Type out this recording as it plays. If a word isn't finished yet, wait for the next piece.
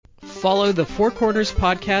Follow the 4Corners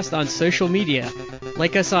podcast on social media.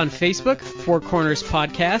 Like us on Facebook, 4Corners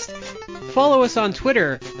Podcast. Follow us on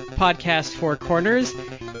Twitter, Podcast 4Corners.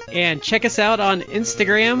 And check us out on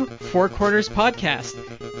Instagram, 4Corners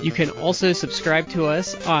Podcast. You can also subscribe to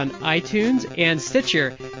us on iTunes and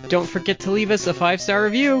Stitcher. Don't forget to leave us a 5-star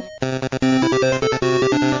review.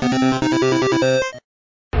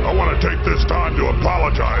 I want to take this time to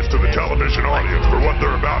apologize to the television audience for what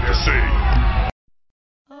they're about to see.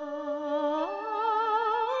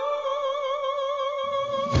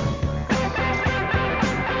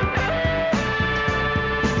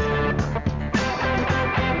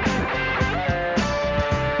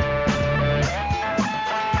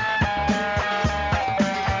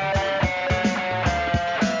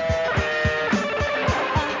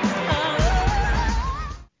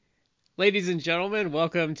 Ladies and gentlemen,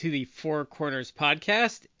 welcome to the 4Corners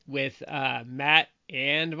podcast with Matt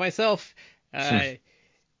and myself. Matt,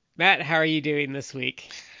 how are you doing this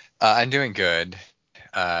week? I'm doing good.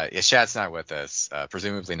 Shad's not with us,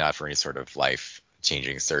 presumably not for any sort of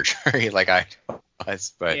life-changing surgery like I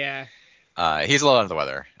was, but yeah, he's a little under the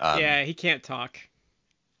weather. Yeah, he can't talk.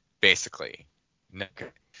 Basically. No,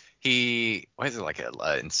 what is it,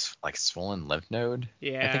 like swollen lymph node?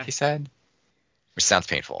 Yeah. I think he said. Which sounds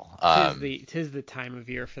painful. Tis the time of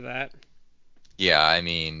year for that. Yeah, I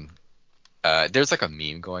mean, there's like a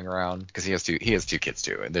meme going around because he has two kids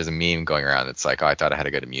too, and there's a meme going around that's like, oh, I thought I had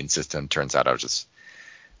a good immune system. Turns out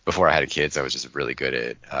before I had kids, I was just really good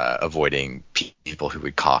at avoiding people who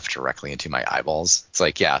would cough directly into my eyeballs. It's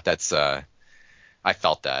like, yeah, that's I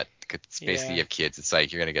felt that. It's basically, you have kids, it's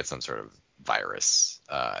like you're gonna get some sort of virus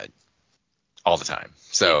all the time.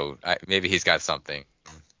 So maybe he's got something.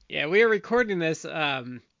 Yeah, we are recording this at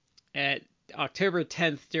October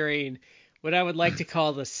 10th during what I would like to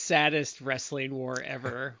call the saddest wrestling war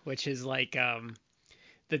ever, which is like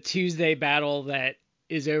the Tuesday battle that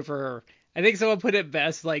is over. I think someone put it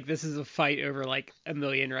best, like this is a fight over like a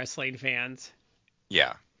million wrestling fans.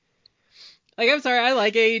 Yeah. Like, I'm sorry, I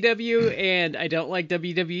like AEW and I don't like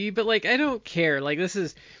WWE, but like I don't care. Like this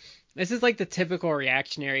is like the typical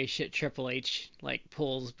reactionary shit Triple H like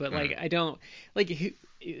pulls, but like I don't like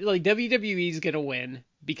WWE's gonna win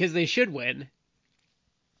because they should win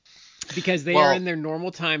because they are in their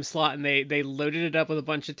normal time slot and they loaded it up with a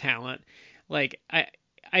bunch of talent. Like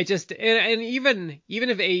I just and even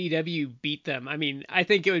if AEW beat them, I mean I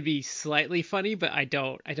think it would be slightly funny, but I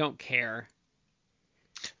don't care.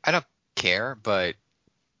 I don't care, but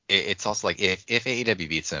it's also like if AEW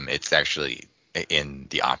beats them, it's actually in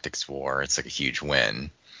the optics war. It's like a huge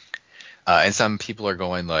win. And some people are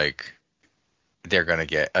going like they're gonna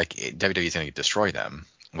get like WWE's gonna destroy them,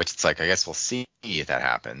 which it's like I guess we'll see if that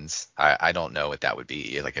happens. I don't know what that would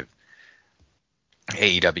be. Like if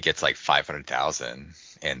AEW gets like 500,000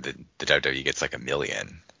 and the WWE gets like 1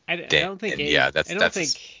 million. I don't think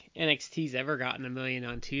think NXT's ever gotten 1 million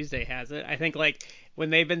on Tuesday, has it? I think like when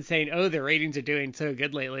they've been saying, oh, their ratings are doing so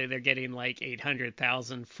good lately, they're getting like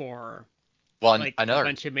 800,000 for like a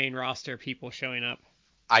bunch of main roster people showing up.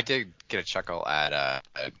 I did get a chuckle at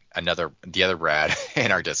the other Brad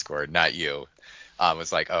in our Discord, not you,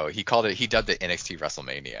 was like, oh, he dubbed it NXT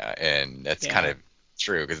WrestleMania, and that's kind of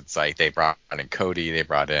true because it's like they brought in Cody, they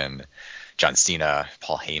brought in John Cena,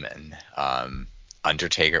 Paul Heyman,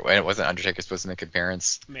 Undertaker. It wasn't Undertaker supposed to make an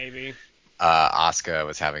appearance? Maybe. Asuka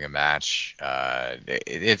was having a match.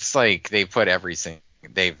 It's like they've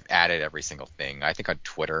added every single thing. I think on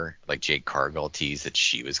Twitter, like Jade Cargill teased that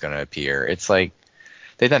she was going to appear. It's like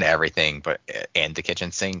they've done everything and the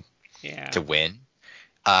kitchen sink to win.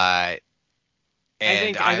 I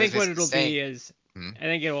think what it'll be is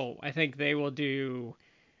I think they will do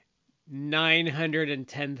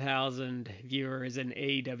 910,000 viewers and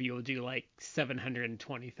AEW will do like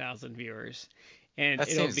 720,000 viewers, and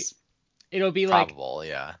it'll be probable, like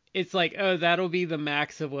yeah. It's like, oh, that'll be the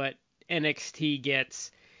max of what NXT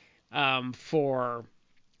gets for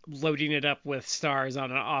loading it up with stars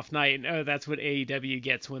on an off night, and oh, that's what AEW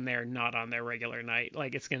gets when they're not on their regular night.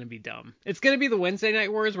 Like, it's gonna be dumb. It's gonna be the Wednesday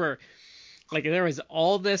Night Wars where like there was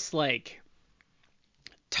all this like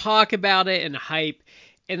talk about it and hype,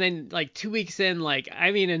 and then like 2 weeks in, like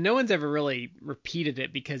I mean, and no one's ever really repeated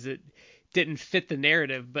it because it didn't fit the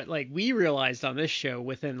narrative, but like we realized on this show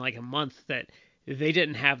within like a month that they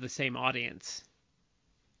didn't have the same audience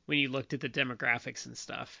when you looked at the demographics and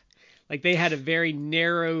stuff. Like they had a very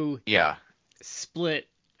narrow split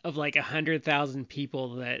of like 100,000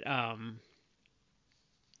 people that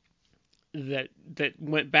that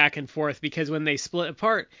went back and forth, because when they split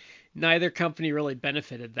apart, neither company really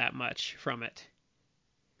benefited that much from it.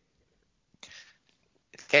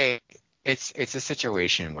 Okay, it's a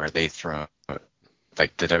situation where they throw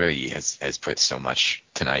like the WWE has put so much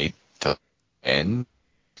tonight to in,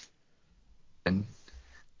 and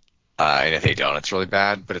and if they don't, it's really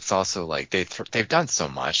bad. But it's also like they've done so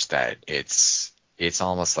much that it's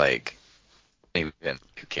almost like maybe then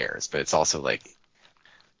who cares? But it's also like,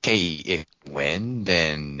 okay, if you win,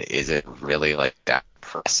 then is it really like that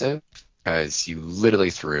impressive? Because you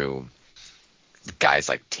literally threw guys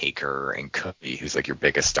like Taker and Cody, who's like your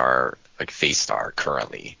biggest star, like face star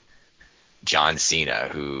currently. John Cena,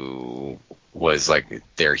 who was like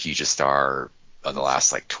their hugest star of the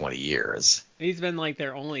last like 20 years. He's been like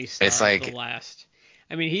their only It's star of the like, last.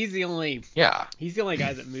 I mean, yeah. he's the only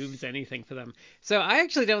guy that moves anything for them. So I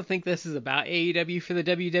actually don't think this is about AEW for the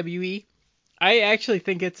WWE. I actually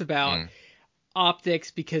think it's about Mm,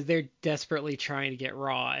 optics because they're desperately trying to get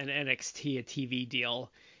Raw and NXT a TV deal.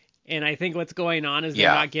 And I think what's going on is they're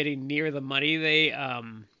yeah. not getting near the money they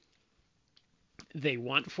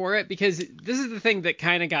want for it, because this is the thing that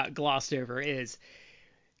kind of got glossed over is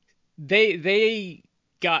they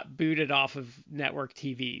got booted off of network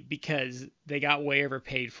TV because they got way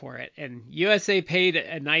overpaid for it, and USA paid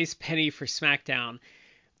a nice penny for SmackDown,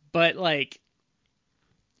 but like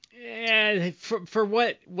for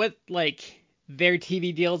what like their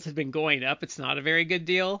TV deals have been going up, it's not a very good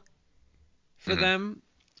deal for Mhm. them,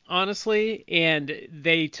 honestly, and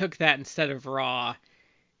they took that instead of Raw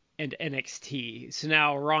and NXT. So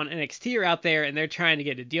now Raw and NXT are out there and they're trying to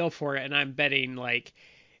get a deal for it, and I'm betting like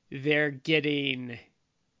they're getting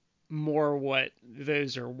more what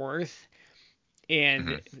those are worth. And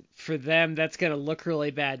Mhm. for them, that's going to look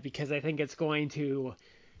really bad because I think it's going to.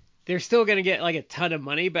 They're still going to get like a ton of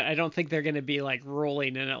money, but I don't think they're going to be like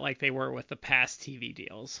rolling in it like they were with the past TV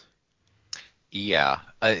deals. Yeah.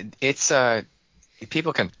 It's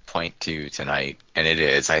people can point to tonight, and it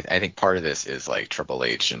is. I think part of this is like Triple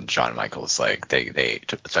H and Shawn Michaels. Like they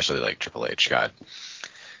especially like Triple H got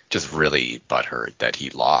just really butthurt that he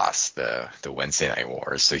lost the Wednesday Night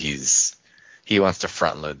Wars. So he wants to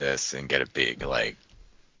front load this and get a big like,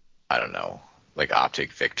 I don't know, like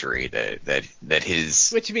optic victory that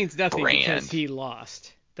his Which means nothing because brand. he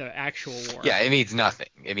lost the actual war. Yeah, it means nothing.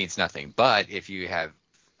 It means nothing. But if you have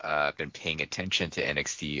been paying attention to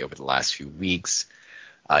NXT over the last few weeks,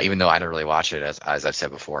 even though I don't really watch it, as I've said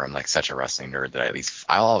before, I'm like such a wrestling nerd that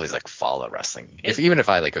I'll always like follow wrestling. If And even if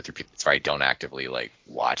I like go through periods where I don't actively like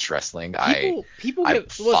watch wrestling, people I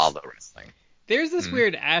get well. follow wrestling. There's this Mm,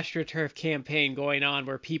 weird AstroTurf campaign going on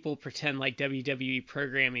where people pretend like WWE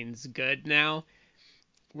programming's good now,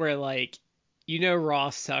 where like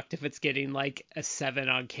Raw sucked if it's getting like a 7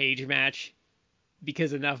 on Cage Match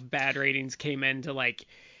because enough bad ratings came in to like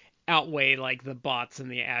outweigh like the bots and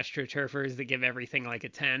the AstroTurfers that give everything like a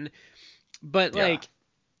 10. But yeah. like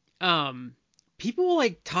people will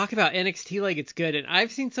like talk about NXT like it's good, and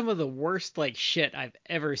I've seen some of the worst like shit I've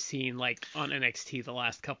ever seen like on NXT the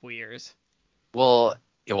last couple years. Well,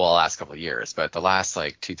 last couple of years, but the last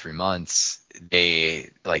like 2-3 months, they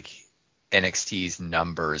like NXT's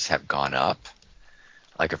numbers have gone up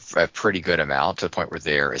like a pretty good amount to the point where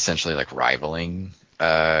they're essentially like rivaling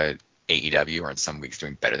AEW, or in some weeks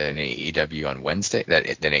doing better than AEW on Wednesday than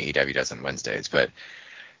AEW does on Wednesdays. But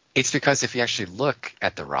it's because if you actually look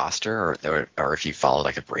at the roster, or if you follow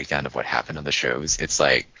like a breakdown of what happened on the shows, it's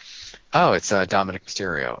like, oh, it's Dominic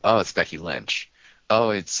Mysterio. Oh, it's Becky Lynch.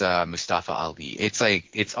 Oh, it's Mustafa Ali. It's like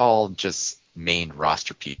it's all just main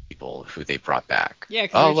roster people who they brought back. Yeah,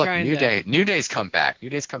 because Oh, they're look, trying New to Day. New Day's come back. New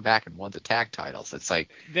Day's come back and won the tag titles. It's like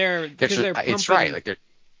they're because they're it's right. pumping. Like they're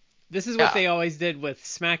This is what yeah. they always did with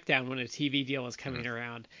SmackDown when a TV deal was Mm, coming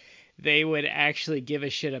around. They would actually give a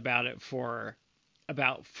shit about it for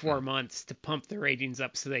about mm, 4 months to pump the ratings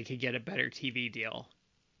up so they could get a better TV deal,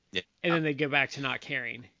 yeah. and then they'd go back to not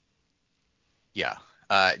caring. Yeah.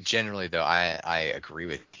 Generally, though, I agree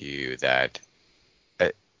with you that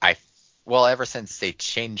I well, ever since they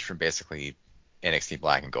changed from basically NXT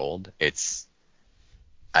Black and Gold,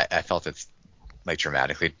 I felt it's like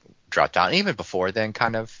dramatically dropped down. Even before then,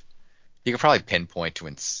 kind of, you could probably pinpoint to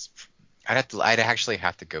when I'd actually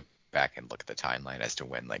have to go back and look at the timeline as to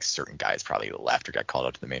when like certain guys probably left or got called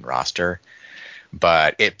up to the main roster.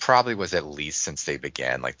 But it probably was at least since they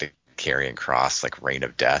began like the Karrion Kross like reign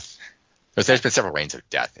of death. Because there's been several reigns of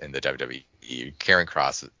death in the WWE. Karrion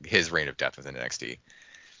Kross, his reign of death was in NXT.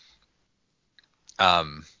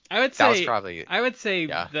 Um, I would that was say probably I would say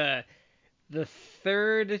yeah. the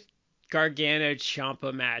third Gargano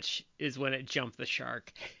Ciampa match is when it jumped the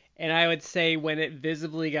shark. And I would say when it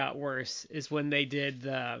visibly got worse is when they did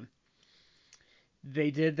that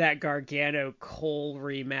Gargano Cole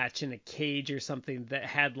rematch in a cage or something that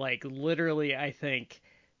had like literally I think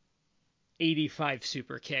 85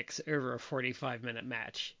 super kicks over a 45-minute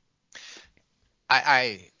match.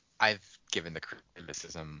 I've given the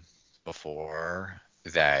criticism before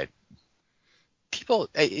that people,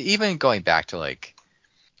 even going back to like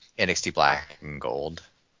NXT Black and Gold,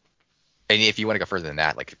 and if you want to go further than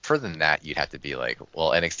that, like further than that, you'd have to be like,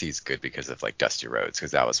 well, NXT is good because of like Dusty Rhodes,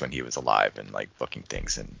 because that was when he was alive and like booking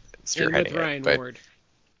things and And with spearheading Ryan it. But Ward.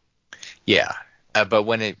 yeah, but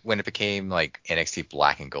when it became like NXT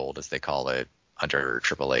Black and Gold, as they call it, under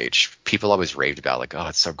Triple H, people always raved about like, oh,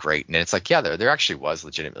 it's so great, and it's like, yeah, there actually was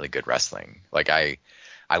legitimately good wrestling. Like I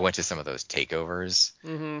went to some of those takeovers,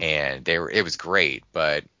 Mm-hmm. and it was great,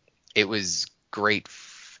 but it was great.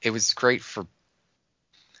 It was great for.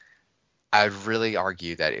 I'd really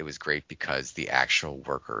argue that it was great because the actual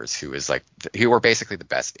workers, who were basically the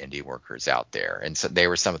best indie workers out there, and so they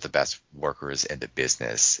were some of the best workers in the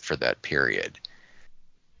business for that period,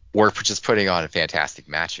 were just putting on fantastic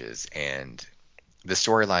matches, and the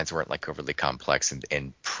storylines weren't like overly complex,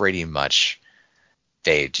 and pretty much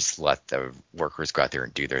they just let the workers go out there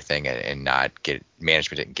and do their thing, and not get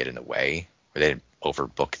management didn't get in the way, or they didn't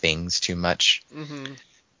overbook things too much. Mm-hmm.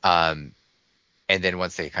 And then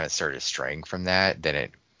once they kind of started straying from that, then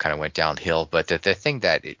it kind of went downhill. But the thing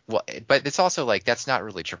that but it's also like, that's not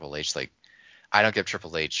really Triple H. Like, I don't give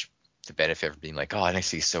Triple H the benefit of being like, oh,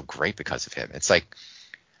 NXT is so great because of him. It's like,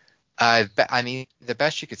 I mean, the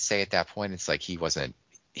best you could say at that point, it's like he didn't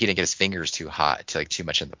get his fingers too hot to like too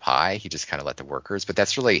much in the pie. He just kind of let the workers. But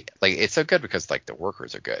that's really like, it's so good because like the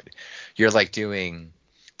workers are good. You're like doing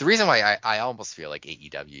the reason why I almost feel like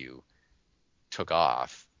AEW took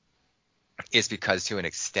off is because to an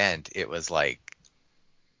extent it was like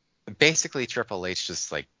basically Triple H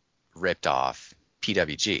just like ripped off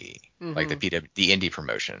PWG, like Mm-hmm. the indie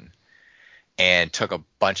promotion, and took a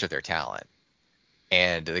bunch of their talent.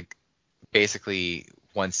 And basically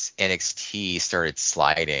once NXT started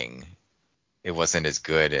sliding, it wasn't as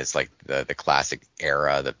good as like the classic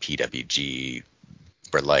era, the PWG,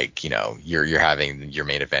 where like, you're having your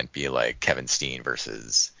main event be like Kevin Steen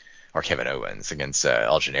or Kevin Owens against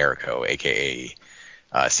El Generico, aka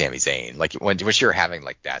Sami Zayn. Like when you're having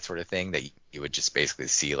like that sort of thing that you would just basically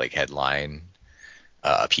see like headline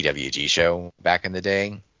a PWG show back in the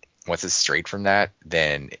day. Once it's straight from that,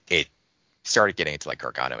 then it started getting into like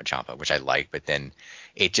Gargano and Ciampa, which I like, but then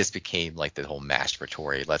it just became like the whole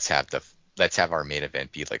masturbatory. Let's have our main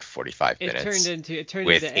event be like 45 It turned minutes into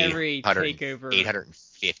with every 800, takeover.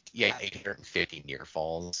 850 near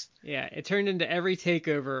falls. Yeah, it turned into every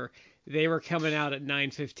takeover. They were coming out at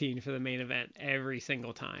 9:15 for the main event every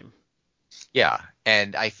single time. Yeah,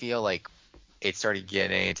 and I feel like it started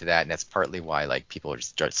getting into that, and that's partly why like people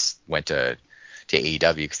just went to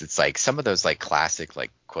AEW, because it's like some of those like classic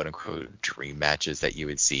like quote unquote dream matches that you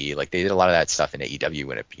would see, like they did a lot of that stuff in AEW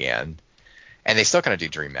when it began, and they still kind of do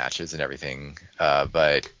dream matches and everything,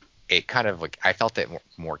 but it kind of like, I felt that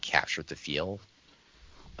more captured the feel.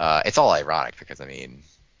 It's all ironic because I mean,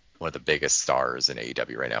 one of the biggest stars in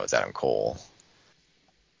AEW right now is Adam Cole,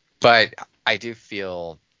 but I do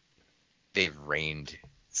feel they've reined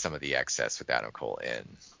some of the excess with Adam Cole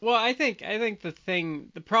in. Well, I think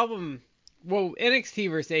the problem, well, NXT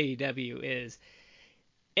versus AEW is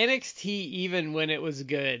NXT, even when it was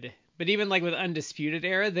good, but even like with Undisputed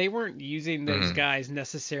Era, they weren't using those Mm-hmm. guys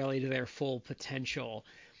necessarily to their full potential.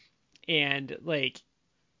 And like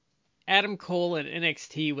Adam Cole in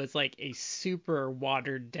NXT was like a super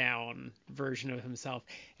watered down version of himself.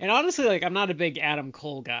 And honestly, like I'm not a big Adam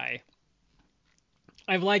Cole guy.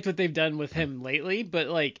 I've liked what they've done with him lately, but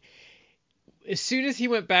like as soon as he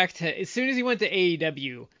went to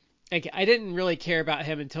AEW, like I didn't really care about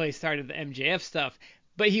him until he started the MJF stuff,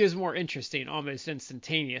 but he was more interesting almost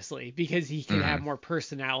instantaneously because he could have Mm-hmm. more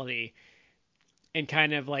personality and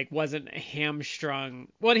kind of like wasn't hamstrung.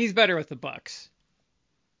 Well, he's better with the Bucks,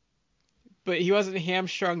 but he wasn't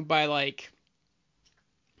hamstrung by like,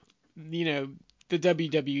 you know, the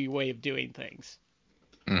WWE way of doing things.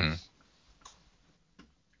 Mm-hmm.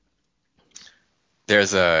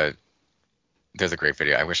 There's a there's a great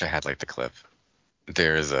video. I wish I had like the clip.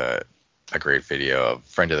 There's a great video of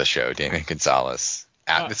friend of the show, Damien Gonzalez.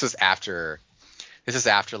 Uh, This is after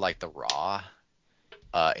like the Raw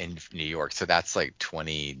in New York. So that's like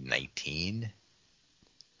 2019.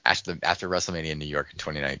 After WrestleMania in New York in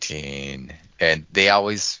 2019, and they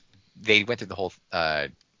went through the whole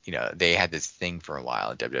they had this thing for a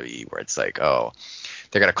while in WWE where it's like, oh,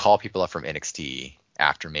 they're gonna call people up from NXT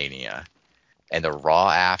after Mania, and the Raw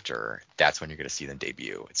after, that's when you're gonna see them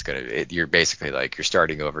debut. You're basically like you're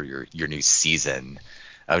starting over your new season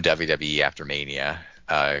of WWE after Mania,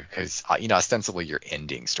 because ostensibly you're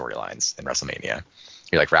ending storylines in WrestleMania,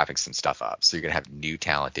 You're like wrapping some stuff up. So you're gonna have new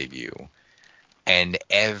talent debut. And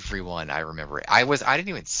everyone, I remember, I didn't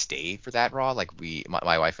even stay for that Raw. Like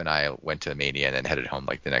my wife and I went to Mania and then headed home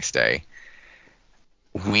like the next day.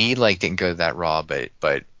 We like didn't go to that Raw, but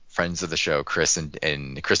friends of the show, Chris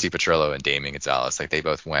and Christy Petrillo and Damien Gonzalez, like they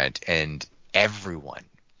both went, and everyone,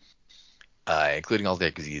 including all the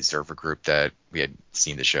observer group that we had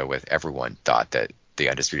seen the show with, everyone thought that the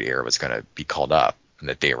Undisputed Era was going to be called up and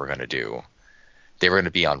that they were going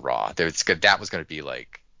to be on Raw. That was going to be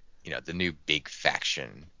like, the new big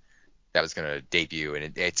faction that was going to debut,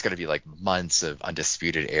 and it's going to be like months of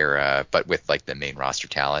Undisputed Era, but with like the main roster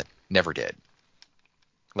talent. Never did.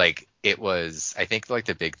 Like it was, I think like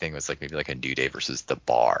the big thing was like maybe like a New Day versus The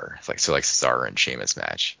Bar, like Cesaro and Sheamus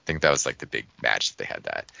match. I think that was like the big match that they had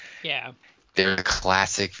that. Yeah. There's a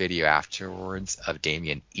classic video afterwards of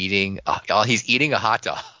Damien eating he's eating a hot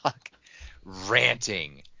dog,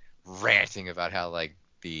 ranting about how like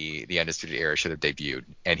the Undisputed Era should have debuted,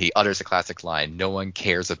 and he utters a classic line, "No one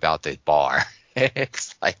cares about the Bar."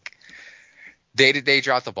 It's like they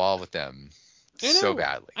dropped the ball with them so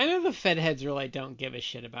badly. I know the Fed heads really don't give a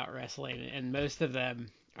shit about wrestling, and most of them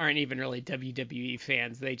aren't even really WWE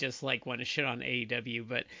fans. They just like want to shit on AEW.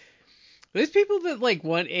 But those people that like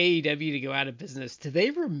want AEW to go out of business, do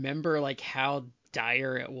they remember like how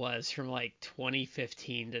dire it was from like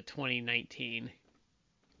 2015 to 2019?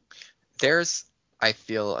 There's, I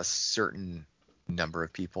feel, a certain number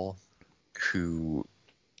of people who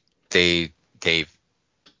they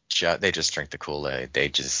just drink the Kool-Aid. They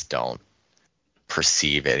just don't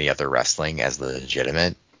perceive any other wrestling as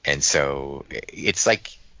legitimate, and so it's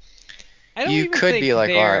like you could be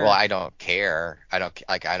like, all right, well, I don't care. I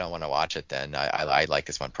don't want to watch it then. I like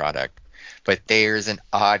this one product. But there's an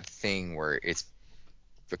odd thing where it's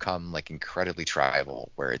become like incredibly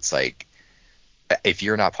tribal, where it's like, if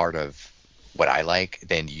you're not part of what I like,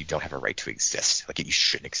 then you don't have a right to exist. Like you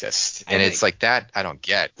shouldn't exist. And it's like that I don't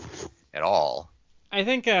get at all. I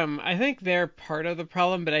think they're part of the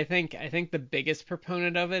problem, but I think the biggest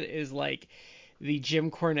proponent of it is like the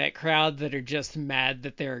Jim Cornette crowd that are just mad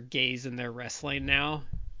that there are gays in their wrestling now.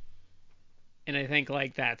 And I think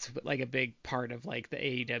like that's like a big part of like the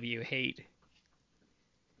AEW hate.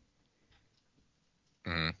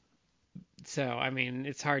 Mm-hmm. So I mean,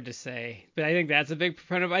 it's hard to say, but I think that's a big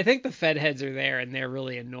proponent. I think the Fed heads are there and they're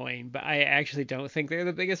really annoying, but I actually don't think they're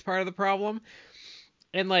the biggest part of the problem.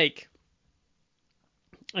 And like,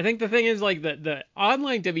 I think the thing is like the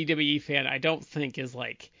online WWE fan, I don't think is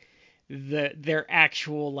like their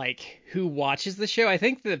actual like who watches the show. I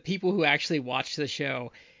think the people who actually watch the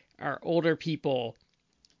show are older people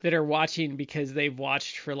that are watching because they've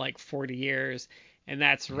watched for like 40 years and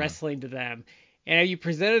that's wrestling to them. And if you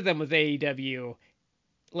presented them with AEW,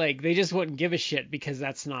 like they just wouldn't give a shit because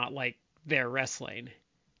that's not like their wrestling.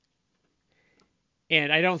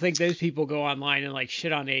 And I don't think those people go online and like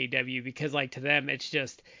shit on AEW because like to them it's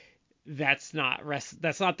just that's not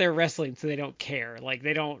their wrestling, so they don't care. Like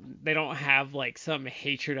they don't have like some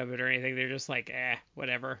hatred of it or anything. They're just like,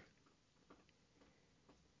 whatever.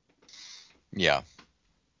 Yeah.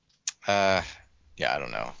 Yeah, I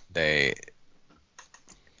don't know.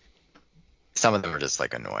 Some of them are just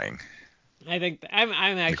like annoying. I think I'm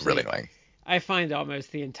actually like really annoying. I find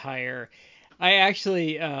almost the entire. I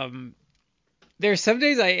actually there's some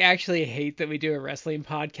days I actually hate that we do a wrestling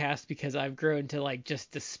podcast because I've grown to like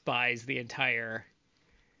just despise the entire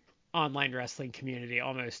online wrestling community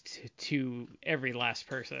almost to every last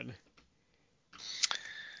person.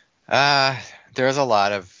 There's a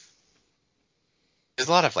lot of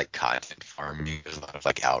like content farming. There's a lot of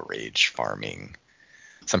like outrage farming.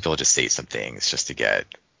 Some people just say some things just to get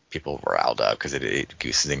people riled up because it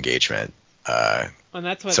gooses engagement. And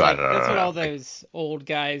that's what so like, I don't that's know. what all those old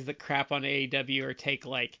guys that crap on AEW or take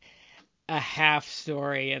like a half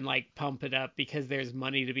story and like pump it up because there's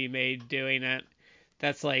money to be made doing it.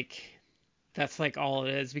 That's like all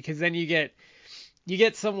it is, because then you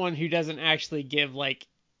get someone who doesn't actually give like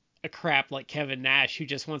a crap, like Kevin Nash, who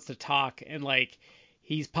just wants to talk, and like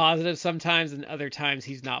he's positive sometimes and other times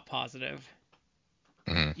he's not positive.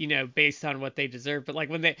 Mm-hmm. Based on what they deserve. But like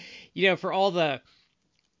when they, for all the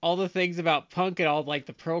things about Punk and all like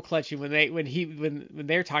the pearl clutching, when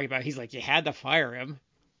they're talking about it, he's like, you had to fire him.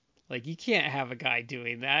 Like you can't have a guy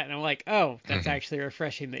doing that. And I'm like, oh, that's actually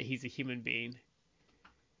refreshing that he's a human being.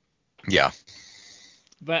 Yeah.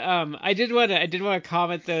 But I did want to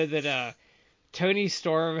comment though that Tony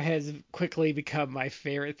Storm has quickly become my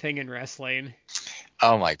favorite thing in wrestling.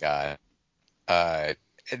 Oh my god.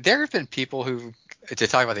 There have been people who, to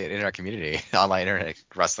talk about the internet community, online internet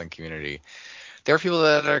wrestling community, there are people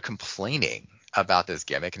that are complaining about this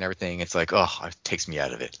gimmick and everything. It's like, oh, it takes me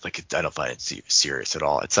out of it. Like, I don't find it serious at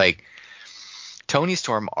all. It's like Toni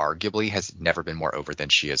Storm arguably has never been more over than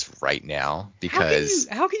she is right now because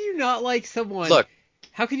how can you not like someone? look,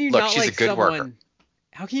 How can you look, not she's a like good worker. someone?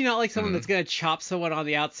 How can you not like someone Mhm. that's gonna chop someone on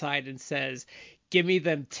the outside and says, "Give me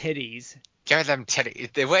them titties"? Give them titty.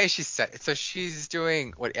 The way she said it, so she's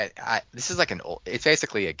doing what this is like it's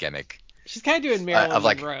basically a gimmick She's kind of doing Marilyn of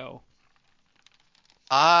like Monroe.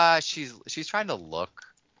 she's trying to look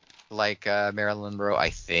like Marilyn Monroe, I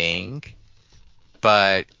think,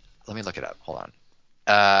 but let me look it up. Hold on.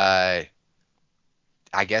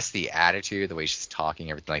 I guess the attitude, the way she's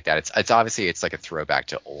talking, everything like that. It's obviously it's like a throwback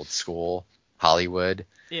to old school Hollywood,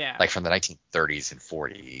 Yeah. like from the 1930s and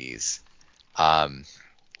 40s.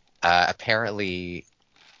 Apparently,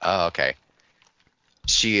 oh, okay.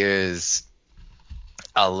 She is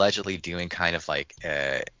allegedly doing kind of like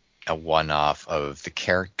a one-off of the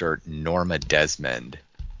character Norma Desmond,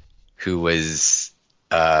 who was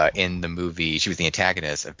in the movie. She was the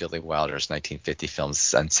antagonist of Billy Wilder's 1950 film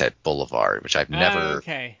Sunset Boulevard, which I've never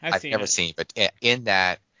seen. But in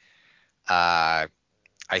that, I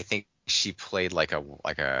think she played like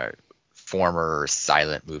a former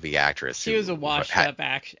silent movie actress. She was a washed-up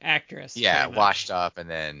actress. Yeah, washed up, and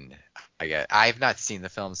then I've not seen the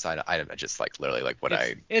film, so I just like literally like what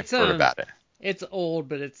I heard about it. It's old,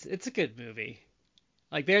 but it's a good movie.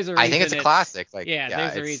 Like there's a reason I think it's a classic. Like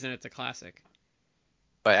there's a reason it's a classic.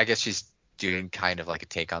 But I guess she's doing kind of like a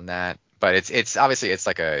take on that. But it's obviously it's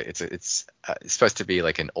like it's supposed to be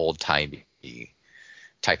like an old timey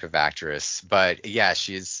type of actress. But yeah,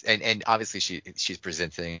 she's and obviously she's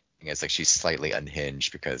presenting as like she's slightly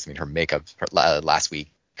unhinged because I mean her makeup last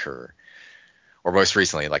week or most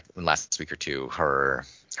recently like last week or two her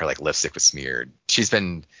like lipstick was smeared. She's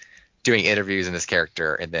been doing interviews in this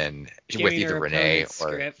character and then with either Renee or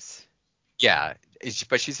scripts. Yeah,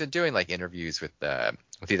 but she's been doing like interviews with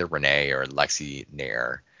either Renee or Lexi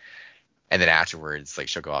Nair, and then afterwards, like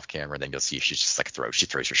she'll go off camera, and then you'll see she's just like she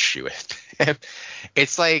throws her shoe at him.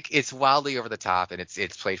 It's like it's wildly over the top, and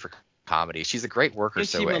it's played for comedy. She's a great worker, and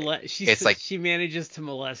so it's like she manages to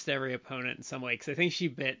molest every opponent in some way. Because I think she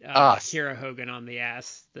bit Kira Hogan on the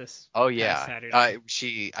ass this past Saturday. I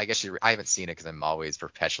haven't seen it because I'm always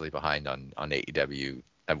perpetually behind on AEW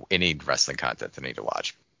any wrestling content I need to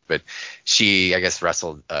watch. But she, I guess,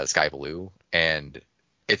 wrestled Sky Blue, and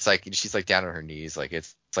it's like she's like down on her knees, like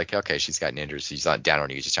it's like okay, she's gotten injured, so she's not down on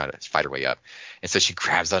her knees, she's trying to fight her way up, and so she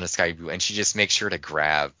grabs onto Sky Blue, and she just makes sure to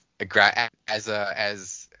grab as a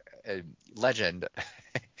legend,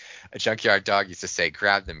 a Junkyard Dog used to say,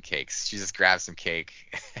 grab them cakes. She just grabbed some cake.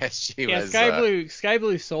 Sky Blue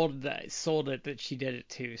sold it that she did it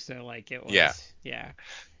too, so like it was yeah.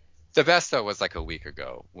 The best though was like a week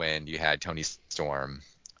ago when you had Toni Storm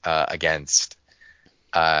against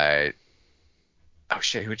who'd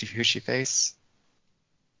she face?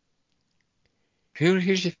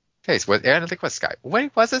 Who'd she face? I don't think it was Sky.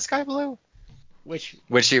 Wait, was it Sky Blue?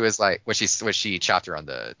 When she chopped her on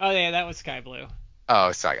the. Oh yeah, that was Sky Blue.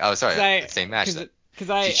 Oh sorry. Same match.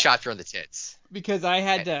 She chopped her on the tits. Because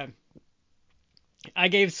I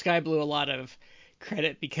gave Sky Blue a lot of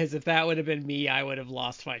credit because if that would have been me, I would have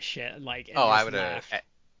lost my shit. Like I would have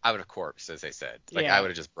corpsed, as they said. Like I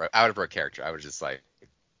would have broke character. I would have just like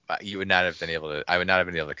you would not have been able to. I would not have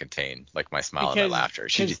been able to contain like my smile and my laughter.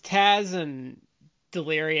 Because Taz and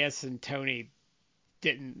Delirious and Tony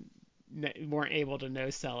weren't able to no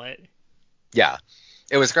sell it. Yeah,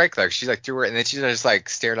 it was great. Like she like threw her, and then she just like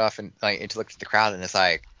stared off and like into looked at the crowd, and it's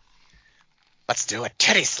like, let's do a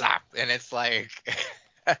titty slap, and it's like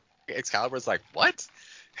Excalibur's like, what?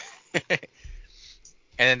 And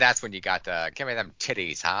then that's when you got the give me them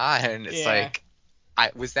titties, huh? And it's like,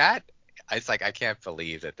 it's like I can't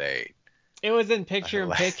believe that they. It was in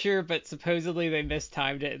picture, but supposedly they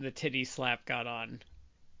mistimed it and the titty slap got on.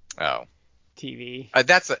 Oh. TV.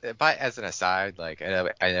 But as an aside, like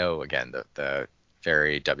I know again the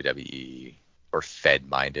very WWE or Fed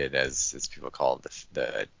minded as people call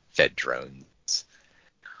the Fed drones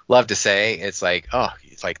love to say it's like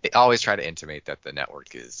they always try to intimate that the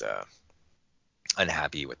network is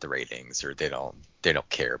unhappy with the ratings or they don't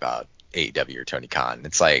care about AEW or Tony Khan.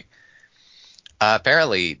 It's like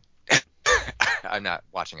apparently I'm not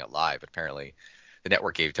watching it live, but apparently the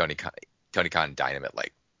network gave Tony Khan Dynamite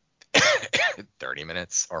like 30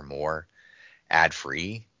 minutes or more ad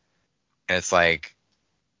free, and it's like,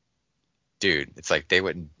 dude, it's like they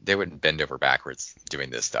wouldn't bend over backwards doing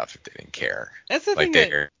this stuff if they didn't care. That's the like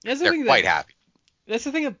thing. They're quite happy. That's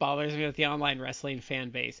the thing that bothers me with the online wrestling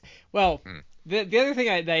fan base. Well, Mm. the other thing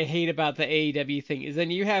that I hate about the AEW thing is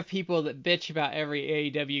then you have people that bitch about every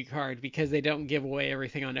AEW card because they don't give away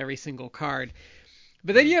everything on every single card.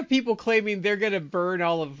 But then Mm. you have people claiming they're gonna burn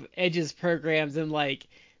all of Edge's programs in like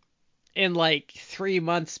 3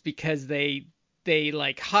 months because they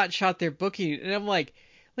like hot shot their booking, and I'm like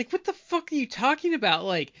what the fuck are you talking about?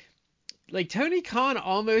 Like Tony Khan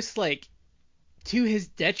almost like to his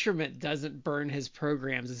detriment doesn't burn his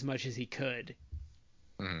programs as much as he could.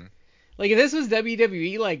 Mm. Like if this was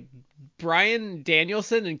WWE, like Bryan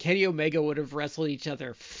Danielson and Kenny Omega would have wrestled each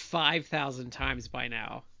other 5,000 times by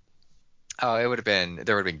now. Oh, there would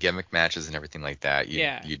have been gimmick matches and everything like that.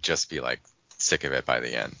 Yeah. You'd just be like sick of it by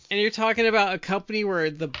the end. And you're talking about a company where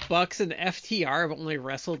the Bucks and FTR have only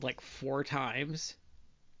wrestled like 4 times.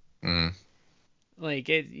 Mm. Like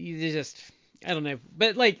you just I don't know,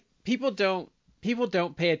 but like people don't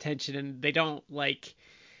pay attention and they don't like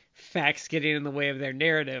facts getting in the way of their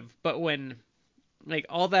narrative. But when like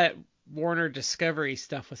all that Warner Discovery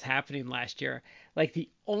stuff was happening last year, like the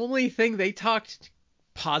only thing they talked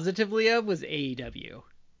positively of was AEW.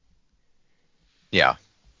 Yeah.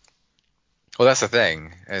 Well, that's the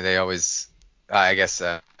thing. They always, I guess,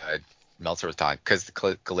 Meltzer was talking because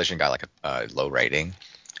the Collision got like a low rating,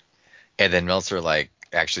 and then Meltzer like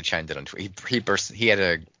actually chimed in on Twitter. He had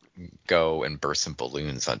to go and burst some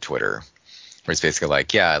balloons on Twitter, where it's basically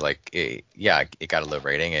like, it got a low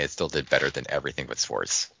rating, and it still did better than everything but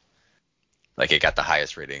sports. Like it got the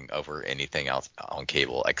highest rating over anything else on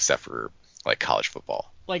cable except for like college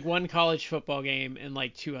football. Like one college football game and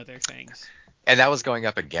like two other things. And that was going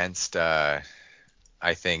up against I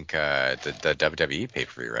think the WWE pay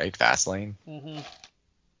per view, right? Fastlane. Mm-hmm.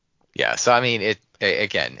 Yeah. So I mean, I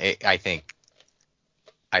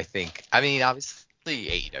mean, obviously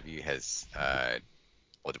AEW has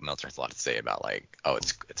well, Meltzer has a lot to say about like, oh,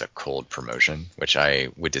 it's a cold promotion, which I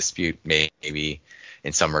would dispute maybe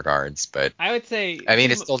in some regards, but I would say I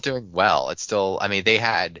mean, it's still doing well. It's still, I mean, they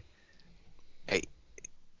had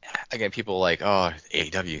again people like, oh,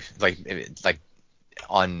 AEW like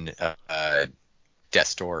on Death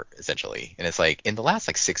Store essentially, and it's like in the last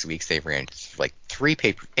like 6 weeks they've ran like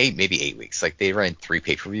maybe 8 weeks, like they ran 3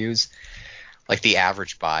 pay-per-views. Like the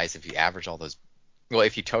average buys, if you average all those, well,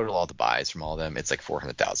 if you total all the buys from all of them, it's like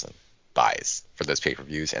 400,000 buys for those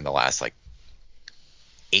pay-per-views in the last like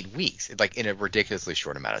 8 weeks, like in a ridiculously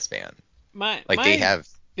short amount of span. my Like they my have,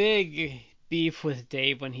 big beef with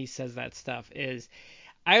Dave when he says that stuff is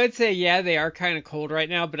I would say, yeah, they are kind of cold right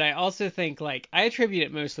now, but I also think, like, I attribute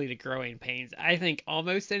it mostly to growing pains. I think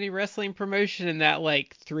almost any wrestling promotion in that,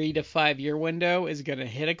 like, 3 to 5 year window is going to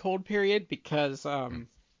hit a cold period because,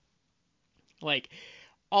 like,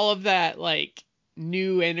 all of that, like,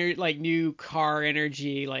 new car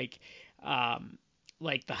energy, like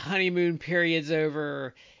the honeymoon period's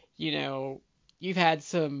over, you know, you've had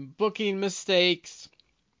some booking mistakes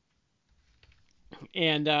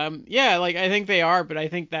and yeah, like I think they are, but I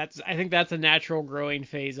think that's a natural growing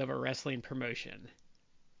phase of a wrestling promotion.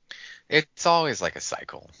 it's always like a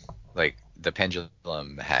cycle. Like the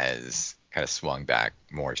pendulum has kind of swung back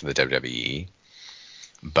more to the WWE,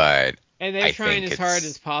 but And they're I trying think as hard as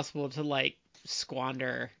it's, possible to like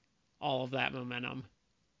squander all of that momentum.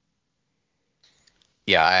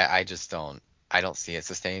 yeah, I just I don't see it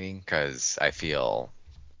sustaining because I feel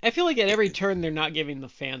I feel like at every it, turn they're not giving the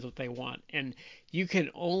fans what they want, and you can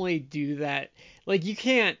only do that. Like you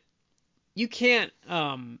can't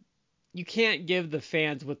give the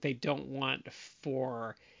fans what they don't want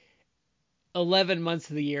for 11 months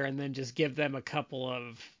of the year and then just give them a couple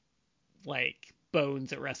of like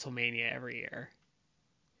bones at WrestleMania every year.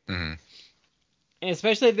 mhm. And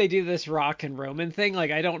especially if they do this Rock and Roman thing,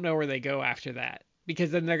 like I don't know where they go after that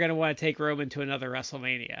because then they're gonna want to take Roman to another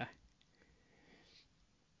WrestleMania.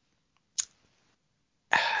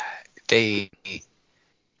 they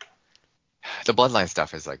the bloodline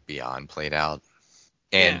stuff is like beyond played out,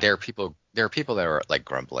 and Yeah, there are people that are like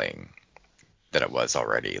grumbling that it was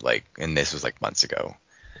already like, and this was like months ago.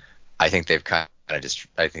 I think they've kind of just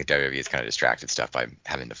I think WWE has kind of distracted stuff by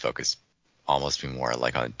having to focus almost be more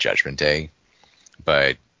like on Judgment Day,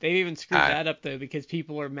 but they've even screwed uh, that up though because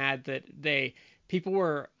people are mad that people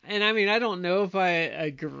were, and I mean I don't know if I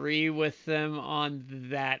agree with them on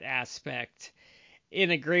that aspect. In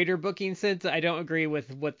a greater booking sense, I don't agree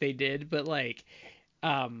with what they did, but like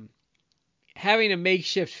um having a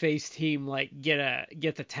makeshift face team like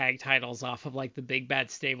get the tag titles off of like the big bad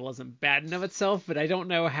stable isn't bad in of itself, but I don't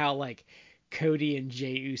know how like Cody and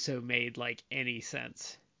Jey Uso made like any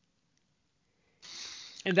sense.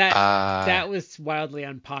 And that uh, that was wildly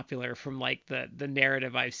unpopular from like the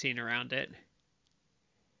narrative I've seen around it.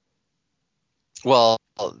 Well,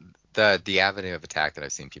 the avenue of attack that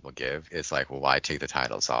I've seen people give is like, well, why take the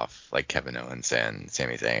titles off like Kevin Owens and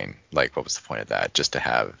Sami Zayn? Like, what was the point of that? Just to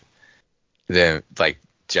have them like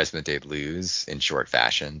Judgment Day lose in short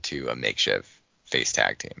fashion to a makeshift face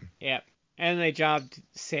tag team. Yep. And they jobbed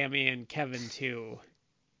Sammy and Kevin to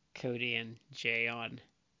Cody and Jay on.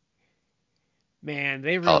 Man,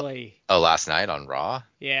 they Oh, really, oh, last night on Raw,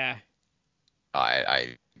 yeah.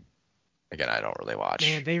 I again I don't really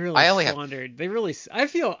Man, watch. they really I only have. squandered. They really. I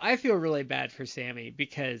feel really bad for Sammy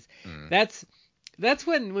because Mm, that's that's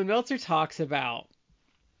when Meltzer talks about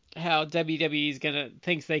how WWE's gonna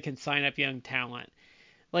thinks they can sign up young talent.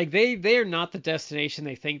 Like they are not the destination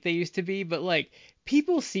they think they used to be, but like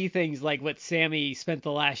people see things like what Sammy spent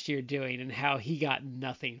the last year doing and how he got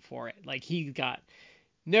nothing for it. Like he got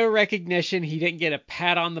no recognition, he didn't get a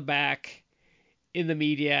pat on the back in the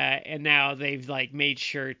media, and now they've like made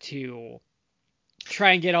sure to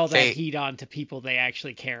try and get all that they heat on to people they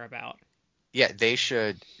actually care about. yeah they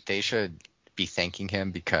should be thanking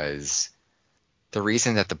him because the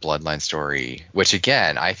reason that the Bloodline story, which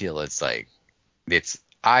again I feel it's like it's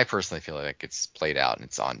I personally feel like it's played out and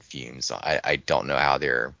it's on fumes. I don't know how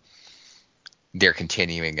they're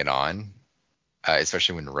continuing it on,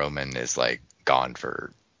 especially when Roman is like gone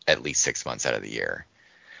for at least 6 months out of the year.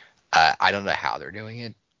 I don't know how they're doing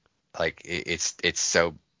it. Like it's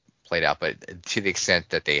so played out, but to the extent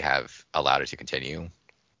that they have allowed it to continue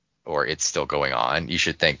or it's still going on, you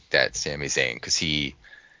should think that Sami Zayn, because he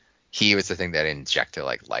was the thing that injected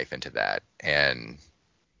like life into that, and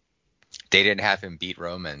they didn't have him beat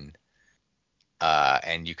Roman,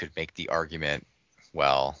 and you could make the argument,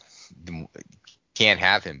 well, can't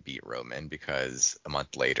have him beat Roman because a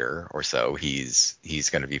month later or so he's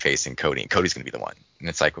going to be facing Cody, and Cody's going to be the one, and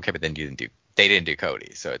it's like, okay, but then they didn't do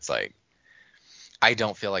Cody, so it's like I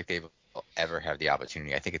don't feel like they've ever have the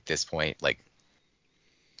opportunity. I think at this point, like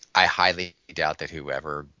I highly doubt that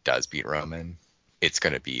whoever does beat Roman, it's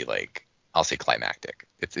going to be like I'll say climactic.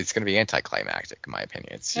 It's going to be anticlimactic in my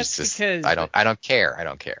opinion. It's That's just because I don't care. I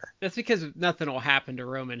don't care. that's because nothing will happen to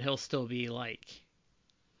Roman. He'll still be like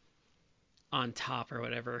on top or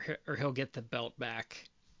whatever, or he'll get the belt back.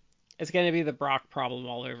 It's gonna be the Brock problem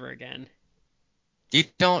all over again. You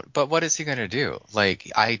don't. But what is he going to do?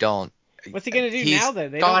 Like I don't. What's he gonna do now He's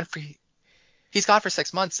then? They don't. gone for he's gone for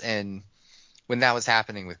 6 months, and when that was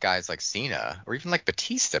happening with guys like Cena or even like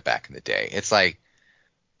Batista back in the day, it's like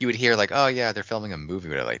you would hear like, oh yeah, they're filming a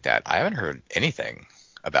movie or like that. I haven't heard anything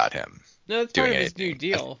about him No, that's part doing of his new anything.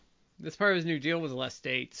 deal. That's part of his new deal with less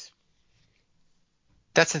dates.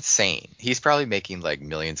 That's insane. He's probably making like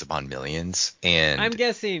millions upon millions, I'm and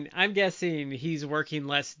guessing. I'm guessing he's working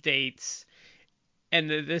less dates, and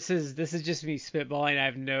this is just me spitballing. I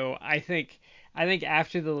have no. I think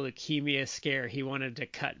after the leukemia scare, he wanted to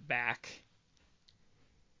cut back,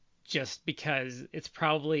 just because it's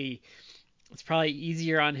probably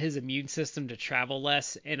easier on his immune system to travel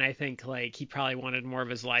less, and I think like he probably wanted more of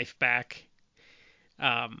his life back.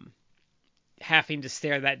 Um, Having to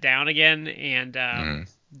stare that down again, and mm,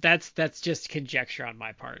 that's just conjecture on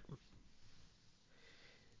my part.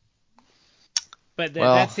 But that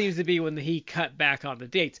well, seems to be when he cut back on the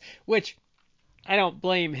dates, which I don't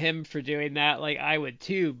blame him for doing that. Like I would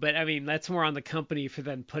too, but I mean that's more on the company for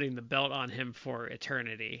then putting the belt on him for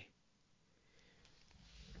eternity.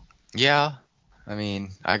 yeah. I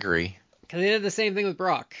mean, I agree. Because they did the same thing with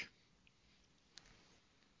Brock.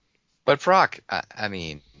 But Brock, I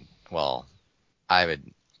mean, well, I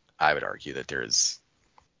would I would argue that there's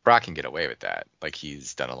Brock can get away with that. Like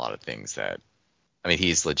he's done a lot of things that I mean,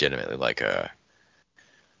 he's legitimately like a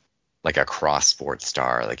cross sport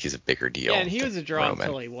star. Like he's a bigger Yeah, and deal he than was a draw Roman.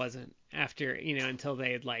 until he wasn't. After until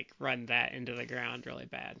they had like run that into the ground really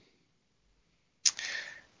bad.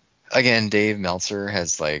 Again, Dave Meltzer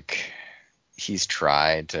has like he's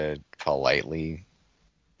tried to politely,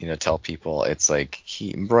 tell people it's like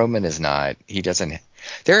he Roman is not. He doesn't.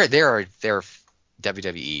 There are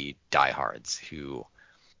WWE diehards who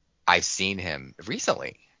I've seen him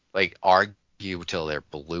recently like argue till they're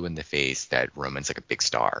blue in the face that Roman's like a big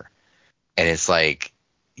star, and it's like,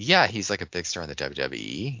 yeah, he's like a big star in the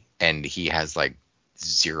WWE, and he has like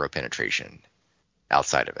zero penetration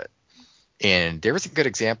outside of it. And there was a good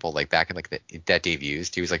example, like back in like that Dave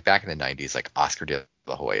used. He was like back in the '90s, like Oscar De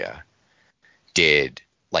La Hoya did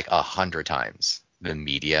like 100 times the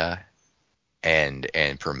media and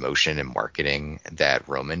promotion and marketing that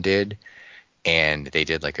Roman did, and they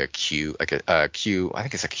did like a Q, like a Q. I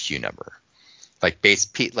think it's like a Q number, like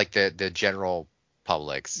like the general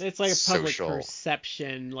public's It's like a public social.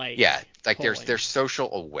 perception like Yeah, like there's polling.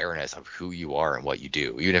 social awareness of who you are and what you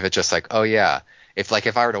do, even if it's just like, oh yeah, if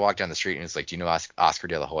I were to walk down the street and it's like, do you know Oscar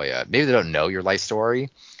De La Hoya? Maybe they don't know your life story,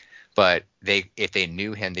 but if they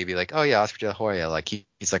knew him, they'd be like, oh yeah, Oscar De La Hoya, like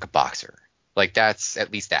he's like a boxer. Like that's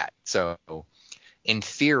at least that. So in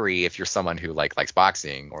theory, if you're someone who likes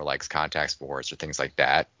boxing or likes contact sports or things like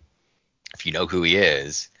that, if you know who he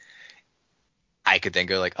is, I could then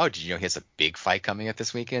go like, oh, did you know he has a big fight coming up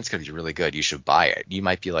this weekend? It's gonna be really good. You should buy it. You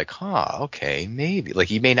might be like, huh, okay, maybe. Like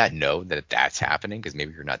you may not know that that's happening because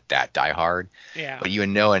maybe you're not that diehard, Yeah. but you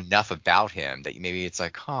know enough about him that maybe it's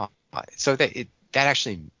like, huh. So that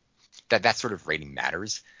actually that sort of rating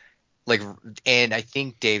matters. Like, and I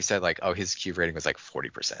think Dave said like, oh, his Q rating was like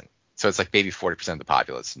 40%. So it's like maybe 40% of the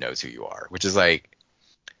populace knows who you are, which is like,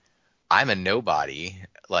 I'm a nobody.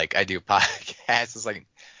 Like I do podcasts. It's like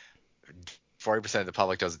 40% of the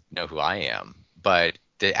public doesn't know who I am, but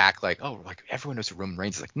they act like, oh, like everyone knows who Roman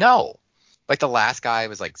Reigns is. Like, no, like the last guy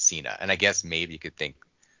was like Cena, and I guess maybe you could think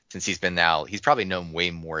since he's probably known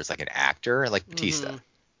way more as like an actor, like Batista. Mm-hmm.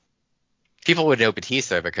 People would know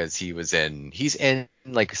Batista because he's in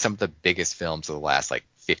like some of the biggest films of the last like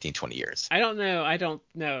 15, 20 years. I don't know. I don't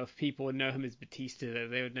know if people would know him as Batista, though.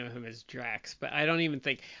 They would know him as Drax. But I don't even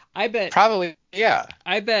think. I bet. Probably, yeah.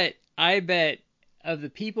 I bet of the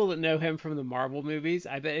people that know him from the Marvel movies,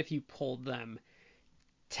 I bet if you polled them,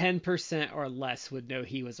 10% or less would know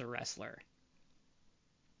he was a wrestler.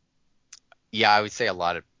 Yeah, I would say a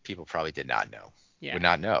lot of people probably did not know, would Yeah.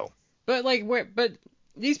 not know. But like where but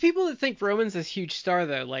these people that think Roman's this huge star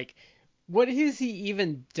though, like what has he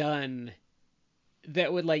even done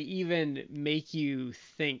that would like even make you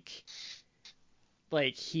think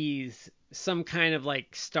like he's some kind of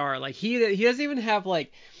like star? Like he doesn't even have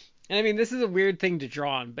like, and I mean this is a weird thing to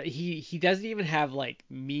draw on, but he doesn't even have like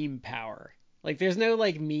meme power. Like there's no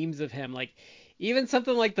like memes of him. Like even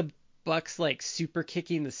something like the Bucks like super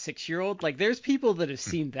kicking the 6-year-old. Like there's people that have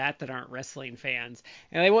seen that aren't wrestling fans,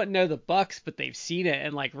 and they wouldn't know the Bucks, but they've seen it.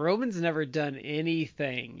 And like Roman's never done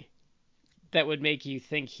anything that would make you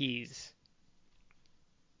think he's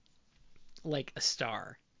like a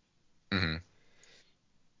star. Mm-hmm.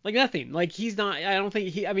 Like nothing. Like he's not. I don't think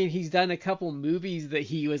he. I mean, he's done a couple movies that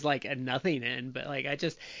he was like a nothing in, but like I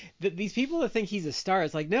just these people that think he's a star.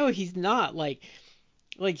 It's like no, he's not. Like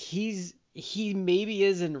he maybe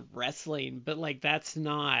is in wrestling, but like that's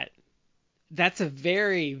a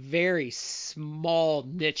very very small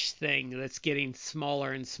niche thing that's getting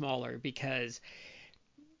smaller and smaller because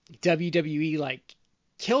WWE like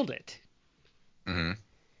killed it Mm-hmm.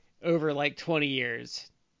 over like 20 years.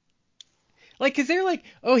 Like cuz they're like,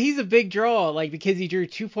 "Oh, he's a big draw like because he drew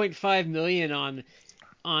 2.5 million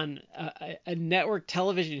on a network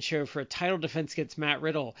television show for a title defense against Matt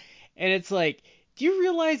Riddle." And it's like, do you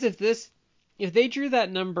realize if they drew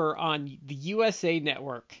that number on the USA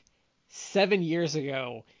network 7 years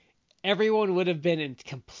ago, everyone would have been in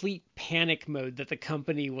complete panic mode that the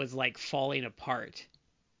company was like falling apart.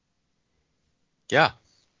 Yeah.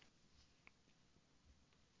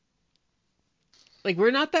 Like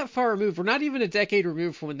we're not that far removed. We're not even a decade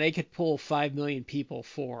removed from when they could pull 5 million people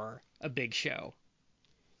for a big show.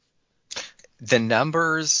 The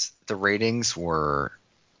numbers, the ratings were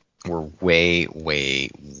way, way,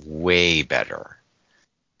 way better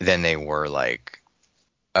than they were like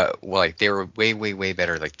they were way, way, way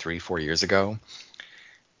better like 3, 4 years ago.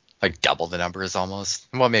 Like double the numbers almost.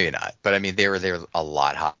 Well, maybe not, but I mean they were a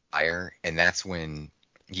lot higher, and that's when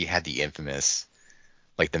you had the infamous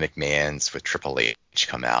like the McMahons with Triple H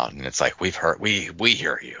come out, and it's like we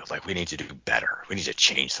hear you, like we need to do better, we need to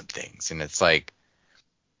change some things, and it's like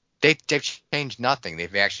they've changed nothing.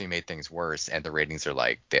 They've actually made things worse, and the ratings are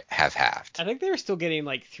like they have halved. I think they were still getting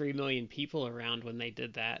like 3 million people around when they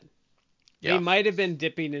did that. They Yeah. might have been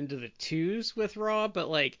dipping into the twos with Raw, but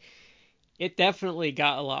like it definitely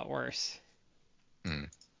got a lot worse. Hmm.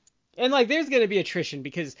 And like there's going to be attrition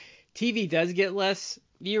because TV does get less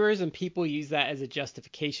viewers and people use that as a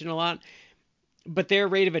justification a lot, but their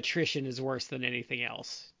rate of attrition is worse than anything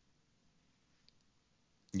else.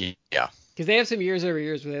 Yeah. Because they have some years over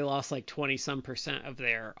years where they lost like 20 some percent of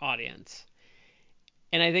their audience.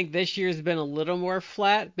 And I think this year's been a little more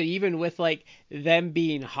flat, but even with like them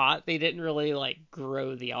being hot, they didn't really like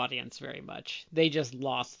grow the audience very much. They just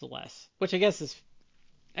lost less, which I guess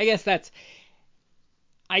that's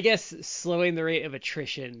I guess slowing the rate of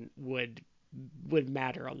attrition would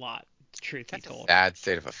matter a lot, truth be That's a told. sad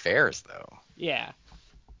state of affairs, though. Yeah.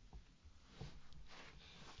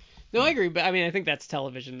 No, I Hmm. agree, but I mean, I think that's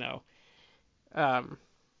television though. Um,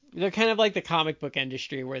 they're kind of like the comic book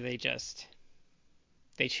industry where they chased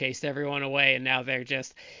everyone away, and now they're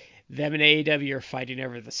just them and AEW are fighting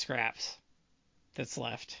over the scraps that's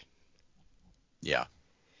left. Yeah.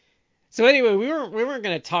 So anyway, we weren't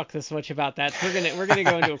going to talk this much about that. So we're gonna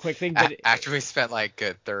go into a quick thing. But After we spent like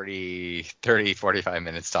 45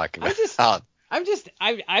 minutes talking I'm just about.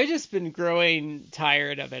 I've just been growing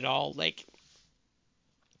tired of it all. Like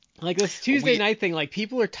this Tuesday we night thing. Like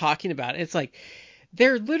people are talking about it. It's like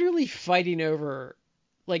they're literally fighting over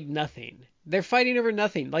like nothing. They're fighting over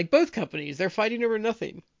nothing. Like both companies, they're fighting over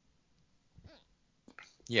nothing.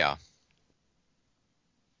 Yeah,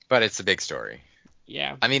 but it's a big story.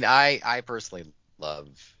 Yeah. I mean, I personally love.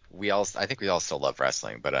 I think we all still love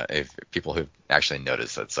wrestling, but if people who actually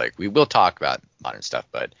notice, it's like we will talk about modern stuff,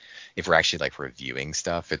 but if we're actually like reviewing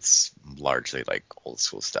stuff, it's largely like old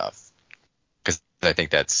school stuff. Because I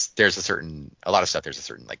think there's a lot of stuff. There's a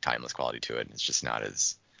certain like timeless quality to it. It's just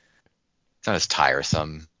it's not as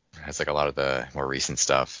tiresome as like a lot of the more recent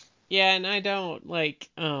stuff. Yeah, and I don't like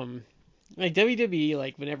WWE.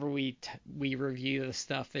 Like whenever we review the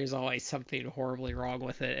stuff, there's always something horribly wrong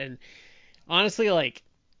with it. And honestly, like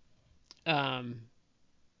um,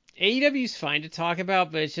 AEW's fine to talk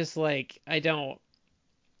about, but it's just like I don't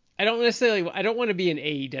want to be an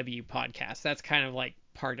AEW podcast. That's kind of like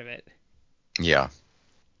part of it Yeah,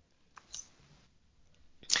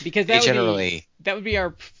 because they generally. that would be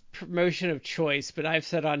our promotion of choice. But I've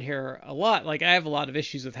said on here a lot, like I have a lot of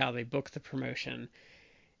issues with how they book the promotion,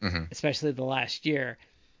 Mhm. especially the last year.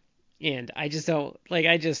 And I just don't like.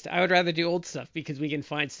 I would rather do old stuff because we can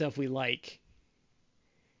find stuff we like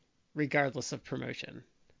regardless of promotion.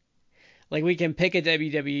 Like we can pick a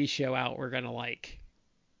WWE show out we're gonna like.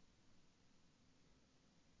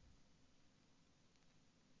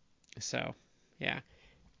 So yeah.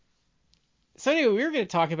 So anyway, we were gonna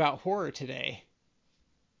talk about horror today.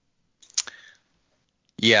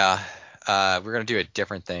 Yeah, we're gonna do a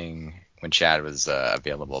different thing when Chad was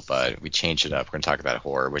available, but we changed it up. We're gonna talk about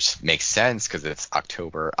horror, which makes sense because it's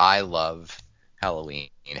October. I love Halloween.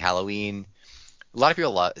 Halloween. A lot of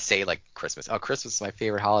people say like Christmas. Oh, Christmas is my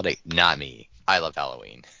favorite holiday. Not me. I love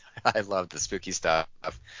Halloween. I love the spooky stuff.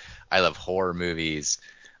 I love horror movies.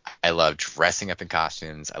 I love dressing up in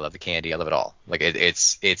costumes. I love the candy. I love it all. Like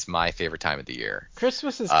it's my favorite time of the year.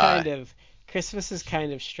 Christmas is Uh, kind of Christmas is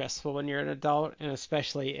kind of stressful when you're an adult, and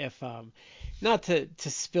especially if not to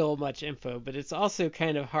spill much info, but it's also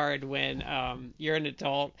kind of hard when you're an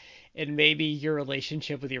adult and maybe your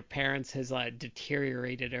relationship with your parents has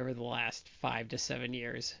deteriorated over the last 5 to 7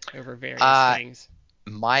 years over various uh, things.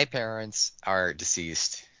 my parents are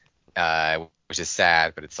deceased, which is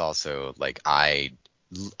sad, but it's also like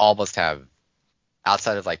almost have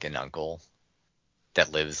outside of like an uncle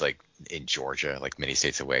that lives like in Georgia, like many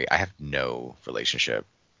states away. I have no relationship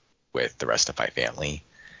with the rest of my family,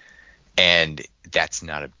 and that's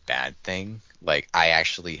not a bad thing. Like I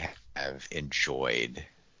actually have enjoyed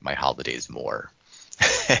my holidays more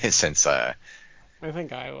since I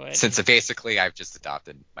think I would. since basically I've just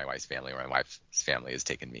adopted my wife's family, or my wife's family has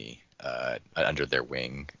taken me under their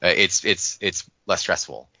wing. It's less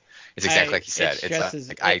stressful. It's exactly like you It said. It's stresses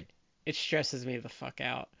like it stresses me the fuck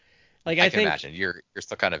out. Like I I can think imagine you're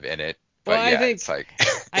still kind of in it, well but yeah, it's like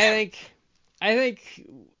I think I think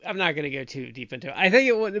I'm not gonna go too deep into it. I think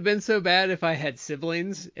it wouldn't have been so bad if I had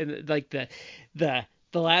siblings, and like the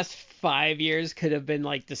the last 5 years could have been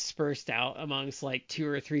like dispersed out amongst like 2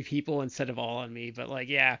 or 3 people instead of all on me. But like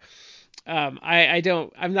yeah, I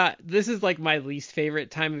don't I'm not. This is like my least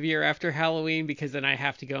favorite time of year after Halloween because then I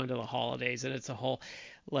have to go into the holidays and it's a whole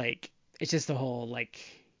like it's just a whole like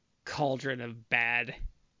cauldron of bad.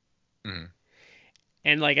 mhm.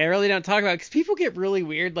 And like I really don't talk about because people get really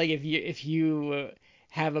weird like if you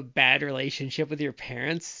have a bad relationship with your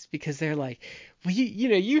parents because they're like, well you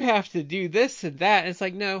know you have to do this and that. And it's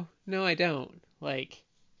like no I don't. Like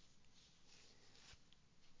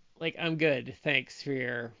I'm good. Thanks for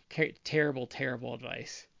your terrible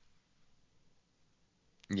advice.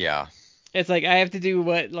 Yeah. It's like I have to do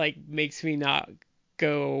what like makes me not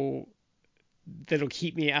go that'll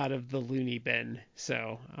keep me out of the loony bin.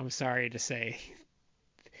 So I'm sorry to say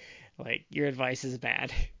like your advice is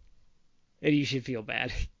bad and you should feel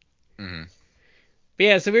bad. Mhm. But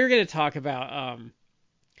yeah, so we were going to talk about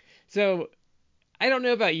so I don't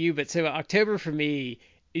know about you, but so October for me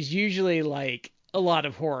is usually like a lot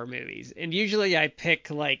of horror movies. And usually I pick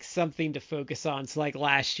like something to focus on. So like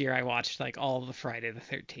last year I watched like all of the Friday the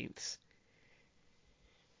 13th.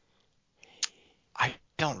 I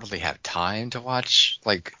don't really have time to watch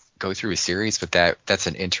like go through a series, but that's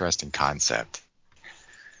an interesting concept.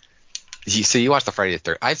 So you watch the Friday the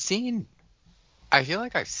Third. I feel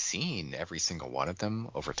like I've seen every single one of them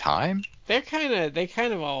over time. They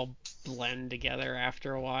kind of all blend together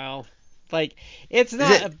after a while. Like it's Is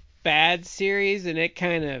not it? a bad series and it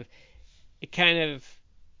kind of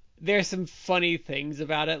there's some funny things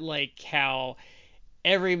about it, like how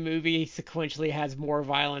every movie sequentially has more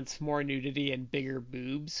violence, more nudity, and bigger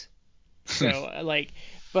boobs. So like,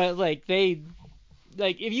 but like they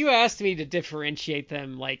like if you asked me to differentiate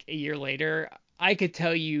them like a year later, I could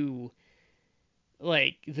tell you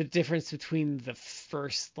like the difference between the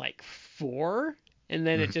first like four and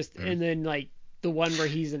then it just Mhm. and then like the one where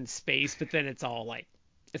he's in space, but then it's all like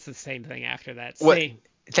it's the same thing after that. What Same.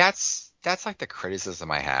 that's like the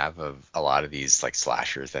criticism I have of a lot of these like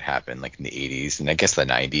slashers that happened like in the 80s and I guess the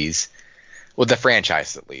 90s. Well, the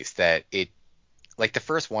franchise at least, that it like the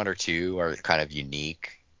first one or two are kind of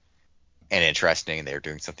unique and interesting. They're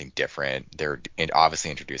doing something different. They're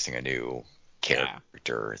obviously introducing a new Yeah.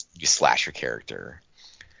 character, you slasher character.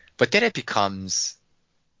 But then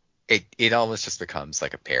it almost just becomes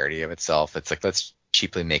like a parody of itself. It's like let's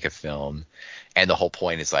cheaply make a film, and the whole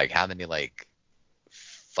point is like how many like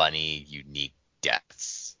funny, unique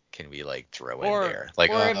deaths can we like throw in Or there? Like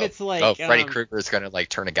or if it's oh, like Freddy Krueger is gonna like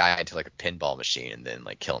turn a guy into like a pinball machine and then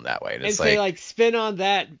like kill him that way. And and it's say like like spin on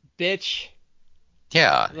that bitch,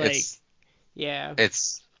 yeah, like yeah,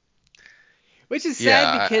 it's which is sad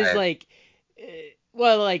yeah, because like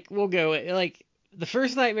well like we'll go like the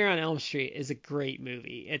first Nightmare on Elm Street is a great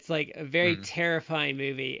movie. It's like a very mm, terrifying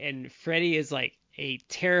movie, and Freddy is like a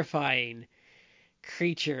terrifying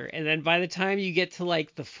creature. And then by the time you get to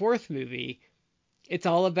like the fourth movie, it's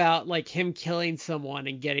all about like him killing someone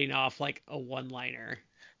and getting off like a one-liner.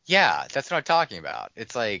 yeah, that's what I'm talking about.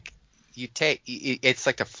 It's like it's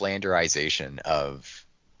like the Flanderization of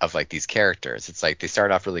like these characters. It's like they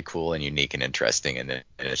start off really cool and unique and interesting, and then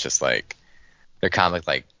and it's just like they're comic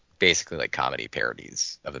like basically like comedy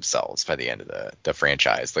parodies of themselves by the end of the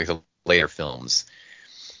franchise, like the later films.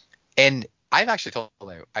 And I've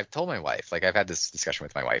told my wife, like I've had this discussion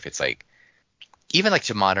with my wife. It's like even like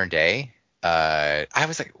to modern day, I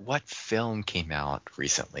was like, what film came out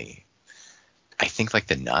recently? I think like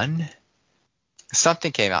The Nun.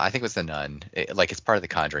 Something came out. I think it was The Nun. Like it's part of the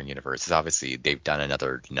Conjuring universe. It's obviously they've done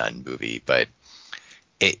another Nun movie, but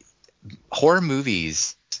it horror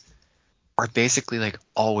movies are basically like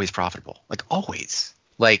always profitable. Like always.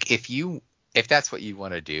 Like if that's what you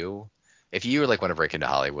want to do, if you like want to break into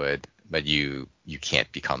Hollywood, but you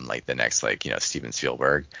can't become like the next like, Steven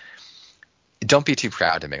Spielberg, don't be too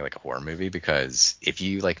proud to make like a horror movie because if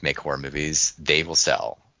you like make horror movies, they will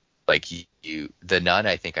sell. Like The Nun,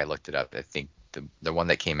 I think I looked it up. I think the one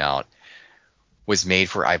that came out was made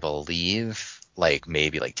for, I believe, like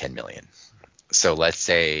maybe like 10 million. So let's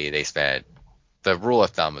say they spent, the rule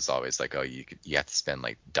of thumb was always like, oh, you have to spend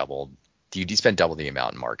like double. You spend double the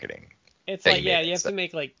amount in marketing It's that like you yeah, made you it. have So, to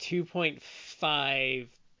make like 2.5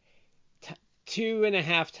 two and a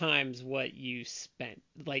half times what you spent,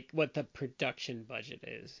 like what the production budget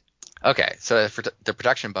is. okay, so for the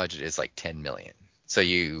production budget is like 10 million. So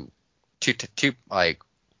you two like,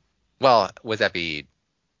 well, would that be?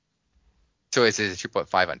 So is it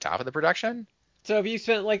 2.5 on top of the production? So if you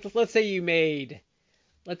spent like let's say you made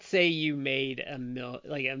a mil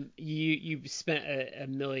like you spent $1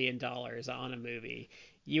 million on a movie,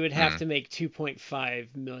 you would have Hmm. to make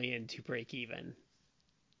 2.5 million to break even.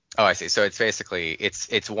 Oh, I see. So it's basically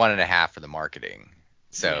it's one and a half for the marketing.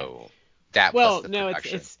 Yeah. So that plus Well, the no,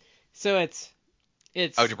 production. so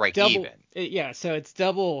Oh, it's to break double. even. Yeah, so it's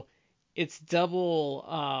double it's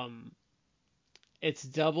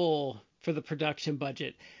double for the production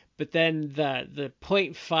budget, but then the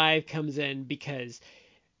point 0.5 comes in because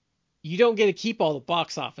you don't get to keep all the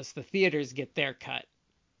box office. The theaters get their cut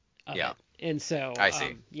of Yeah, it. And so, I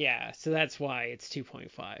see. yeah, so that's why it's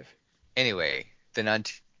 2.5. Anyway, The Nun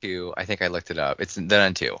 2, I think I looked it up. It's The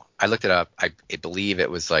Nun 2. I looked it up. I believe it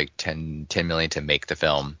was like 10 million to make the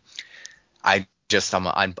film. I'm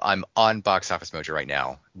on Box Office Mojo right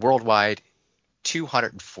now. Worldwide,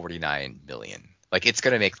 249 million. Like it's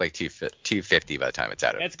gonna make like 250 by the time it's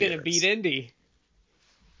out of That's going to beat theaters. Indy.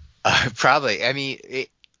 Probably. I mean,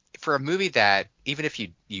 for a movie that even if you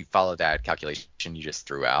follow that calculation you just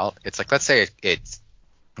threw out, it's like let's say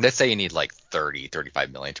you need like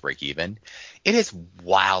 35 million to break even. It is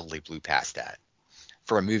wildly blew past that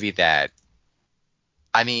for a movie that,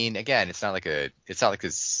 I mean, again, it's not like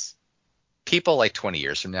this people like 20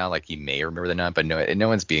 years from now, like you may remember The Nun, but no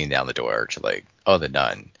one's beating down the door to like, oh, The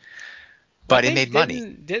Nun. Well, I But it think made money.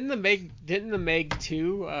 didn't the Meg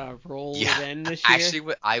 2 roll Yeah, it in this year?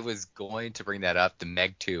 actually, I was going to bring that up. The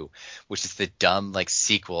Meg 2, which is the dumb like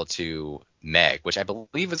sequel to Meg, which I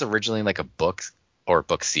believe was originally like a book or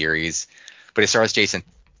book series, but it stars Jason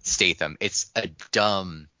Statham. It's a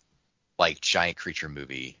dumb like giant creature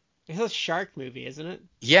movie. It's a shark movie, isn't it?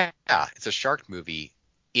 Yeah, it's a shark movie.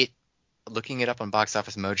 It looking it up on Box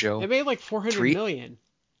Office Mojo. It made like 400 Three, million.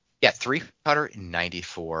 yeah,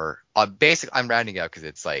 394. Basically, I'm rounding up because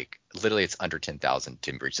it's like literally it's under 10,000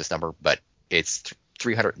 to reach this number, but it's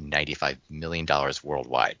 $395 million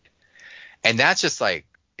worldwide, and that's just like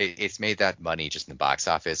it's made that money just in the box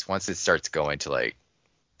office. Once it starts going to like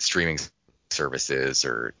streaming services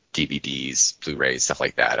or DVDs, Blu-rays, stuff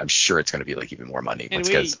like that, I'm sure it's going to be like even more money And once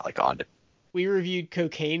it goes like on to. we reviewed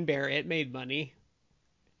Cocaine Bear. It made money.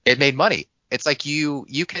 It made money. It's like you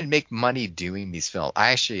can make money doing these films.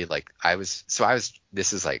 I was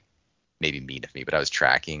this is like maybe mean of me, but I was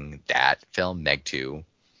tracking that film Meg 2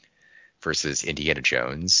 versus Indiana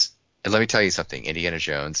Jones. And let me tell you something. Indiana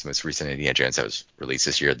Jones, the most recent Indiana Jones that was released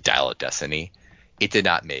this year, Dial of Destiny, it did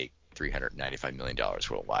not make $395 million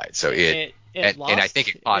worldwide. So and I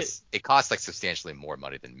think Lost. it costs like substantially more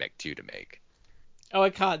money than Meg 2 to make. Oh,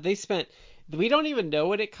 it cost. They spent. We don't even know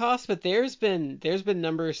what it cost, but there's been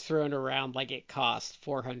numbers thrown around like it cost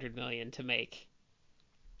 400 million to make.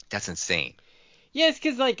 That's insane. Yes,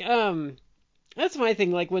 because like that's my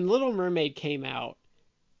thing. Like when Little Mermaid came out,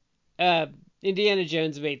 uh, Indiana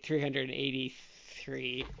Jones made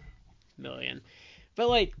 383 million. But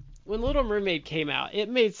like when Little Mermaid came out, it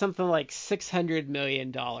made something like $600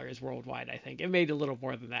 million worldwide, I think. It made a little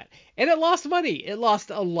more than that. And it lost money. It lost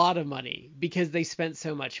a lot of money because they spent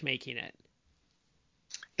so much making it.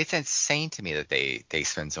 It's insane to me that they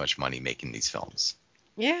spend so much money making these films.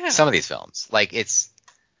 Yeah. Some of these films, like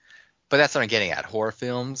but that's what I'm getting at. Horror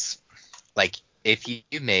films, like if you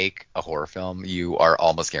make a horror film, you are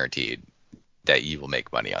almost guaranteed that you will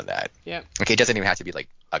make money on that. Yeah. Okay, it doesn't even have to be like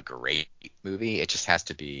a great movie. It just has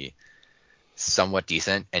to be somewhat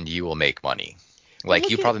decent, and you will make money. Well, Like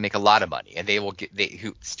you probably make a lot of money, and they will get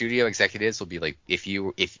who studio executives will be like if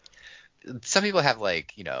some people have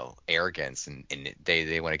like arrogance and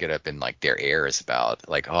they want to get up in like their airs about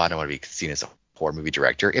like, oh, I don't want to be seen as a horror movie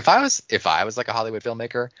director. If I was like a Hollywood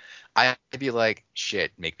filmmaker, I'd be like,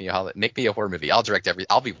 shit, make me a horror movie. I'll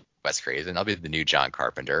be Wes Craven. I'll be the new John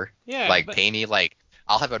Carpenter. yeah, Like but pay me like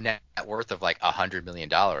I'll have a net worth of like $100 million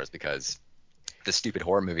because the stupid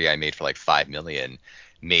horror movie I made for like $5 million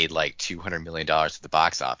made like $200 million at the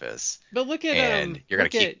box office, look at and you're gonna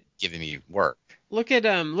keep giving me work. look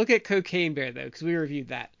at Cocaine Bear though, because we reviewed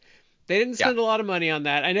that. They didn't Yeah, spend a lot of money on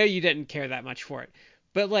that. I know you didn't care that much for it,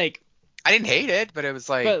 but like I didn't hate it, but it was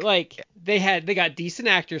but like, like they got decent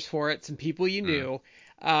actors for it, some people you mm, knew.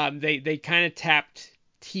 They kind of tapped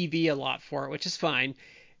TV a lot for it, which is fine.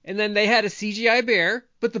 And then they had a CGI bear,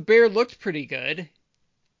 but the bear looked pretty good.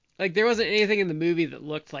 Like there wasn't anything in the movie that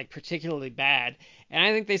looked like particularly bad. And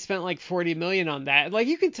I think they spent like 40 million on that. Like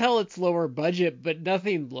you can tell it's lower budget, but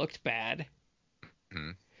nothing looked bad.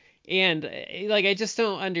 mm. And like I just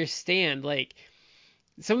don't understand like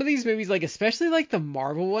some of these movies, like especially like the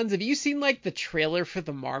Marvel ones. Have you seen like the trailer for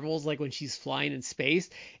the Marvels, like when she's flying in space?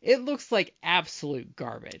 It looks like absolute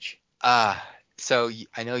garbage. Uh, so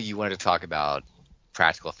I know you wanted to talk about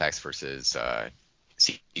practical effects versus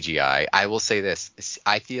CGI. I will say this: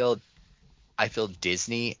 I feel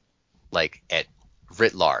Disney, like at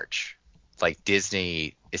writ large, like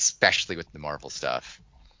Disney, especially with the Marvel stuff,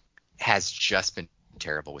 has just been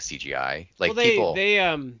terrible with CGI. Well, Like people,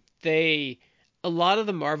 they a lot of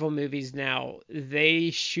the Marvel movies now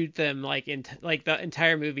they shoot them like in like the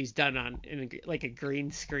entire movie's done on in like a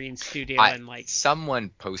green screen studio I and like someone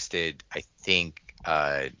posted, I think,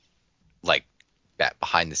 like that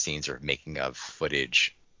behind the scenes or making of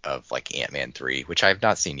footage of like Ant-Man 3, which I have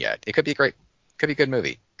not seen yet. It could be great, could be a good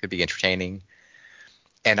movie, could be entertaining.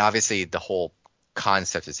 And obviously the whole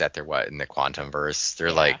concept is that they're what in the quantum verse.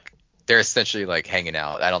 yeah. They're essentially like hanging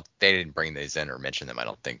out. They didn't bring these in or mention them, I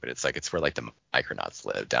don't think, but it's like it's where like the Micronauts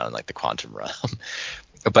live down in like the quantum realm.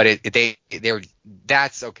 But they were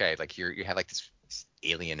that's okay. Like you have like this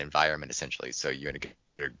alien environment essentially, so you're gonna get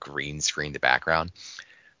a green screen in the background.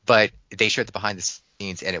 But they showed the behind the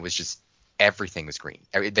scenes, and it was just everything was green.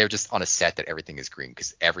 They're just on a set that everything is green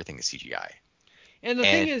because everything is CGI. And the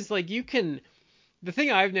thing And is like the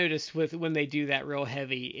thing I've noticed with when they do that real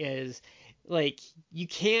heavy is like you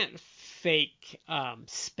can't fake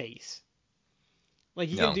space. Like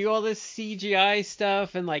you can no, do all this CGI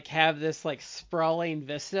stuff and like have this like sprawling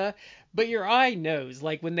vista, but your eye knows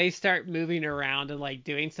like when they start moving around and like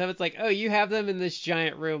doing stuff, it's like, oh, you have them in this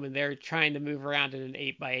giant room and they're trying to move around in an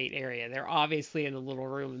 8x8 area. They're obviously in a little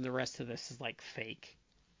room and the rest of this is like fake.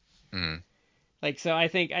 mm, Like so I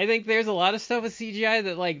think there's a lot of stuff with CGI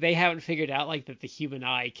that like they haven't figured out like that the human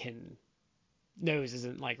eye can knows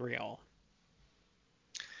isn't like real.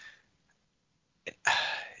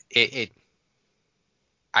 it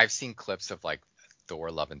I've seen clips of like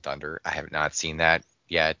Thor: Love and Thunder. I have not seen that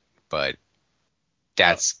yet, but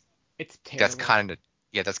Oh, that's it's that's terrible. kind of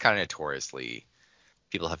that's kind of notoriously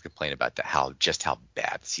people have complained about how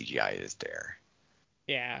bad the CGI is there.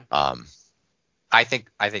 Yeah. Um, I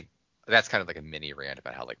think that's kind of like a mini rant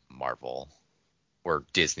about how like Marvel or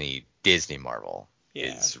Disney Marvel Yeah.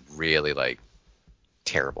 is really like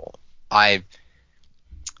terrible. I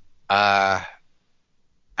uh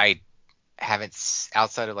I haven't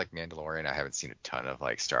outside of like Mandalorian, I haven't seen a ton of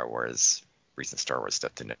like recent Star Wars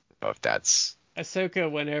stuff to know if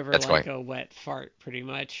Ahsoka went over that's like going. a wet fart, pretty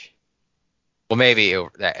much. Well, maybe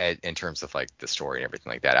in terms of like the story and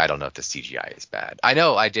everything like that. I don't know if the CGI is bad. I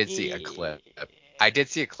know I did see a clip. Eh, I did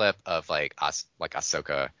see a clip of like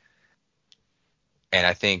Ahsoka, and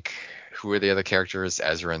I think who are the other characters?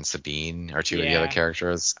 Ezra and Sabine are two of the other Yeah.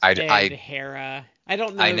 characters. And Hera. I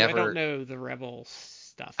don't I know. I don't never know the Rebel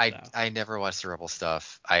stuff I though. I never watched the Rebel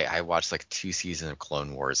stuff. I watched like 2 seasons of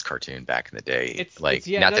Clone Wars cartoon back in the day. It's Like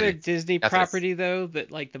yet not that another it's Disney not that it's property though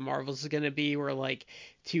that like the Marvels is gonna be where like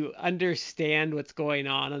to understand what's going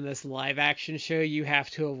on in this live action show you have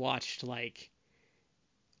to have watched like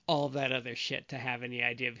all of that other shit to have any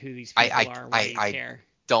idea of who these people are and why you I care.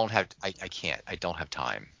 don't have I can't. I don't have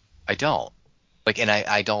time. I don't. Like and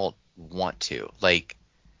I don't want to. Like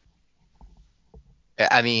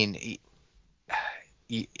I mean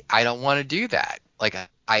I don't want to do that. Like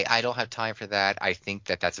I don't have time for that. I think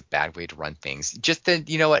that that's a bad way to run things. Just then,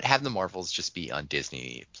 you know what? Have the Marvels just be on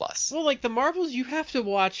Disney Plus. Well, like the Marvels, you have to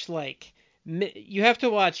watch like you have to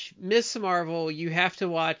watch Miss Marvel, you have to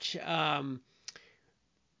watch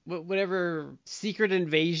whatever Secret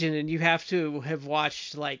Invasion, and you have to have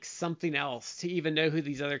watched like something else to even know who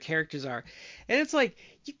these other characters are. And it's like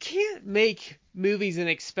you can't make movies and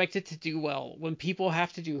expect it to do well when people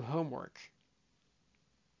have to do homework.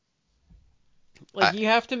 Like I, you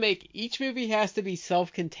have to make each movie has to be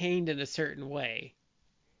self-contained in a certain way.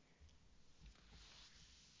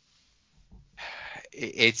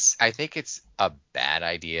 I think it's a bad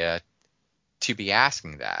idea to be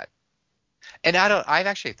asking that. And I don't. I've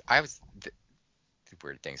actually. I was the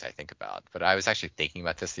weird things I think about, but I was actually thinking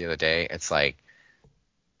about this the other day. It's like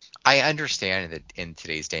I understand that in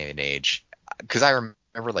today's day and age, because I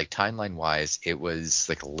remember like timeline wise, it was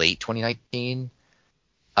like late 2019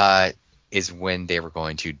 uh, is when they were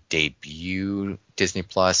going to debut Disney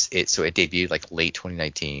Plus. It debuted like late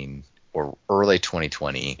 2019 or early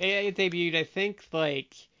 2020. It debuted, I think,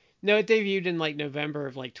 like no, it debuted in like November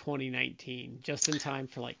of like 2019, just in time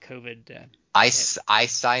for like COVID hit. I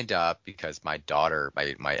signed up because my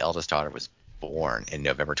eldest daughter was born in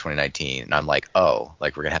November 2019, and I'm like, oh,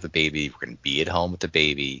 like we're gonna have a baby, we're gonna be at home with the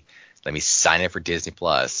baby. Let me sign up for Disney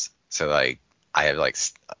Plus, so like I have like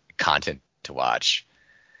content to watch.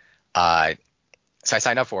 Uh, so I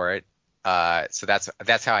signed up for it. So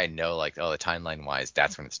that's how I know like oh the timeline wise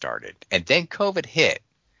that's when it started, and then COVID hit.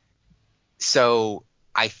 So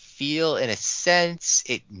I feel in a sense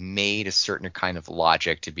it made a certain kind of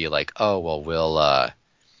logic to be like oh well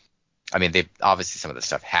I mean, they obviously some of the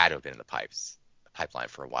stuff had to have been in the pipeline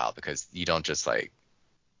for a while because you don't just like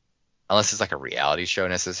unless it's like a reality show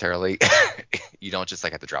necessarily, you don't just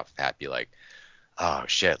like at the drop of a hat be like, oh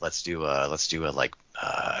shit, let's do a like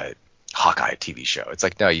Hawkeye TV show. It's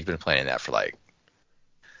like no, you've been planning that for like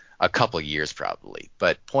a couple years probably.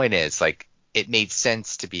 But point is like it made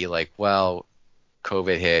sense to be like, well,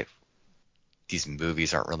 COVID hit. These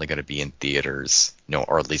movies aren't really going to be in theaters, no,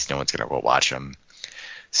 or at least no one's going to go watch them.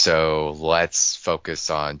 So let's focus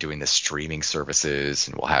on doing the streaming services,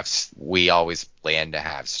 and we always plan to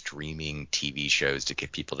have streaming TV shows to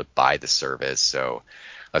get people to buy the service. So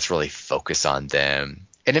let's really focus on them.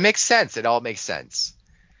 And it makes sense. It all makes sense.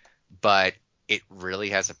 But it really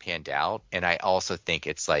hasn't panned out. And I also think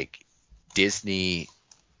it's like Disney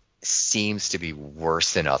seems to be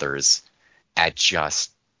worse than others at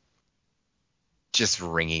just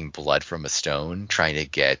wringing blood from a stone, trying to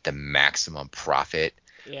get the maximum profit.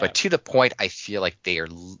 Yeah. But to the point, I feel like they're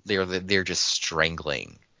just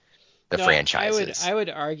strangling the No, I would franchises. I would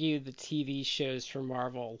argue the TV shows for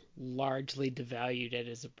Marvel largely devalued it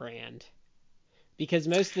as a brand because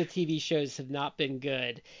most of the TV shows have not been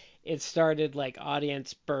good. It started like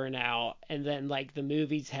audience burnout, and then like the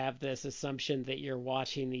movies have this assumption that you're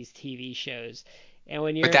watching these TV shows. And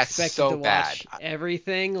when But you're that's expected so to bad. watch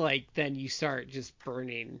everything, like then you start just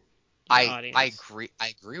burning your I audience. agree. I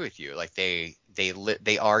agree with you. Like they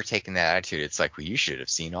are taking that attitude. It's like well, you should have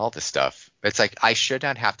seen all this stuff. It's like I should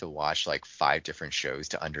not have to watch like 5 different shows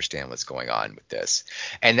to understand what's going on with this.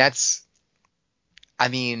 And I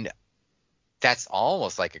mean, that's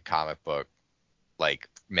almost like a comic book like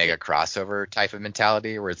mega It, crossover type of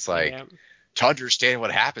mentality where it's like yeah. to understand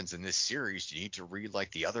what happens in this series, you need to read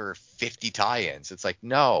like the other 50 tie-ins. It's like,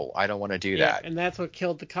 no, I don't want to do Yeah, that. and that's what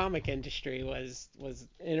killed the comic industry was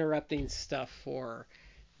interrupting stuff for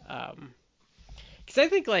um because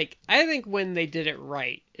I think when they did it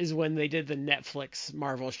right is when they did the Netflix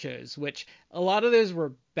Marvel shows, which a lot of those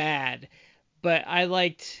were bad, but I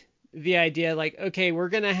liked the idea like, okay, we're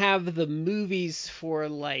gonna have the movies for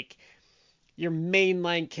like your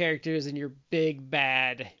mainline characters and your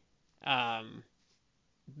um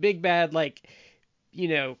big bad like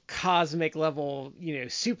cosmic level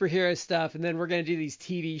superhero stuff, and then we're gonna do these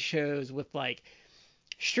TV shows with like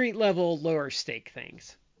street level lower stake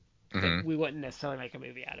things that Hmm. we wouldn't necessarily make a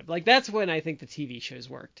movie out of. Like that's when I think the TV shows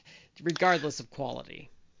worked, regardless of quality.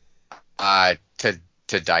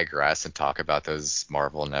 To digress and talk about those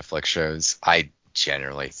Marvel Netflix shows, I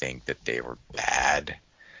generally think that they were bad.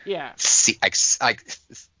 Yeah.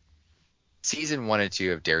 Season 1 and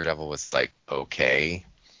 2 of Daredevil was like okay.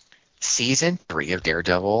 Season 3 of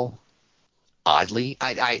Daredevil, oddly,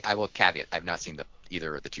 I will caveat, I've not seen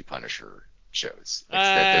either of the two Punisher shows. Like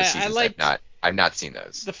those I seasons, liked I've not seen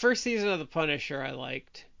those. the first season of The Punisher. I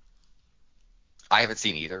liked. I haven't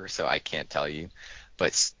seen either, so I can't tell you.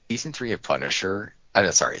 But season 3 of Punisher,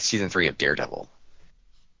 I'm sorry, season 3 of Daredevil,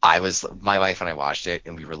 my wife and I watched it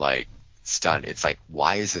and we were like stunned. It's like,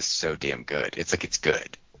 why is this so damn good? It's like, it's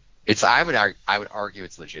good. I would argue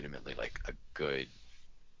it's legitimately like a good,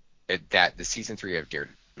 that the season 3 of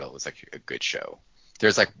Daredevil was like a good show.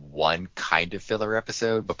 There's like one kind of filler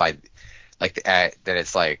episode, but by like that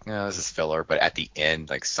it's like, no, this is filler, but at the end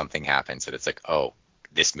like something happens that it's like, oh,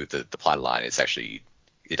 this moved the plot line. It's actually,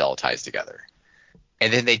 it all ties together.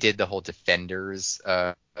 And then they did the whole Defenders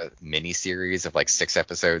mini series of like 6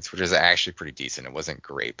 episodes, which was actually pretty decent. It wasn't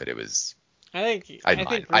great, but it was, I think I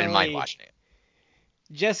didn't mind really watching it.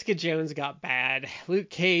 Jessica Jones got bad. Luke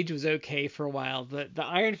Cage was okay for a while. The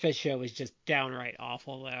Iron Fist show was just downright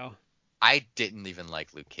awful though. I didn't even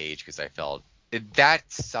like Luke Cage because I felt that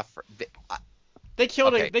suffer. They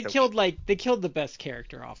killed Okay, it. They so killed the best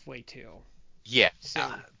character off way too yeah, soon.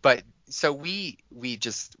 but so we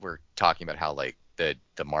just were talking about how like the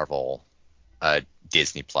Marvel uh,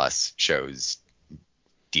 Disney Plus shows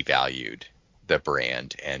devalued the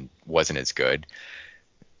brand and wasn't as good.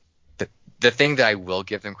 The thing that I will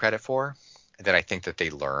give them credit for, that I think that they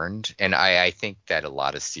learned, and I think that a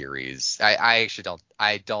lot of series, I actually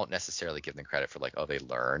don't necessarily give them credit for like, oh, they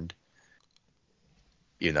learned.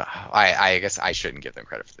 I guess I shouldn't give them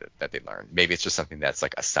credit for that they learned. Maybe it's just something that's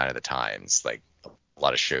like a sign of the times. Like a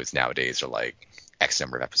lot of shows nowadays are like X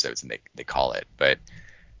number of episodes and they call it. But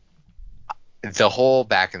the whole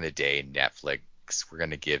back in the day, Netflix, we're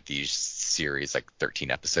going to give these series like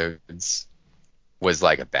 13 episodes was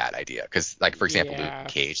like a bad idea. Because like, for example, Luke Yeah.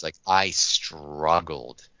 Cage, like I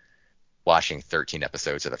struggled watching 13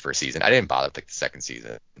 episodes of the first season. I didn't bother with like the second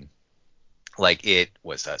season. Like it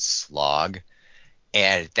was a slog.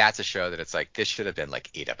 And that's a show that it's like, this should have been like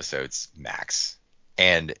 8 episodes max.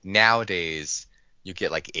 And nowadays you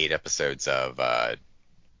get like 8 episodes of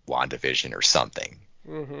WandaVision or something,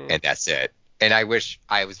 Mhm. and that's it. And I wish,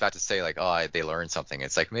 I was about to say like, oh, they learned something.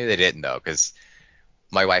 It's like, maybe they didn't though, because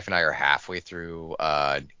my wife and I are halfway through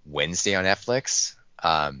Wednesday on Netflix.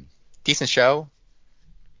 Decent show.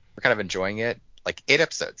 We're kind of enjoying it. Like 8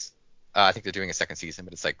 episodes. I think they're doing a second season,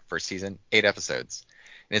 but it's like first season, 8 episodes.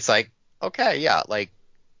 And it's like, okay, yeah, like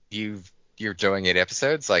you're doing 8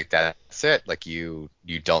 episodes, like that's it. Like you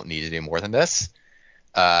don't need to do more than this.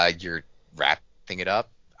 You're wrapping it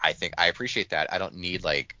up. I think I appreciate that. I don't need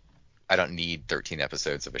 13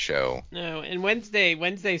 episodes of a show. No, and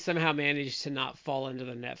Wednesday somehow managed to not fall into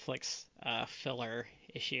the Netflix filler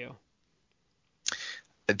issue.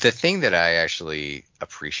 The thing that I actually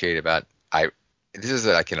appreciate about, I this is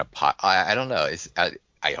like I don't know, is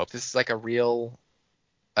I hope this is like a real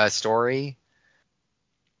story,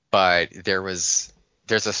 but there's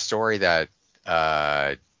a story that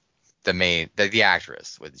uh the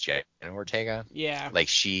actress with Jenna Ortega, Yeah. like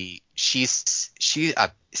she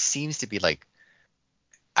seems to be like,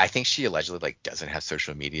 I think she allegedly like doesn't have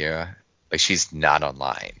social media, like she's not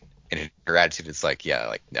online, and her attitude is like, yeah,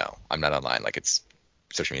 like no, I'm not online, like it's,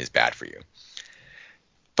 social media is bad for you.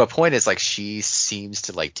 But point is like, she seems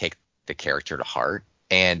to like take the character to heart,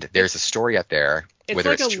 and there's a It's story out there, it's whether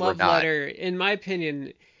like a it's true or love not. letter, in my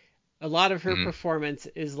opinion. A lot of her Hmm. performance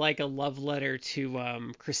is like a love letter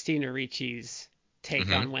to Christina Ricci's take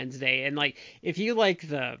Hmm. on Wednesday. And like, if you like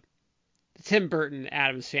the Tim Burton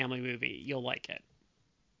Adams Family movie, you'll like it.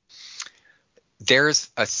 There's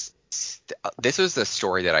this was the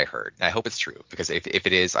story that I heard, and I hope it's true, because if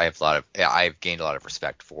it is, I've gained a lot of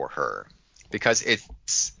respect for her, because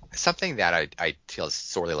something that I feel is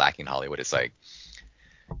sorely lacking in Hollywood is like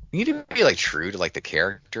you need to be like true to like the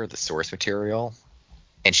character, the source material,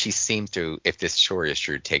 and she seemed to, if this story is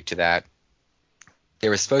true, take to that.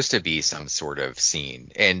 There was supposed to be some sort of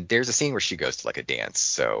scene, and there's a scene where she goes to like a dance,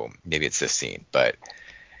 so maybe it's this scene, but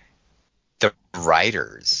the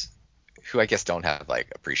writers, who I guess don't have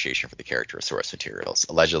like appreciation for the character or source materials,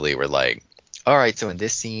 allegedly were like, all right, so in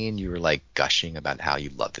this scene you were like gushing about how you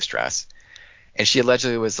love this dress, and she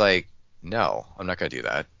allegedly was like, no, I'm not gonna do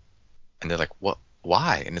that. And they're like, what?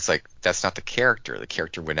 Why? And it's like, that's not the character. The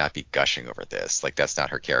character would not be gushing over this. Like, that's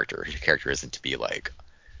not her character. Her character isn't to be like,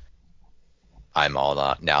 I'm all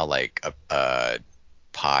not now like a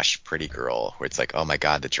posh pretty girl where it's like, oh my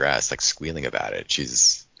god, the dress, like squealing about it.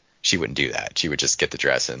 She wouldn't do that. She would just get the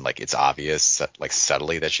dress and like it's obvious, like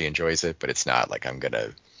subtly that she enjoys it, but it's not like I'm gonna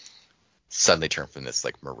suddenly turn from this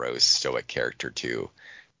like morose stoic character to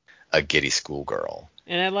a giddy schoolgirl.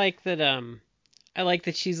 And I like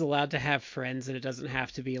that she's allowed to have friends and it doesn't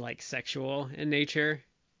have to be like sexual in nature.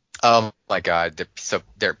 Oh my God! So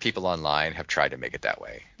there, people online have tried to make it that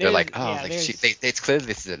way. They're There's like, oh, yeah, like there's it's clearly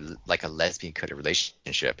this is like a lesbian coded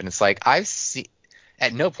relationship, and it's like I've seen.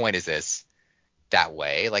 At no point is this that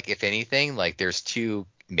way. Like if anything, like there's two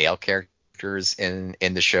male characters in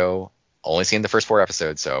the show. Only seen the first 4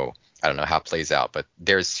 episodes, so I don't know how it plays out. But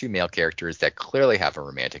there's two male characters that clearly have a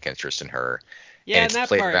romantic interest in her, and yeah, and it's that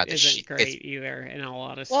played part around the isn't it's great either, in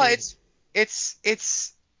all well, honesty.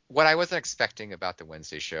 it's what I wasn't expecting about the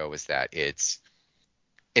Wednesday show was that it's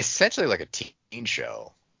essentially like a teen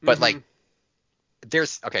show, but Hmm. like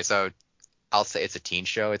there's okay, so I'll say it's a teen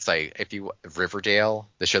show. It's like if you Riverdale,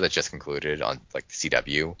 the show that just concluded on like the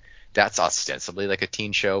CW, that's ostensibly like a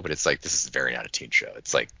teen show, but it's like this is very not a teen show.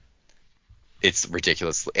 It's like it's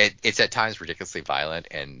ridiculously it's at times ridiculously violent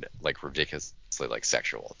and like ridiculously like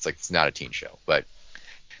sexual. It's like it's not a teen show, but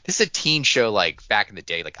this is a teen show like back in the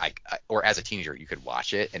day, like I or as a teenager you could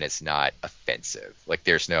watch it and it's not offensive. Like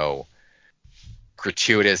there's no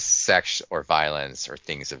gratuitous sex or violence or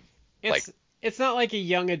things of like It's not like a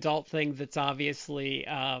young adult thing that's obviously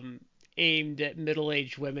aimed at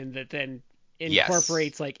middle-aged women that then yes,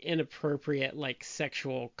 incorporates like inappropriate like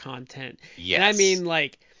sexual content. And yes,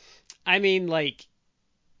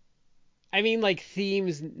 I mean like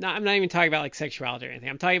themes, not I'm not even talking about like sexuality or anything.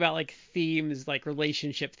 I'm talking about like themes, like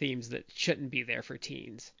relationship themes that shouldn't be there for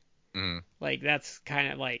teens. mm. Like that's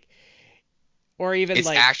kind of like, or even It's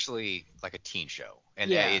like, actually like a teen show, and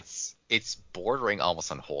yeah. it's bordering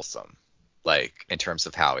almost unwholesome, like in terms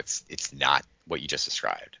of how it's not what you just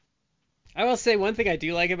described. I will say one thing I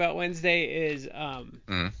do like about Wednesday is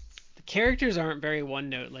Mm. the characters aren't very one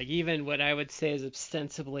note. Like even what I would say is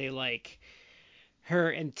ostensibly like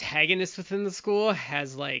her antagonist within the school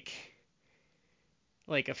has like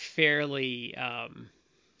a fairly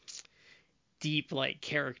deep like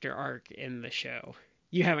character arc in the show.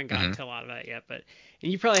 You haven't gotten Hmm. to a lot of that yet, but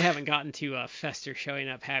and you probably haven't gotten to Fester showing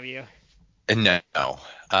up, have you? No,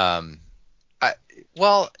 um, I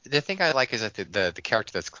well the thing I like is that the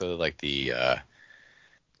character that's clearly like the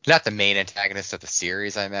not the main antagonist of the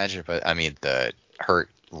series, I imagine, but I mean the her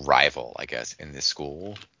rival, I guess, in this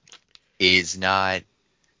school is not.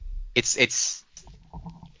 It's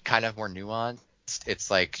kind of more nuanced.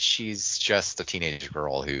 It's like she's just a teenage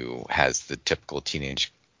girl who has the typical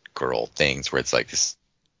teenage girl things where it's like this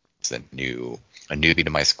is a newbie to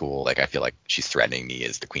my school. Like I feel like she's threatening me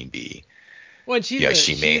as the queen bee. Well, and You know,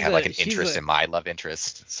 she may have like an interest in my love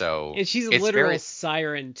interest. So she's a it's literal very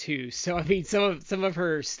siren too. So I mean, some of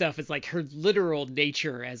her stuff is like her literal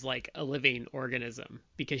nature as like a living organism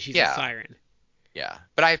because she's a yeah, siren. yeah.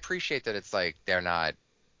 But I appreciate that it's like they're not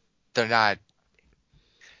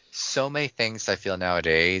so many things I feel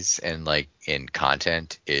nowadays and like in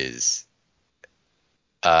content is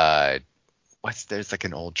uh what's there's like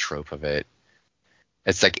an old trope of it.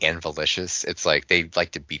 It's like invalicious. It's like they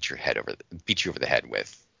like to beat you over the head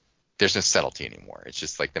with. There's no subtlety anymore. It's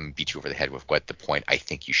just like them beat you over the head with what the point I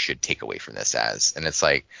think you should take away from this as. And it's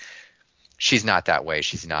like she's not that way.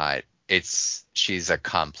 She's not. She's a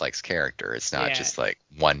complex character. It's not Yeah, just like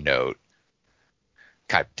one note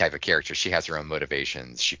type of character. She has her own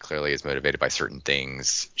motivations. She clearly is motivated by certain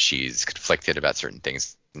things. She's conflicted about certain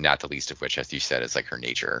things. Not the least of which, as you said, is like her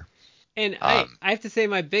nature. and Um, I have to say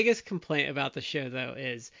my biggest complaint about the show though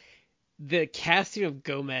is the casting of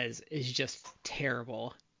Gomez is just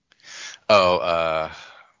terrible. oh,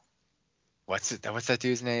 what's that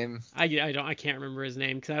dude's name? I can't remember his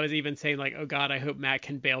name because I was even saying like, oh God, I hope Matt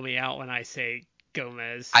can bail me out when I say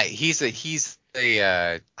Gomez. Let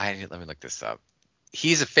me look this up.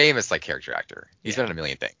 He's a famous like character actor. He's been Yeah. in a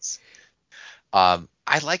million things.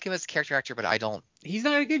 I like him as a character actor, but I don't. He's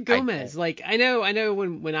not a good I don't. Gomez. Like I know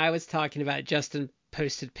when I was talking about it, Justin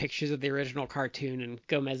posted pictures of the original cartoon and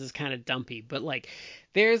Gomez is kind of dumpy, but like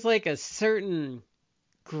there's like a certain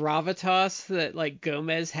gravitas that like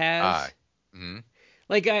Gomez Uh, has. mhm.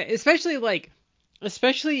 Like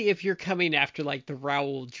especially if you're coming after like the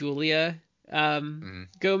Raul Julia Mhm.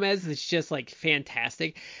 Gomez, it's just like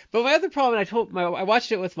fantastic. But my other problem, I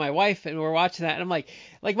watched it with my wife and we're watching that and I'm like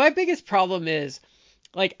my biggest problem is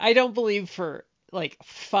like I don't believe for like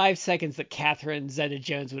 5 seconds that Catherine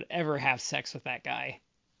Zeta-Jones would ever have sex with that guy.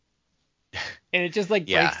 And it just like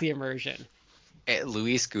breaks Yeah. the immersion.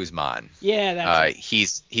 Luis Guzman. Yeah, that's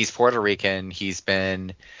it. He's Puerto Rican. He's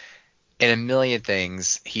been in a million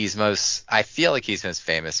things. I feel like he's most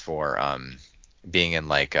famous for being in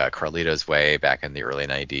like Carlito's Way back in the early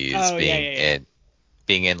 90s, Oh yeah, yeah, yeah.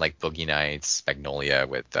 being in like Boogie Nights, Magnolia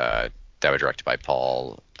with that were directed by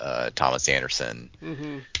Paul Thomas Anderson.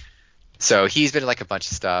 Mhm. So he's been in like a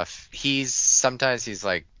bunch of stuff. Sometimes he's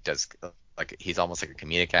like does like he's almost like a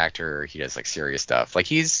comedic actor. He does like serious stuff.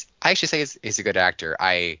 Like I actually say he's a good actor.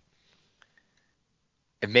 And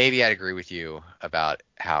maybe I'd agree with you about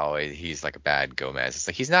how he's like a bad Gomez. It's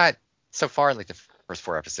like he's not so far in like the first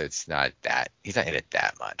 4 episodes. He's not in it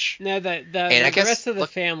that much. No, And I the guess rest of the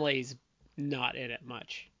look, family's not in it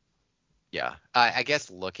much. yeah, I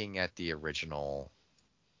guess looking at the original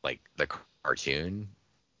like the cartoon,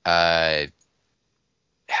 uh,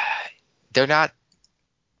 they're not.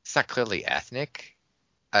 It's not clearly ethnic.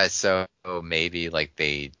 So maybe like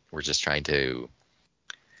they were just trying to.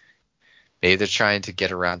 Maybe they're trying to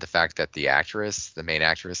get around the fact that the main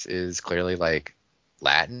actress, is clearly like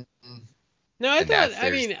Latin, No, I and thought. that I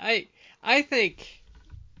there's. mean, I think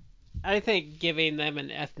I think giving them an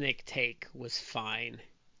ethnic take was fine.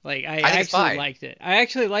 Like I I think it's actually fine. liked it. I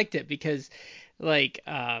actually liked it because like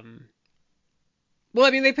well,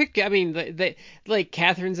 I mean they picked. I mean they like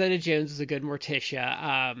Catherine Zeta-Jones was a good Morticia.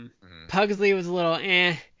 Mhm. Pugsley was a little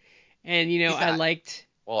and He's I not. liked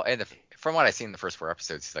Well, and from what I've seen in the first 4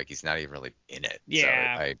 episodes, he's not even really in it. So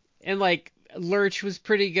yeah, and like Lurch was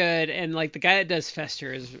pretty good, and like the guy that does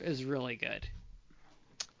Fester is really good.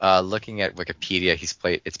 looking at Wikipedia,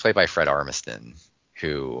 it's played by Fred Armisen,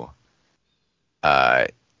 who uh,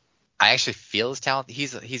 I actually feel is talented.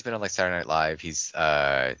 He's been on like Saturday Night Live.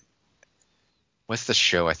 What's the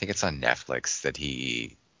show? I think it's on Netflix that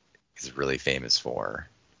he is really famous for.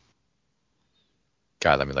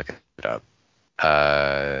 God, let me look it up.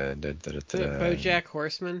 Da, da, da, Is it da. BoJack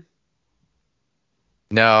Horseman?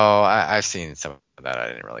 No, I've seen some of that. I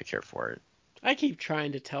didn't really care for it. I keep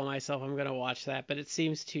trying to tell myself I'm gonna watch that, but it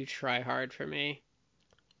seems too try hard for me.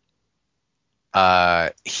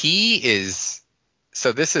 He is.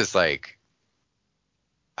 So this is like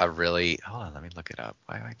a really. Hold on, let me look it up.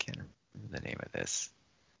 Why I can't remember the name of this.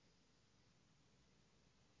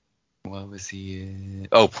 What was he in?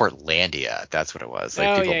 Oh, Portlandia. That's what it was. Like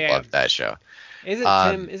Oh people yeah, yeah. loved that show. Isn't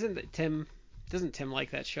Tim? Um, Isn't it Tim? Doesn't Tim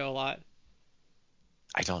like that show a lot?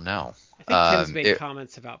 I don't know. I think Tim's made It.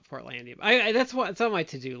 comments about Portlandia. That's what it's on my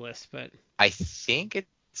to-do list, but I think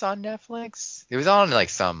it's on Netflix. It was on like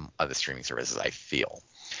some of the streaming services, I feel.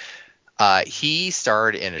 He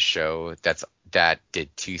starred in a show that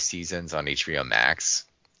did 2 seasons on HBO Max,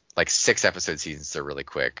 like 6 episode seasons. They're really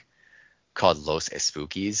quick, called Los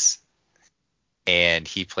Espookies, and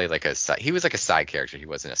he was like a side character. He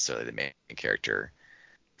wasn't necessarily the main character.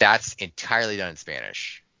 That's entirely done in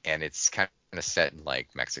Spanish, and it's kind of set in like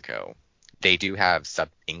Mexico. They do have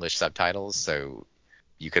English subtitles, so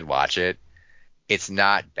you could watch it. It's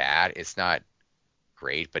not bad. It's not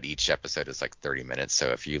great, but each episode is like 30 minutes. So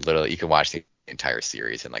if you can watch the entire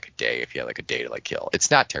series in like a day if you have like a day to like kill. It's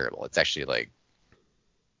not terrible. It's actually like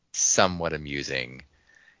somewhat amusing,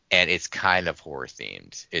 and it's kind of horror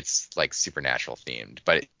themed. It's like supernatural themed,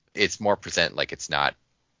 but it's more present like it's not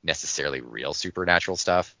necessarily real supernatural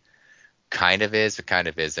stuff. Kind of is, but kind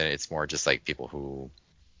of isn't. It's more just like people who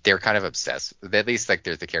they're kind of obsessed. At least like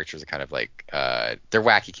there's the characters are kind of like they're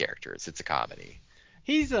wacky characters. It's a comedy.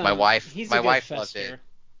 he's a My good wife loved it. Fester.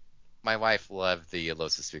 My wife loved the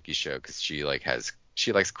Los Spooky show because she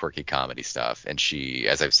likes quirky comedy stuff, and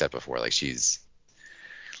as I've said before, like she's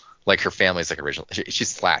like her family's like original.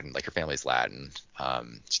 She's Latin, like her family's Latin,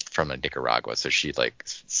 from Nicaragua, so she like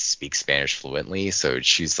speaks Spanish fluently. So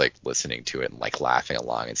she's like listening to it and like laughing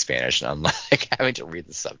along in Spanish, and I'm like having to read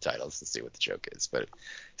the subtitles to see what the joke is, but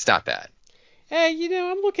it's not bad. Hey,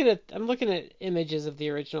 I'm looking at images of the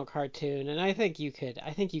original cartoon, and I think you could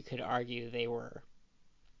argue they were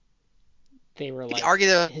You could like argue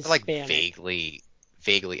they're like Hispanic.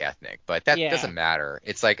 vaguely ethnic, but that Yeah. doesn't matter.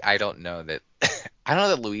 It's like I don't know that I don't know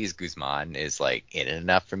that Luis Guzman is like in it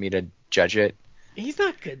enough for me to judge it. He's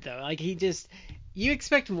not good though. Like he just you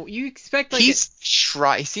expect more. You expect like He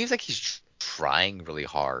seems like he's trying really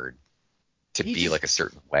hard to he be just like a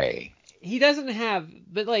certain way. he doesn't have,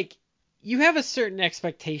 but like you have a certain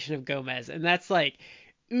expectation of Gomez, and that's like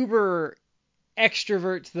uber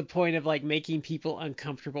extrovert to the point of like making people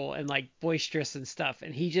uncomfortable and like boisterous and stuff.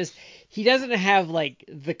 And he doesn't have like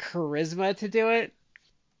the charisma to do it.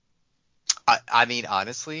 I mean,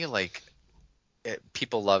 honestly, like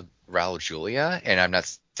people love Raul Julia, and I'm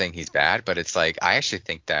not saying he's bad, but it's like I actually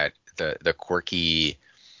think that the quirky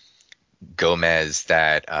Gomez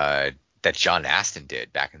that John Astin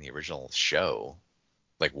did back in the original show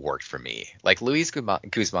like worked for me. Like Luis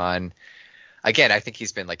Guzman, again, I think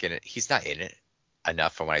he's been like in it. He's not in it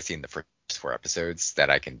enough from what I see in the first 4 episodes that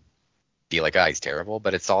I can be like, oh, he's terrible.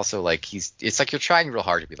 But it's also like it's like you're trying real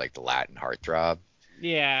hard to be like the Latin heartthrob,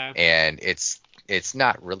 Yeah. and it's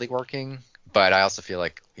not really working. But I also feel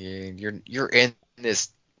like you're in this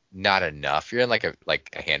not enough. You're in like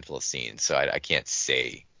a handful of scenes, so I can't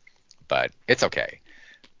say, but it's okay.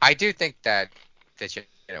 I do think that Jenna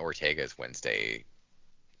Ortega's Wednesday,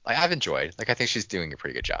 like, I've enjoyed. Like I think she's doing a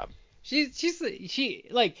pretty good job. She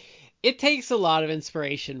like it takes a lot of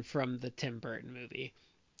inspiration from the Tim Burton movie.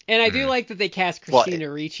 And I do Mhm. like that they cast Well,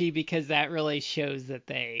 Christina Ricci because that really shows that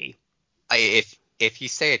they if you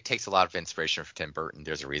say it takes a lot of inspiration from Tim Burton,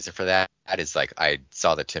 there's a reason for that. That is like I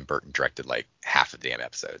saw that Tim Burton directed like half of the damn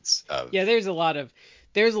episodes of. yeah, there's a lot of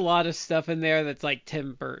stuff in there that's like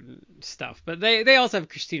Tim Burton stuff. But they also have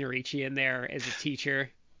Christina Ricci in there as a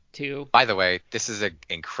teacher too. By the way, this is an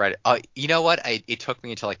incredible. You know what? It took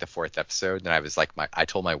me until like the 4th episode, and I was like, I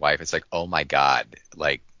told my wife, it's like, oh my god,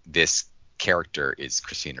 like this character is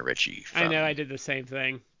Christina Ricci I know I from, did the same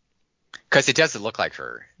thing. because it doesn't look like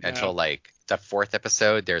her No. until like the 4th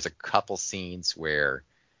episode. There's a couple scenes where,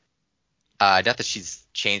 not that she's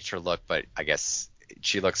changed her look, but I guess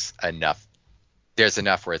she looks enough. There's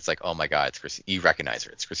enough where it's like, oh my god, it's Christina. You recognize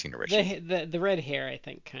her. It's Christina Ricci. The red hair I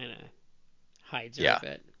think kind of hides her a Yeah.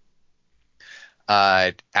 bit.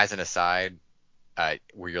 As an aside,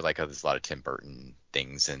 where you're like, oh, there's a lot of Tim Burton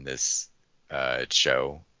things in this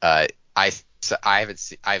show. I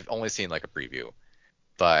haven't I've only seen like a preview,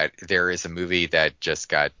 but there is a movie that just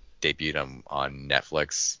got debuted on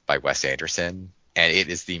Netflix by Wes Anderson, and it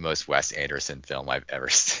is the most Wes Anderson film I've ever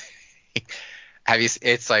seen. Have you?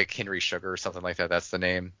 It's like Henry Sugar or something like that. That's the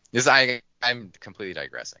name. I'm completely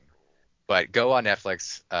digressing. But go on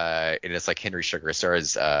Netflix, and it's like Henry Sugar. It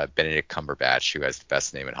stars Benedict Cumberbatch, who has the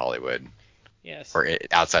best name in Hollywood, Yes. or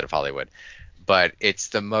outside of Hollywood. But it's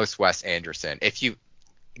the most Wes Anderson. If you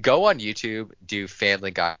go on YouTube, do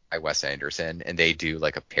Family Guy Wes Anderson, and they do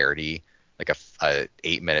like a parody, like a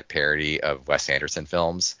 8-minute parody of Wes Anderson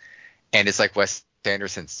films, and it's like Wes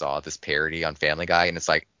Anderson saw this parody on Family Guy, and it's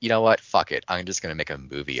like, you know what, fuck it, I'm just gonna make a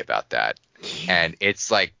movie about that, and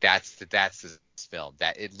it's like that's this film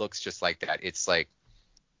that it looks just like that. It's like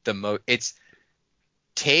it's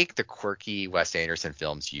take the quirky Wes Anderson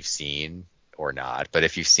films you've seen or not, but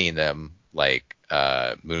if you've seen them, like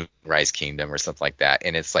Moonrise Kingdom or something like that,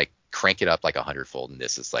 and it's like crank it up like 100-fold, and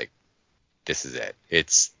this is it.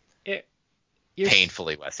 It's It, your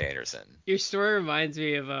painfully Wes Anderson. your story reminds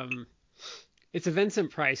me of it's a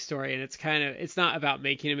Vincent Price story, and it's not about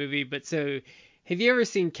making a movie, but so have you ever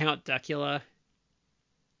seen Count Duckula?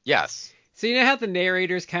 Yes. So you know how the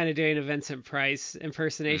narrator's kind of doing a Vincent Price Mm,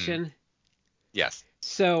 impersonation? yes.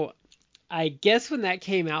 So I guess when that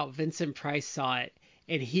came out, Vincent Price saw it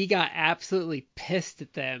and he got absolutely pissed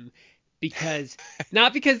at them because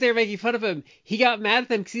not because they were making fun of him, he got mad at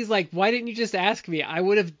them because he's like, "Why didn't you just ask me? I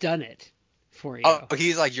would have done it for Oh, you."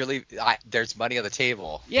 he's like, you're leaving. There's money on the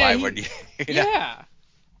table. Yeah, Why would you? You know? yeah.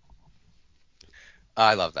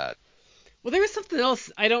 I love that. Well, there was something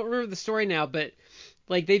else. I don't remember the story now, but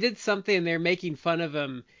like they did something and they're making fun of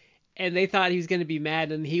him and they thought he was going to be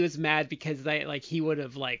mad and he was mad because they like he would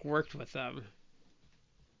have like worked with them.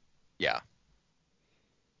 Yeah,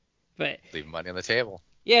 But leaving money on the table.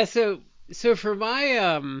 yeah, so for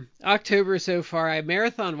my October so far, I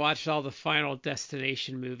marathon watched all the Final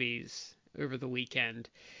Destination movies over the weekend.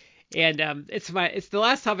 And it's the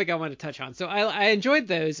last topic I want to touch on. So I enjoyed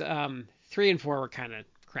those. 3 and 4 were kind of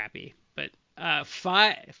crappy, but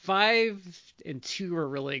 5 and 2 were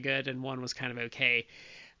really good, and 1 was kind of okay.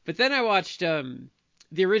 But then I watched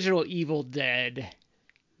the original Evil Dead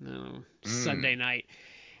Sunday Mm. night,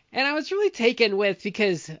 and I was really taken with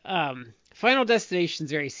because Final Destination's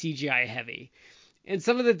very CGI heavy, and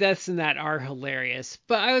some of the deaths in that are hilarious.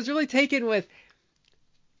 But I was really taken with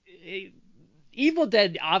Evil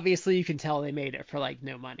Dead. Obviously, you can tell they made it for like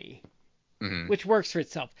no money, Hmm. which works for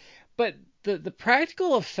itself. But the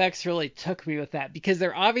practical effects really took me with that because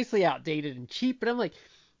they're obviously outdated and cheap, but I'm like,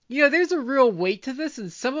 there's a real weight to this,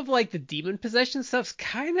 and some of like the demon possession stuff's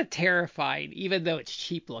kind of terrifying, even though it's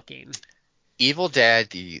cheap looking. Evil Dead,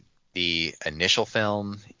 the initial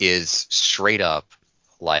film is straight up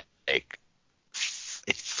like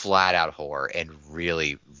it's flat out horror and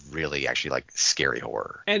really, really actually like scary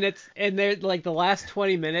horror. And they're like the last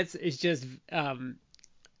 20 minutes is just um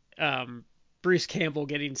Bruce Campbell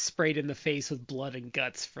getting sprayed in the face with blood and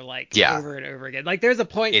guts for like Yeah, over and over again. Like there's a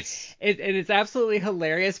point, it's and it's absolutely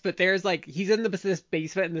hilarious. But there's like he's in this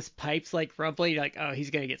basement and this pipe's like rumbling. You're like, oh,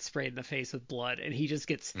 he's gonna get sprayed in the face with blood, and he just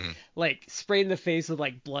gets like sprayed in the face with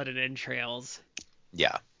like blood and entrails.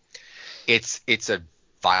 yeah, it's a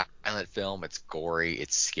violent film. It's gory.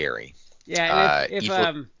 It's scary. Yeah, and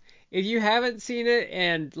Evil. if you haven't seen it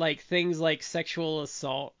and like things like sexual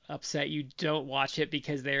assault upset you, don't watch it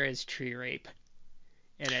because there is tree rape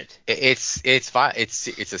in it. It's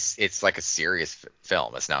like a serious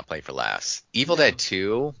film. It's not played for laughs. Evil No. Dead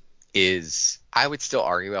 2 is, I would still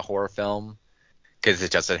argue, a horror film because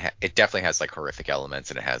it definitely has like horrific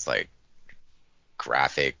elements and it has like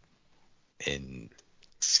graphic and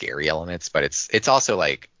scary elements, but it's also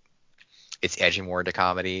like it's edging more into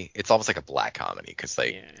comedy. It's almost like a black comedy because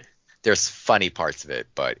like Yeah. there's funny parts of it,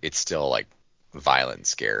 but it's still like violent and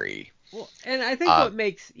scary. Well, and I think what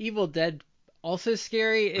makes Evil Dead also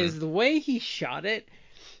scary is the way he shot it.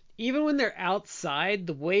 Even when they're outside,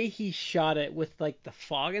 the way he shot it with like the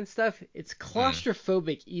fog and stuff, it's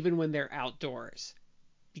claustrophobic even when they're outdoors.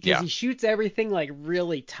 Because Yeah. he shoots everything like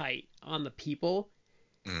really tight on the people.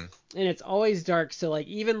 And it's always dark, so like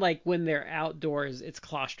even like when they're outdoors, it's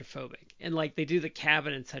claustrophobic. And like they do the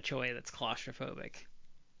cabin in such a way that's claustrophobic.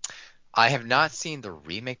 I have not seen the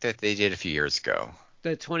remake that they did a few years ago.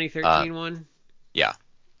 The 2013 one? Yeah.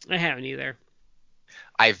 I haven't either.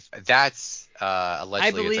 That's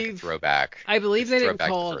allegedly it's like a throwback. I believe It's a they didn't throwback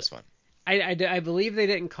to call the it. first one. I believe they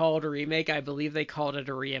didn't call it a remake. I believe they called it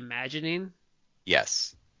a reimagining.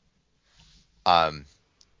 Yes.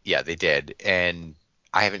 Yeah, they did, and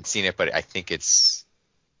I haven't seen it, but I think it's,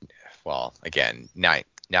 well, again, not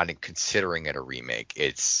in considering it a remake,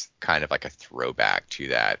 it's kind of like a throwback to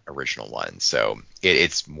that original one. So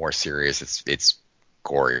it's more serious. It's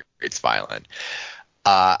gory. It's violent.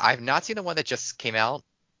 I've not seen the one that just came out.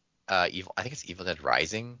 Evil. I think it's Evil Dead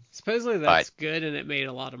Rising. Supposedly But that's good and it made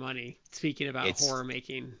a lot of money. Speaking about it's horror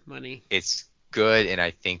making money. it's good, and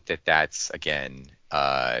I think that's again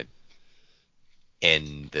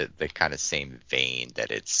in the kind of same vein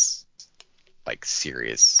that it's like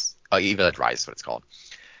serious. Evil Dead Rise is what it's called.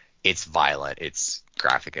 It's violent, it's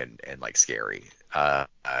graphic and like scary.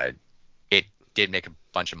 It did make a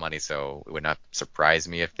bunch of money, so it would not surprise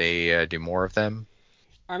me if they do more of them.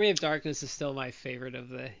 Army of Darkness is still my favorite of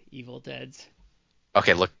the Evil Deads.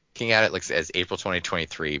 Okay, looking at it, like as April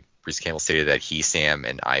 2023, Bruce Campbell stated that he, Sam,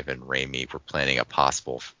 and Ivan Raimi were planning a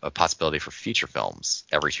possibility for feature films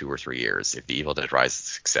every 2 or 3 years if the Evil Dead Rise is a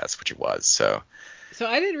success, which it was. So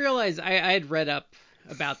I didn't realize I had read up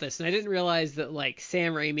about this and I didn't realize that like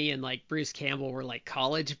Sam Raimi and like Bruce Campbell were like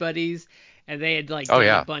college buddies and they had like oh done a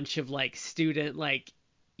yeah. bunch of like student like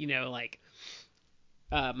like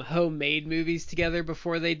homemade movies together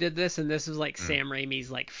before they did this, and this was like Sam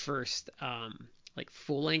Raimi's like first like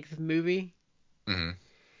full length movie. Mm-hmm.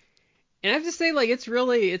 And I have to say, like it's a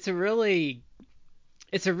really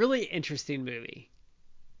interesting movie,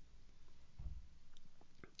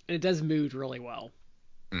 and it does mood really well.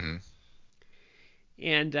 Mm-hmm.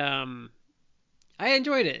 And I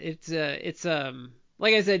enjoyed it. It's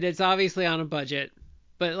like I said, it's obviously on a budget,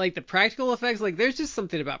 but like the practical effects, like there's just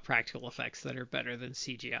something about practical effects that are better than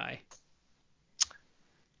CGI.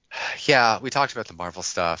 Yeah, we talked about the Marvel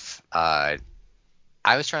stuff. I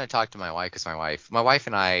was trying to talk to my wife because my wife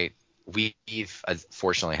and I, we've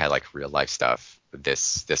fortunately had like real life stuff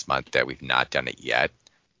this month that we've not done it yet,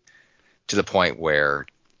 to the point where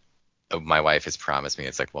my wife has promised me,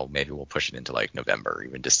 it's like, well, maybe we'll push it into like November or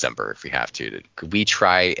even December if we have to. We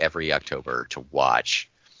try every October to watch.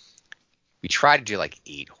 We try to do like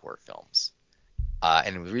 8 horror films.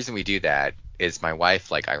 And the reason we do that is my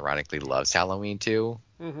wife, like, ironically loves Halloween too.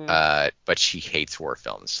 But she hates horror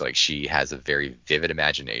films. So, like, she has a very vivid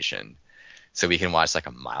imagination. So we can watch like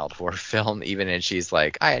a mild horror film even, and she's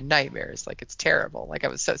like, I had nightmares. Like, it's terrible. Like, I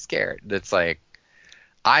was so scared. It's like,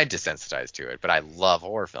 I'm desensitized to it, but I love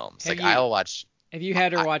horror films. I'll watch. Have you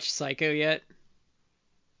had her watch Psycho yet?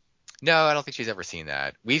 No, I don't think she's ever seen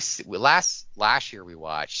that. Last year we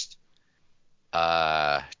watched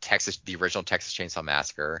the original Texas Chainsaw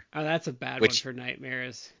Massacre. Oh, that's a bad one for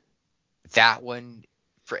nightmares. That one,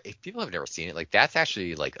 for if people have never seen it, like that's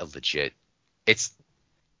actually like a legit it's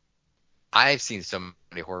I've seen so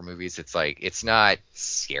many horror movies. It's like it's not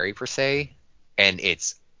scary per se, and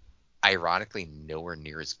it's ironically nowhere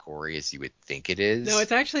near as gory as you would think it No, is.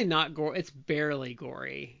 it's actually not gore. It's barely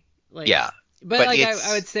gory. Like, Yeah, but but like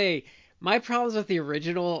I would it's say my problems with the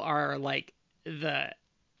original are like the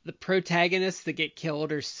protagonists that get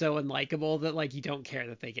killed are so unlikable that like you don't care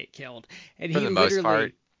that they get killed. And for he the most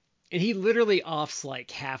part. literally and he literally offs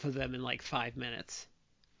like half of them in like 5 minutes.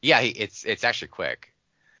 Yeah, it's actually quick,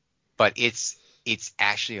 but it's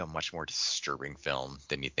actually a much more disturbing film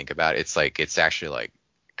than you think about. It's like it's actually like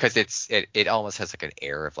because it almost has like an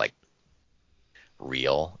air of like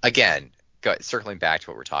real. Again, circling back to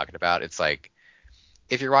what we're talking about, it's like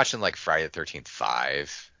if you're watching like Friday the 13th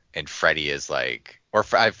 5 and Freddy is like or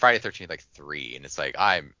Friday the 13th like 3 and it's like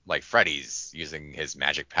I'm like Freddy's using his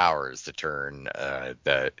magic powers to turn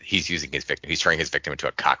he's using his victim he's turning his victim into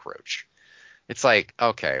a cockroach. It's like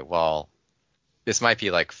okay, well this might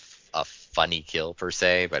be like a funny kill per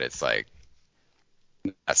se, but it's like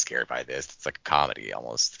I'm not scared by this. It's like a comedy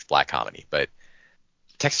almost, it's black comedy. But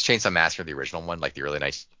Texas Chainsaw Massacre, the original one, like the early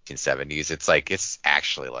 1970s, it's like it's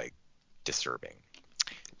actually like disturbing.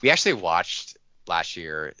 We actually watched last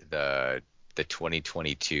year the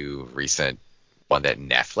 2022 recent one that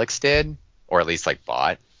Netflix did, or at least like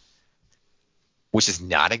bought, which is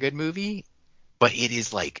not a good movie, but it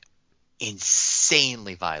is like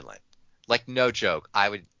insanely violent. Like no joke, I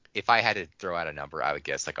would if I had to throw out a number, I would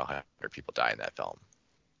guess like 100 people die in that film,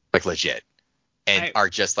 like legit, and I are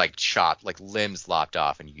just like chopped, like limbs lopped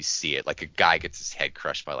off, and you see it. Like a guy gets his head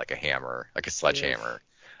crushed by like a hammer, like a sledgehammer. Oof.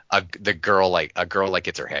 A girl like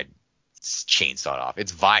gets her head chainsawed off.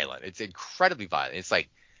 It's violent. It's incredibly violent. It's like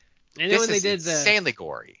I know this when they is did the insanely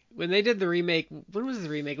gory. remake, when was the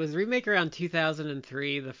remake? Was the remake around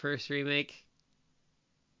 2003, the first remake?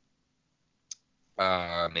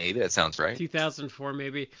 Maybe that sounds right. 2004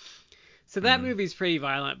 maybe. So that Mm. movie's pretty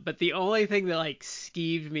violent, but the only thing that like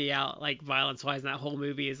skeeved me out like violence wise in that whole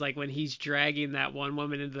movie is like when he's dragging that one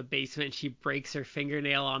woman into the basement and she breaks her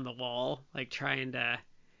fingernail on the wall, like trying to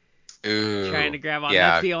Ooh, grab on. That's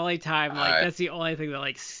yeah. the only time like Uh, that's the only thing that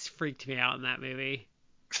like freaked me out in that movie.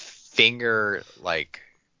 finger like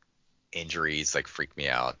injuries like freak me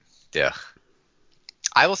out. Yeah.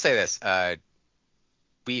 I will say this.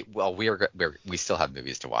 We still have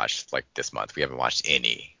movies to watch like this month. We haven't watched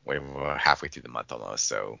any. We're halfway through the month almost,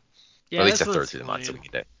 so or at Yeah, least this a third one's through the month. So fine.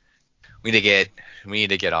 we need to get we need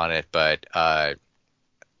to get on it. But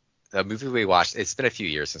the movie we watched. It's been a few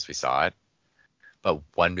years since we saw it, but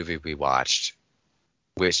one movie we watched,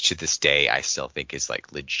 which to this day I still think is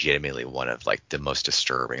like legitimately one of like the most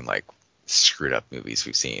disturbing like screwed up movies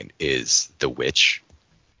we've seen, is The Witch.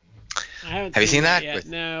 I haven't Have you seen seen that that yet. with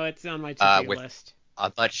No, it's on my to-be with list.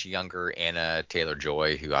 a much younger Anna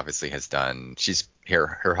Taylor-Joy, who obviously has done she's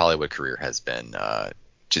her Hollywood career has been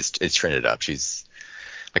just it's trended up. She's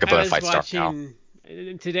like a I bona was fide star now.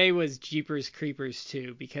 watching today was Jeepers Creepers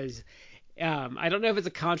 2 because I don't know if it's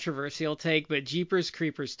a controversial take, but Jeepers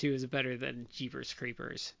Creepers 2 is better than Jeepers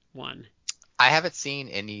Creepers 1. I haven't seen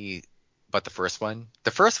any but the first one.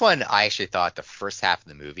 The first one I actually thought the first half of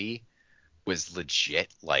the movie was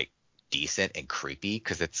legit like decent and creepy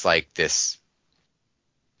because it's like this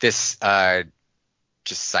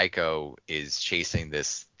just psycho is chasing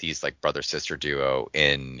these like brother sister duo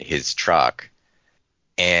in his truck,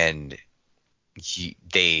 and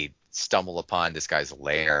they stumble upon this guy's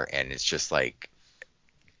lair, and it's just like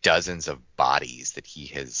dozens of bodies that he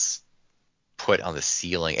has put on the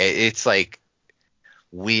ceiling. It's like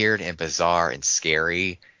weird and bizarre and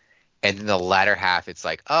scary. And then the latter half, it's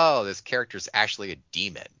like, oh, this character's actually a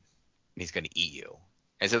demon, and he's going to eat you.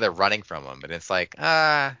 And so they're running from him, and it's like,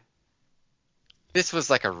 this was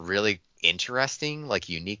like a really interesting, like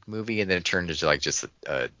unique movie, and then it turned into like just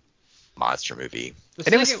a monster movie. The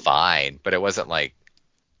And it was second fine, but it wasn't like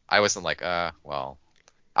I wasn't like, well,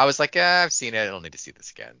 I was like, I've seen it. I don't need to see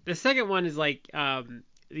this again. the second one is like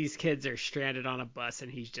these kids are stranded on a bus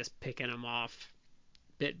and he's just picking them off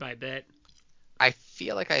bit by bit. I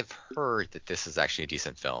feel like I've heard that this is actually a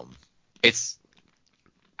decent film. It's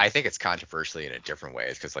I think it's controversially in a different way.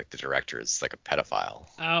 It's because like the director is like a pedophile,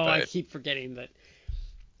 Oh, I but keep forgetting that.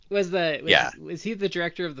 yeah, Was he the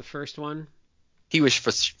director of the first one? he was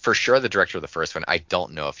for sure the director of the first one. I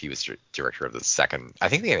don't know if he was director of the second. I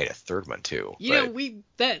think they made a third one too, You know, but we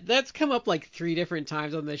that's come up like 3 different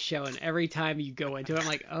times on this show, and every time you go into it, I'm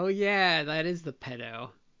like, oh yeah, that is the pedo.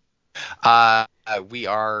 we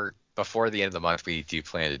are before the end of the month. We do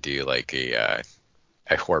plan to do like a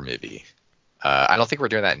horror movie. I don't think we're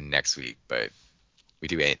doing that next week, but we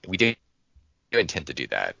do intend to do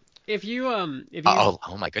that. if you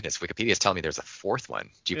Oh my goodness, Wikipedia's telling me there's a fourth one.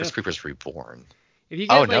 Jeepers ugh, Creepers Reborn. if you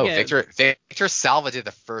Oh get like no, a Victor Salva did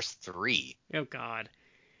the first three. oh god.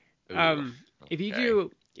 Ooh, okay.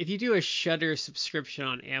 If you do a Shudder subscription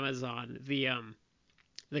on Amazon,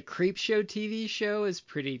 the Creep Show TV show is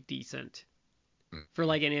pretty decent for Mhm.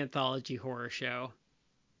 like an anthology horror show.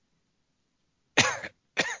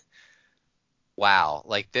 Wow,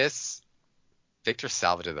 like this, Victor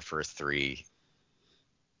Salva did the first three.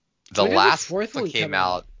 The When did the last fourth one one come came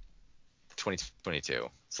out? out 2022,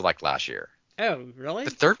 so like last year. Oh, The really?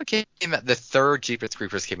 third one came out, the third Jeepers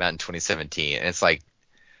Creepers came out in 2017, and it's like,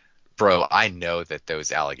 bro, I know that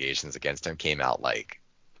those allegations against him came out like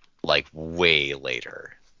way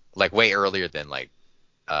later, like way earlier than like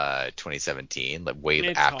 2017, like way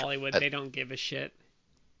It's after. Hollywood. They don't give a shit.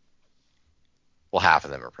 Well, half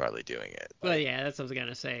of them are probably doing it. Well, Like, yeah, that's what I was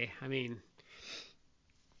gonna say. I mean,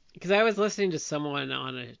 because I was listening to someone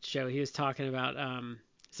on a show. He was talking about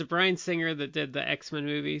is it Bryan Singer that did the X-Men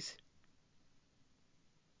movies?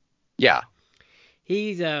 yeah,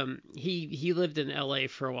 He lived in LA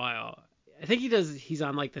for a while. I think he's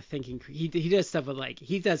on like the Thinking he does stuff with like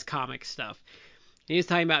he does comic stuff. And he was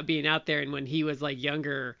talking about being out there and when he was like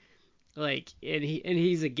younger, like and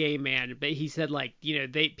he's a gay man, but he said like,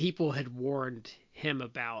 they people had warned him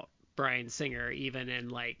about Bryan Singer even in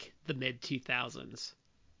like the mid 2000s.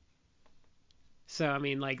 So I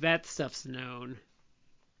mean like that stuff's known.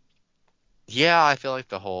 yeah. I feel like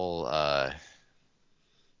the whole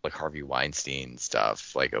like Harvey Weinstein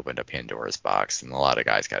stuff like opened up Pandora's box, and a lot of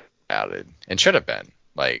guys got outed, and should have been.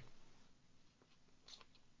 Like,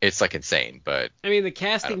 it's like insane, but I mean the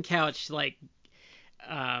I don't. casting couch like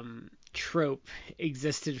trope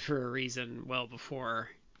existed for a reason well before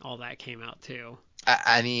all that came out too.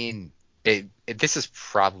 I mean, this is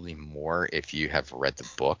probably more if you have read the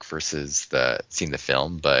book versus the seen the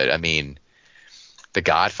film, but I mean, The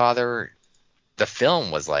Godfather, the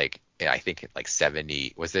film was like, I think like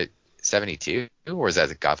 70, was it 72 or was that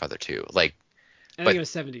The Godfather 2? Like, I think it but was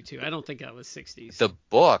 72. I don't think that was 60s. the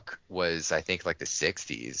book was I think like the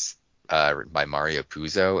 60s, by Mario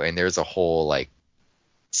Puzo, and there's a whole like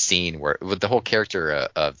scene where with the whole character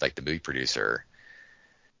of like the movie producer,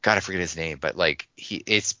 God, I forget his name, but like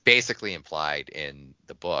it's basically implied in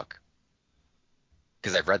the book,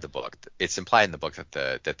 because I've read the book. It's implied in the book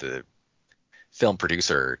that the film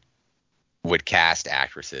producer would cast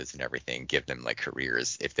actresses and everything, give them like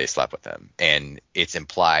careers if they slept with them, and it's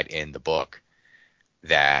implied in the book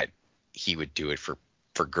that he would do it for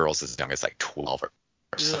girls as young as like 12 or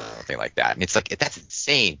Ugh. something like that. And it's like, that's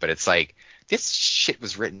insane, but it's like this shit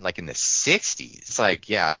was written like in the 60s. It's like,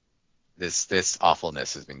 yeah, this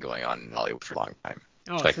awfulness has been going on in Hollywood for a long time,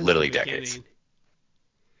 Oh, like since the literally decades. beginning.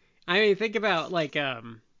 I mean, think about like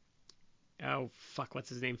oh fuck, what's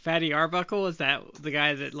his name? Fatty Arbuckle, is that the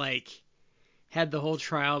guy that like had the whole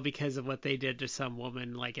trial because of what they did to some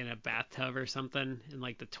woman like in a bathtub or something in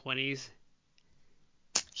like the 20s?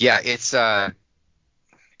 Yeah, it's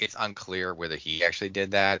unclear whether he actually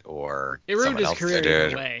did that or It ruined someone his else career did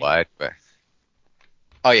either it or way. what. But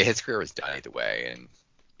oh yeah, his career was done either way. And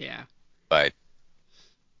Yeah. but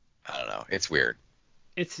I don't know, it's weird.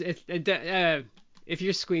 It's if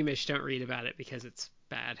you're squeamish, don't read about it because it's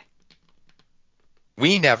bad.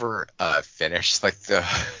 We never finished like the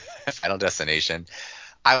Final Destination.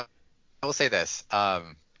 I will say this.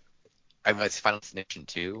 I was Final Destination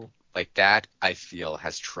 2, like that, I feel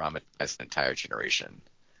has traumatized an entire generation.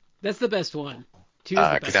 That's the best one. Two is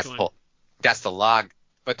the Because best one. that's the log,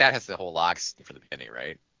 but that has the whole log scene for the beginning,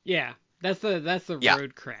 right? Yeah, that's the Yeah,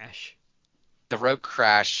 road crash. the road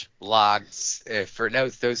crash logs. For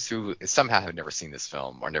those who somehow have never seen this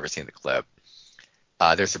film or never seen the clip,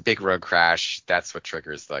 there's a big road crash. That's what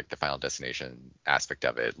triggers like the Final Destination aspect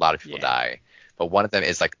of it. A lot of people Yeah. die, but one of them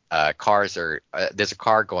is like cars are. There's a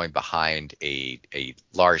car going behind a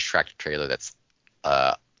large tractor trailer that's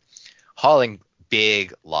uh, hauling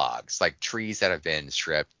big logs, like trees that have been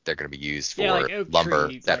stripped. They're going to be used Yeah, like for oak lumber,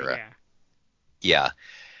 tree, like etc. yeah. Yeah,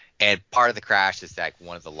 and part of the crash is that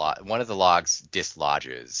one of the logs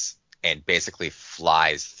dislodges and basically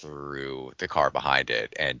flies through the car behind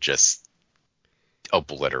it and just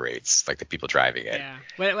obliterates like the people driving it. Yeah.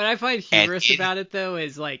 What I find And humorous in about it though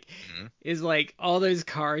Mhm. is like all those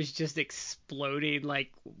cars just exploding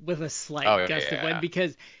like with a slight Oh gust of wind yeah.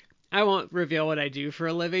 because I won't reveal what I do for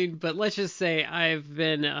a living, but let's just say I've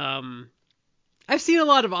seen a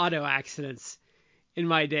lot of auto accidents in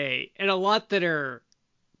my day and a lot that are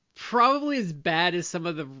probably as bad as some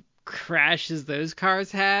of the crashes those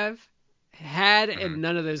cars have had Mhm. and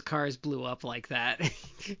none of those cars blew up like that.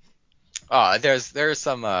 Oh, there's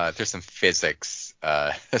some physics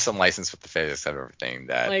some license with the physics of everything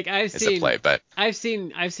that Like is at play. But I've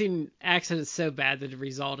seen accidents so bad that have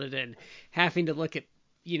resulted in having to look at,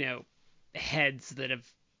 you know, heads that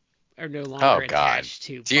are no longer oh god, attached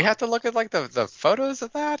to do you have to look at like the photos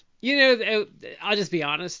of that? You know, I'll just be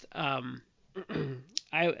honest.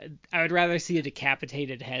 I would rather see a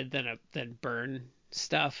decapitated head than burn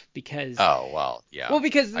stuff because Oh well, yeah,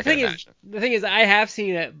 because I can imagine. the thing is I have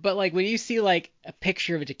seen it, but like when you see like a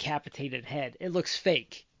picture of a decapitated head, it looks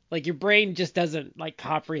fake. Like your brain just doesn't like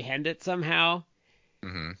comprehend it somehow.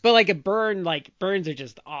 Hmm. But like a burn, like burns are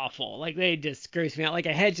just awful. Like they just gross me out. Like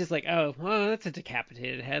a head's just like, oh, well, that's a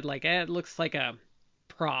decapitated head. Like it looks like a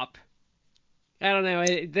prop. I don't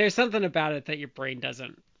know. There's something about it that your brain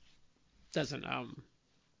doesn't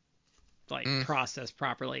like Mm. process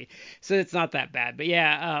properly. So it's not that bad. But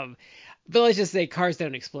yeah, but let's just say cars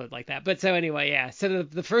don't explode like that. But so anyway, yeah. So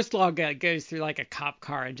the first log goes through like a cop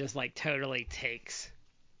car and just like totally takes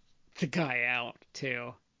the guy out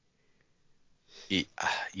too.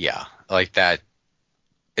 Yeah, like that.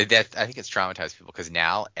 That I think it's traumatized people because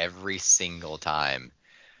now every single time,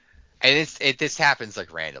 and this happens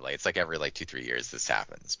like randomly. It's like every like 2-3 years this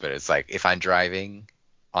happens. But it's like if I'm driving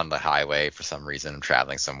on the highway for some reason, I'm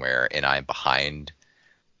traveling somewhere, and I'm behind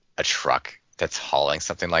a truck that's hauling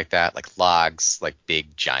something like that, like logs, like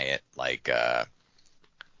big giant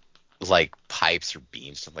like pipes or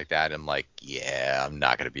beams, stuff like that. I'm like, yeah, I'm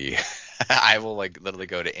not gonna be. I will like literally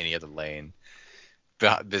go to any other lane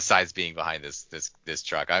besides being behind this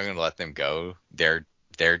truck. I'm gonna let them go their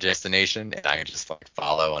destination, and I can just like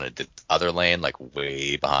follow on a other lane, like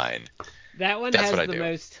way behind. That one That's what has I the do.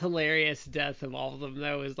 most hilarious death of all of them,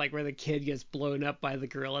 though, is like where the kid gets blown up by the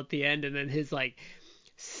grill at the end, and then his like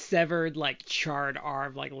severed, like charred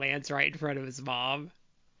arm like lands right in front of his mom.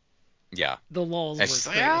 Yeah, The lulls it's were just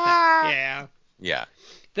like great with that. ah, Yeah. yeah.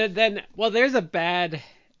 Then well, there's a bad.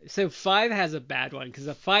 So five has a bad one because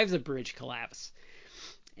the five's a bridge collapse,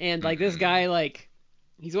 and like this Mm-mm. guy like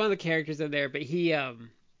he's one of the characters in there, but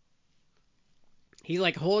he's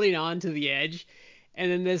like holding on to the edge,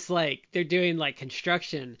 and then this like they're doing like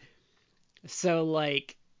construction. So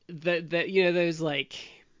like the you know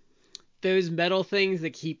those metal things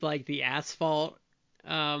that keep like the asphalt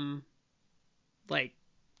um like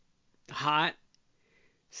hot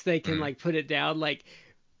so they can Mm. like put it down like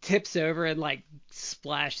tips over and like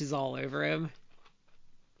splashes all over him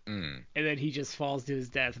Mm. and then he just falls to his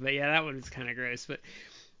death. But yeah, that one is kind of gross. But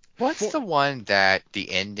What's for the one that the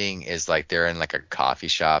ending is like they're in like a coffee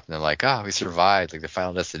shop and they're like, oh, we survived, like the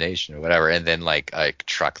final destination or whatever, and then like a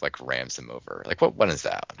truck like rams them over. Like what one is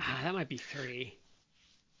that one? that might be three.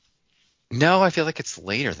 No, I feel like it's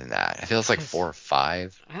later than that. I feel it's like Cause 4 or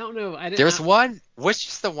 5. I don't know. I didn't. There's one, which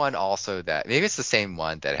is the one also that maybe it's the same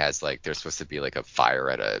one that has like there's supposed to be like a fire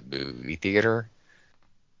at a movie theater.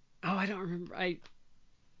 Oh, I don't remember. I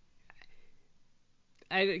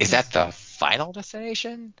Is that because the final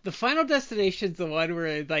destination? the Final Destination's the one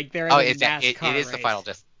where like they're in Oh, a it's that it NASCAR is race.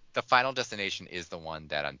 the final destination is the one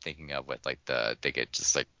that I'm thinking of with like they get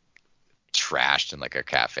just like trashed in like a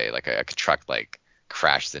cafe, like a truck like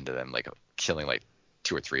crashes into them, like killing like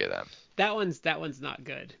 2 or 3 of them. That one's not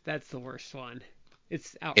good. That's the worst one.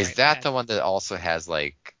 It's Is outright that bad. the one that also has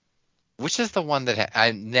like which is the one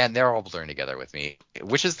that man, they're all blurring together with me.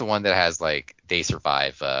 Which is the one that has like they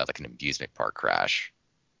survive like an amusement park crash?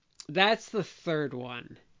 That's the third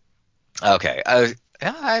one. Okay,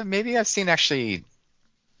 yeah, maybe I've seen actually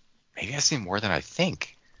maybe I've seen more than I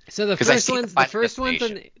think So the because I first see the one's the final first one's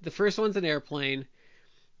destination. an airplane.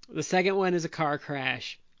 The second one is a car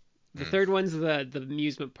crash. The Hmm. third one's the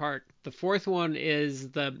amusement park. The fourth one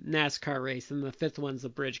is the NASCAR race, and the fifth one's the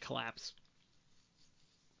bridge collapse.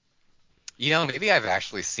 You know, maybe I've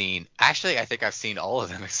actually seen. Actually, I think I've seen all of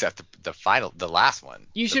them except the last one,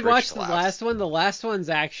 You the should bridge watch the last collapse. one. The last one's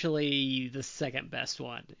actually the second best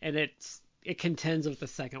one, and it contends with the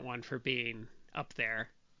second one for being up there.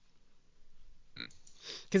 Hmm.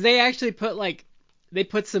 Because they actually they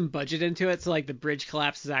put some budget into it, so like the bridge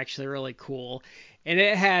collapse is actually really cool, and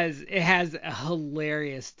it has a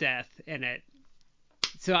hilarious death in it.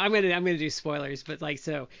 So I'm gonna do spoilers, but like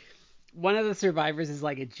so one of the survivors is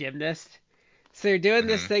like a gymnast. So they're doing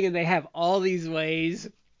this Hmm. thing, and they have all these ways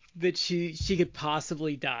that she could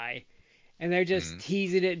possibly die, and they're just Hmm.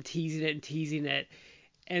 teasing it and teasing it and teasing it,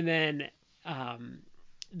 and then um,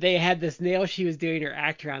 they had this nail she was doing her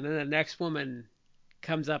act around, and then the next woman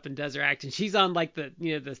comes up and does her act, and she's on like the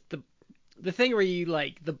the thing where you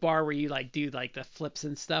like the bar where you like do like the flips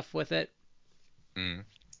and stuff with it. Hmm.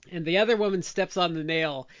 And the other woman steps on the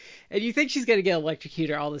nail, and you think she's gonna get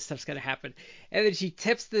electrocuted, all this stuff's gonna happen, and then she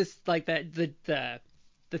tips this like that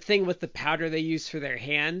the the thing with the powder they use for their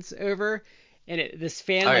hands over, and this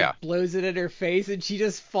fan Oh like yeah. blows it in her face, and she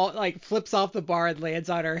just flips off the bar and lands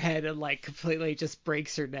on her head and like completely just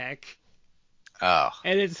breaks her neck. Oh,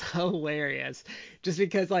 And it's hilarious, just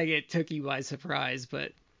because like it took you by surprise.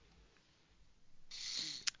 But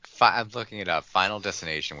I'm looking it up. Final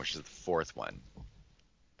Destination, which is the fourth one.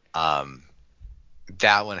 Um,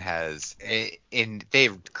 that one has, and they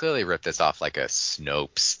clearly ripped this off like a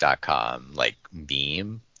Snopes.com like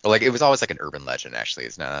meme. Like it was always like an urban legend. Actually,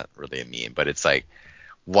 it's not really a meme, but it's like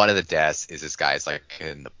one of the deaths is this guy's like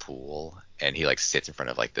in the pool and he like sits in front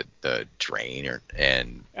of like the drain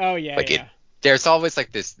and oh yeah, like it. yeah, There's always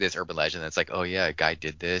like this urban legend that's like, oh yeah, a guy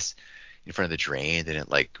did this in front of the drain, then it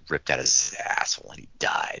like ripped out his asshole and he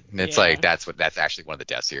died. And it's like yeah, that's actually one of the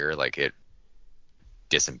deaths here. Like it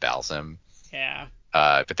disembowels him. yeah.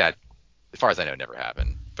 But that, as far as I know, never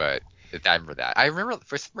happened. But I remember that. I remember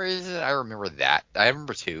for some reason I remember that. I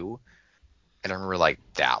remember two, and I remember like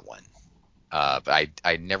that one. But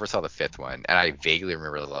I never saw the fifth one, and I vaguely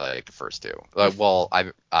remember like the first two. Well,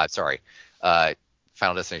 I'm sorry.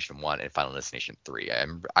 Final Destination 1 and Final Destination 3.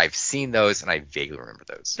 I've seen those, and I vaguely remember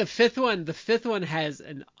those. The fifth one has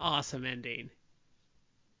an awesome ending,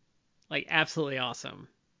 like absolutely awesome.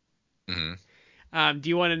 Hmm. Do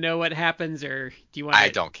you want to know what happens, or do you want I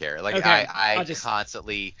to? don't care. Like Okay, I I'll just.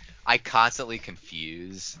 constantly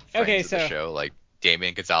confuse Okay, friends of the so show, like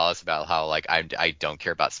Damien Gonzalez, about how like I don't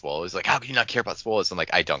care about spoilers. Like, how can you not care about spoilers? I'm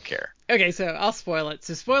like, I don't care. okay, so I'll spoil it.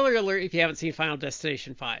 So spoiler alert if you haven't seen Final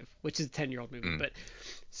Destination 5, which is a 10-year-old movie. Mm. But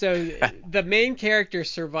so the main character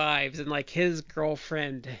survives, and like his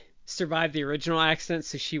girlfriend survived the original accident,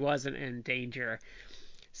 so she wasn't in danger.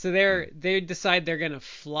 So Mm. they decide they're gonna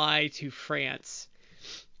fly to France,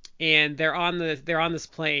 and they're on this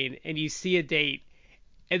plane, and you see a date,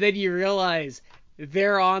 and then you realize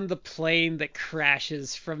they're on the plane that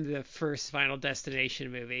crashes from the first Final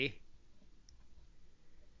Destination movie.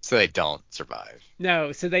 So they don't survive.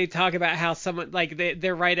 No, so they talk about how someone like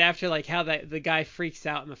they're right after like how the guy freaks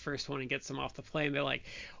out in the first one and gets him off the plane. They're like,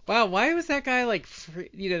 wow, why was that guy like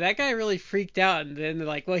that guy really freaked out? And then they're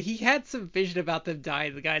like, well, he had some vision about them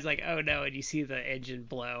dying. The guy's like, oh no, and you see the engine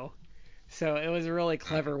blow. So it was a really Mm.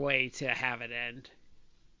 clever way to have it end.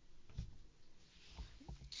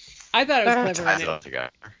 I thought it was That clever, and ties it all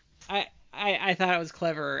together. I thought it was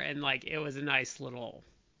clever, and like it was a nice little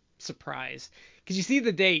surprise because you see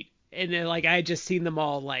the date, and then like I had just seen them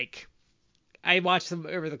all like I watched them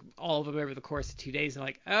all of them over the course of 2 days. And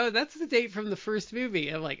like, oh, that's the date from the first movie.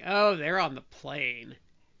 I'm like, oh, they're on the plane.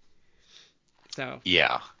 So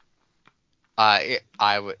Yeah.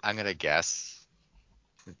 I'm gonna guess.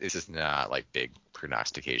 This is not like big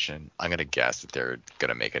prognostication. I'm gonna guess that they're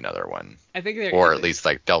gonna make another one, I think they're or at least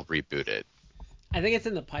like they'll reboot it. I think it's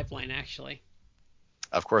in the pipeline actually.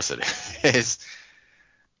 Of course it is.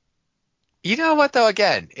 You know what though?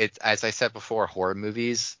 Again, it's as I said before, horror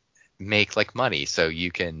movies make like money, so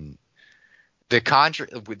you can. The Conjure,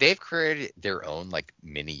 they've created their own like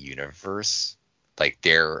mini universe, like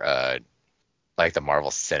their like the Marvel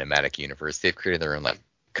Cinematic Universe. They've created their own like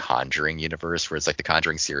Conjuring universe, where it's like the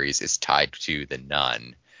Conjuring series is tied to the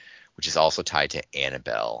Nun, which is also tied to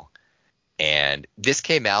Annabelle. And this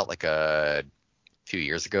came out like a few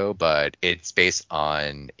years ago, but it's based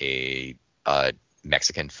on a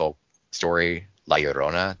Mexican folk story, La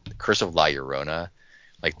Llorona, Curse of La Llorona.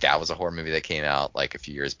 Like that was a horror movie that came out like a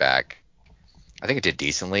few years back. I think it did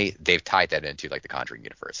decently. They've tied that into like the Conjuring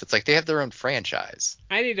universe. It's like they have their own franchise.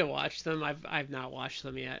 I need to watch them. I've not watched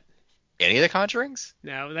them yet. Any of the Conjurings?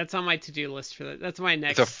 No, that's on my to-do list for that. That's my The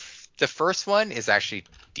next. the first one is actually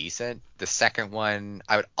decent. The second one,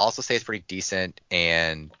 I would also say, is pretty decent,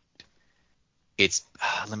 and it's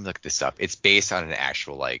let me look this up. It's based on an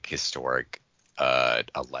actual like historic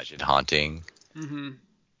alleged haunting. Mm-hmm.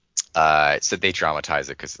 So they dramatize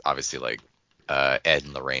it because obviously like Ed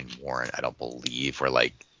and Lorraine Warren, I don't believe were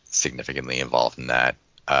like significantly involved in that.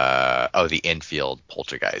 The Enfield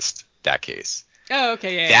Poltergeist, that case. Oh,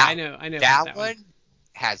 okay, yeah, That I know about that that one. one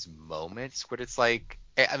has moments where it's like,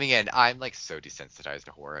 I mean, again, I'm like so desensitized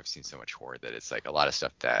to horror. I've seen so much horror that it's like a lot of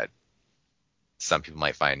stuff that some people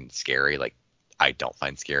might find scary, like I don't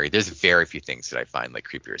find scary. There's very few things that I find like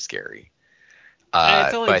creepy or scary.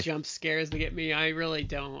 It's only But jump scares that get me. I really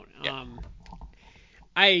don't. yeah,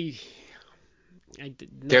 I no.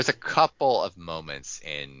 there's a couple of moments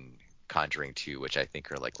in Conjuring 2 which I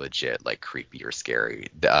think are like legit like creepy or scary.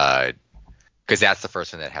 Because that's the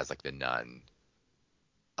first one that has like the nun.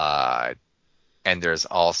 Uh, and there's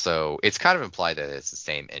also, it's kind of implied that it's the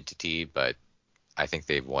same entity, but I think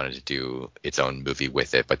they wanted to do its own movie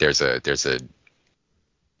with it. But there's a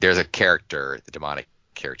character, the demonic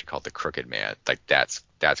character called the Crooked Man. Like that's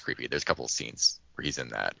creepy. There's a couple of scenes where he's in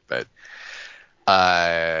that, but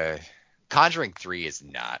Conjuring 3 is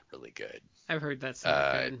not really good. I've heard that's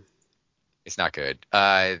not good. It's not good.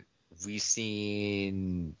 We've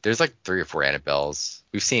seen there's like 3 or 4 Annabelles.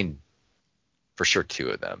 We've seen for sure 2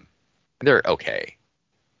 of them. They're okay.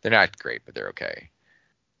 They're not great, but they're okay.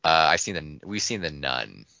 We've seen the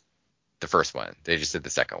Nun, the first one. They just did the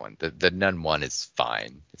second one. The Nun one is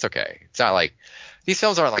fine. It's okay. It's not like these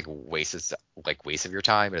films aren't like waste of your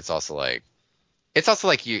time, but it's also like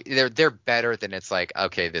they're better than it's like,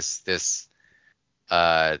 okay, this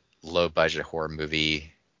low budget horror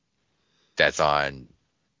movie that's on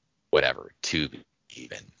whatever Tubi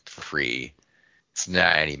even for free. It's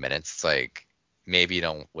 90 minutes. It's like, maybe you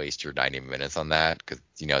don't waste your 90 minutes on that because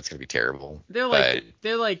you know it's gonna be terrible. They're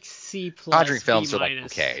like C plus, Conjuring films B are like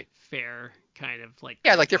minus, okay, fair kind of like.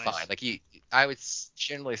 yeah, like they're wise. fine. Like I would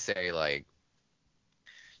generally say like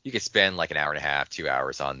you could spend like an hour and a half, 2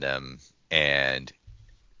 hours on them, and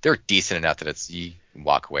they're decent enough that you can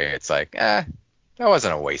walk away. It's like, that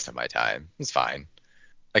wasn't a waste of my time. It's fine.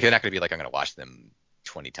 Like they're not gonna be like I'm gonna watch them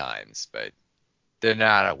 20 times, but they're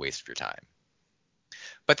not a waste of your time.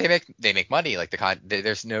 But they make money. Like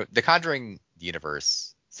the Conjuring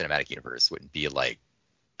universe, cinematic universe, wouldn't be like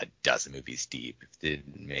a dozen movies deep if it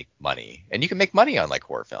didn't make money. And you can make money on like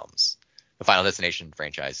horror films. The Final Destination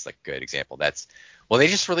franchise is like a good example. They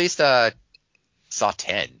just released Saw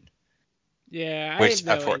 10. Yeah, Which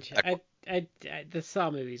I have no interest. The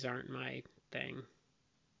Saw movies aren't my thing.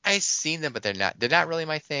 I've seen them, but they're not really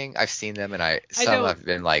my thing. I've seen them, and some have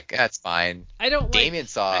been like, that's fine. I don't Damien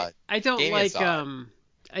saw. I don't Damien like saw.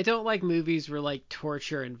 I don't like movies where like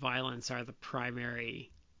torture and violence are the primary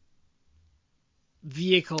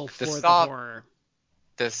vehicle for the horror.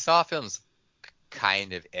 The Saw films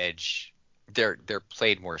kind of edge. They're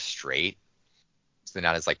played more straight, so they're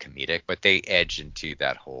not as like comedic, but they edge into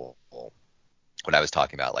that whole what I was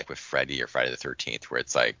talking about, like with Freddy or Friday the 13th, where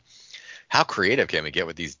it's like, how creative can we get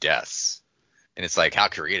with these deaths? And it's like, how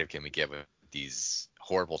creative can we get with these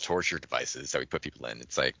horrible torture devices that we put people in?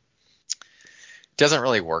 It's like, doesn't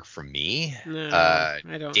really work for me. No, I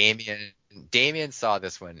don't. Damien saw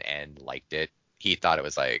this one and liked it. He thought it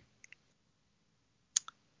was like,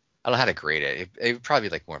 I don't know how to grade it. It would probably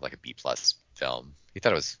be like more of like a B plus film. He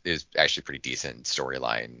thought it was actually pretty decent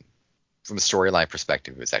storyline. From a storyline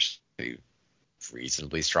perspective, it was actually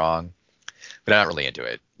reasonably strong. But I'm not really into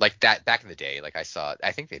it. Like that back in the day, like I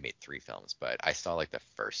think they made 3 films, but I saw like the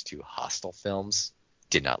first 2 Hostel films.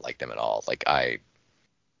 Did not like them at all.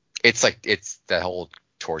 It's the whole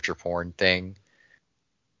torture porn thing,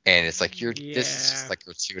 and it's like this is just like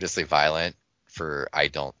gratuitously violent for I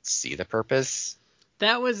don't see the purpose.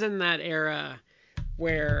 That was in that era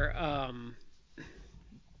where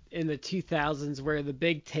in the 2000s where the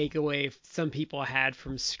big takeaway some people had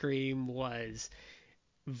from Scream was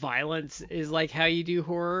violence is like how you do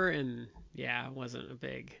horror, and it wasn't a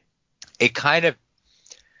big. It kind of,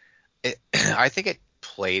 I think it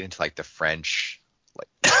played into like the French,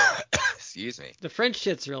 like excuse me. The French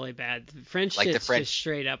shit's really bad. The French shit's just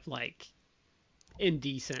straight up like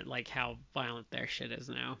indecent, like how violent their shit is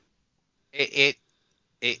now. It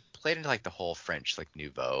played into like the whole French like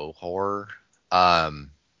nouveau horror,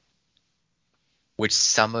 which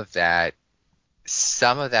some of that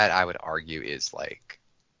I would argue is like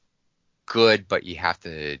good, but you have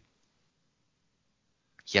to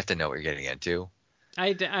know what you're getting into.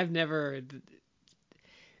 I've never.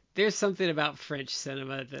 There's something about French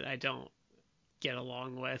cinema that I don't get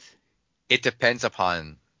along with. It depends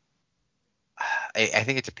upon. I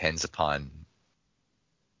think it depends upon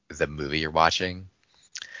the movie you're watching.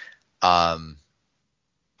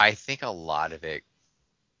 I think a lot of it,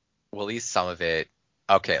 well, at least some of it.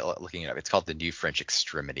 Okay, looking it up, it's called the New French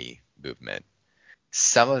Extremity movement.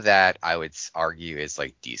 Some of that I would argue is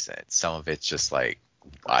like decent. Some of it's just like,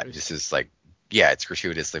 this is like, it's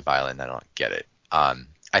gratuitously violent. And I don't get it.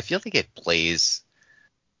 I feel like it plays.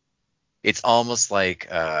 It's almost like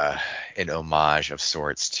an homage of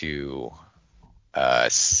sorts to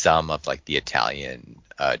some of like the Italian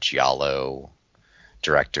giallo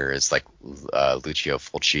directors like Lucio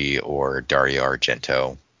Fulci or Dario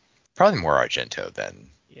Argento. Probably more Argento than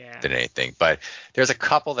anything. But there's a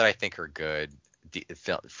couple that I think are good.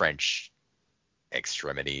 French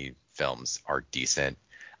extremity films are decent.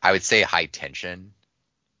 I would say High Tension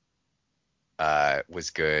was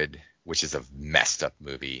good, which is a messed up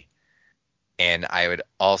movie. And I would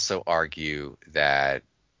also argue that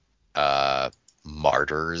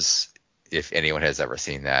Martyrs, if anyone has ever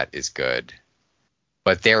seen that, is good.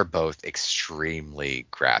 But they're both extremely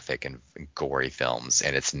graphic and gory films,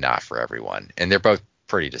 and it's not for everyone. And they're both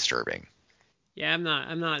pretty disturbing. Yeah, I'm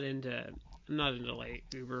not into like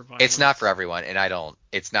uber It's not for violence. everyone, and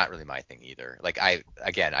it's not really my thing either. Like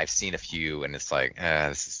I've seen a few, and it's like,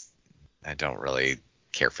 I don't really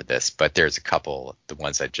care for this. But there's a couple, the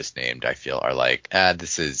ones I just named, I feel are like,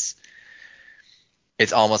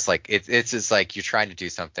 it's almost like it's just like you're trying to do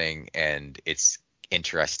something and it's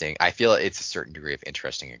interesting. I feel it's a certain degree of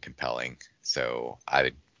interesting and compelling. So I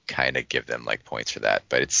would kind of give them like points for that,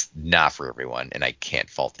 but it's not for everyone, and I can't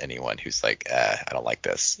fault anyone who's like, I don't like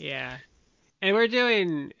this. Yeah. And we're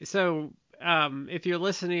doing so if you're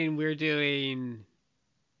listening, we're doing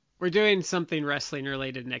something wrestling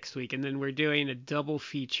related next week, and then we're doing a double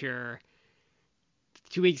feature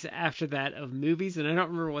 2 weeks after that of movies, and I don't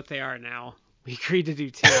remember what they are now. We agreed to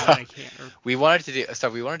do two, but I can't remember. We wanted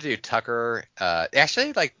to do Tucker.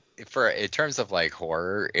 Actually, like for in terms of like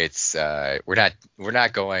horror, it's we're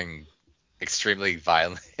not going extremely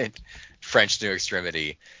violent French New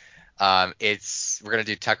Extremity. It's we're gonna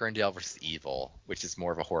do Tucker and Dale versus Evil, which is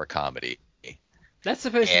more of a horror comedy. That's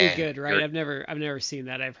supposed to be And good, right? I've never seen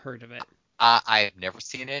that. I've heard of it. I've never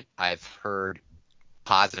seen it. I've heard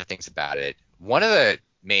positive things about it. One of the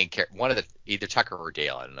one of the either Tucker or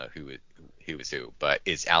Dale, I don't know who was who, but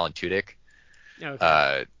is Alan Tudyk, Okay.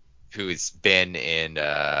 uh, who's been in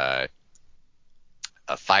a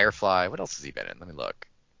Firefly. What else has he been in? Let me look.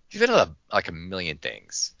 He's been in like a million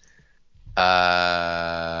things.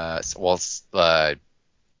 Well,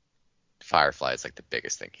 Firefly is like the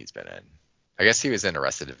biggest thing he's been in. I guess he was in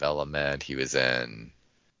Arrested Development. He was in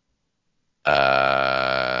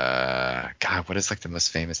God, what is like the most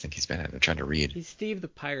famous thing he's been in? I'm trying to read. He's Steve the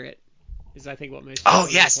Pirate, is I think what most Oh people know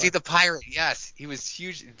yeah, him for. Steve the Pirate. Yes, he was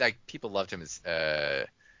huge. Like people loved him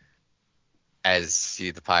as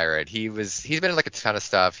Steve the Pirate. He's been in like a ton of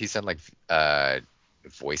stuff. He's done like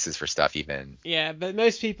voices for stuff even. Yeah, but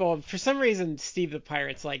most people, for some reason, Steve the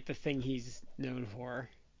Pirate's like the thing he's known for.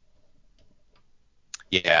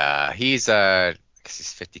 Yeah, I guess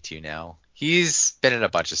he's 52 now. He's been in a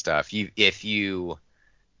bunch of stuff. If you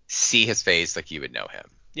see his face, like you would know him.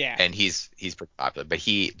 Yeah. And he's pretty popular. But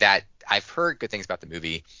that I've heard good things about the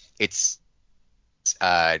movie. It's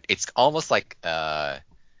almost like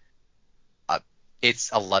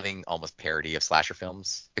it's a loving almost parody of slasher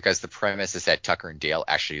films because the premise is that Tucker and Dale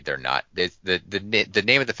actually they're not the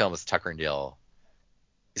name of the film is Tucker and Dale.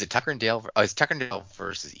 Is it Tucker and Dale? Oh, it's Tucker and Dale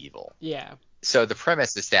versus Evil. Yeah. So the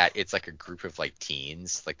premise is that it's like a group of like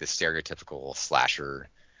teens, like the stereotypical slasher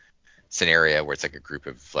scenario where it's like a group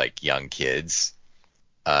of like young kids,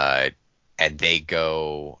 uh, and they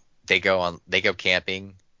go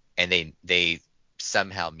camping, and they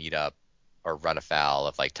somehow meet up or run afoul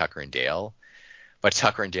of like Tucker and Dale, but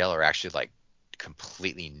Tucker and Dale are actually like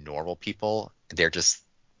completely normal people. They're just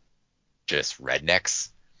rednecks,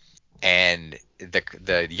 and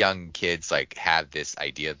the young kids like have this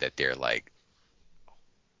idea that they're like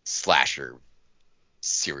slasher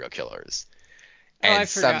serial killers, Oh, I and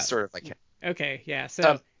some forgot. sort of like Okay, yeah.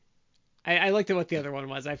 some So I looked at what the other one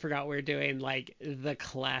was. I forgot we are doing like the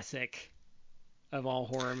classic of all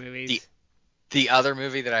horror the movies. the other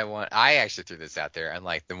movie that I actually threw this out there. I'm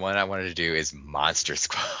like, the one I wanted to do is Monster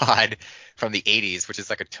Squad from the 80s, which is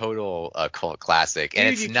like a total cult classic. And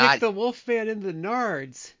Dude, it's you kicked not the Wolfman in the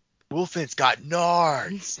nards. Wolfen's got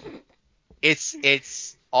nards.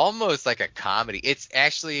 It's almost like a comedy.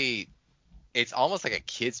 It's almost like a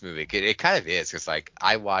kids movie. It kind of is because like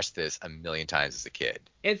I watched this a million times as a kid.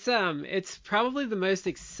 It's probably the most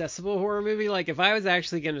accessible horror movie. Like if I was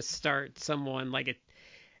actually gonna start someone like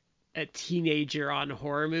a teenager on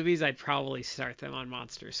horror movies, I'd probably start them on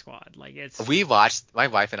Monster Squad. Like it's My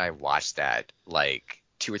wife and I watched that like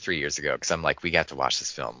 2 or 3 years ago because I'm like, we got to watch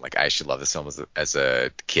this film. Like, I should love this film as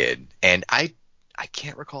a kid. And I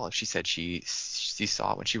can't recall if she said she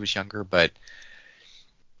saw it when she was younger, but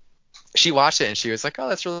she watched it and she was like, oh,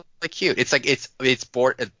 that's really cute. It's like it's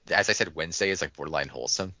as I said, Wednesday is like borderline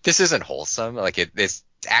wholesome. This isn't wholesome. Like it's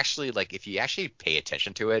actually like if you actually pay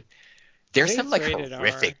attention to it, I there's think some it's like rated R.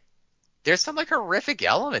 horrific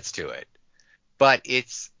elements to it. But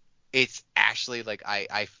it's actually like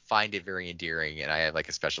I find it very endearing and I have like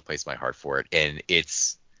a special place in my heart for it, and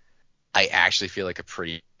I actually feel like a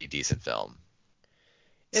pretty decent film.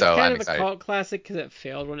 It's So kind I'm of a excited. cult classic because it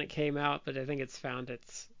failed when it came out, but I think it's found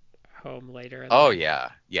its home later in Oh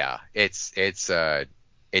life. yeah.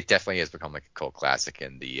 It definitely has become like a cult classic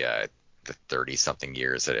in the 30 something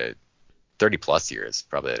years 30 plus years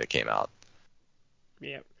probably that it came out.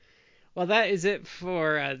 Yep. Well, that is it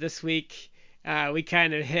for this week. We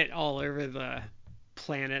kind of hit all over the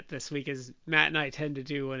planet this week, as Matt and I tend to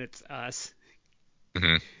do when it's us.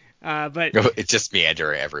 Hmm. But It's just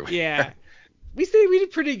meander everywhere. yeah, we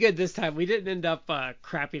did pretty good this time. We didn't end up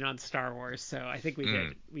crapping on Star Wars, so I think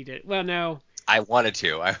we did. Well, no, I wanted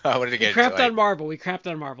to. I wanted to we get crapped like on Marvel. We crapped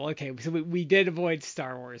on Marvel. Okay, so we did avoid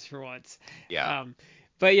Star Wars for once. yeah.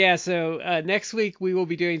 But yeah, so next week we will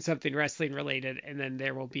be doing something wrestling related, and then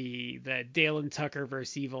there will be the Dale and Tucker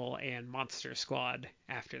vs. Evil and Monster Squad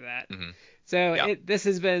after that. Mm-hmm. So Yeah. this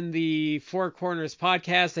has been the Four Corners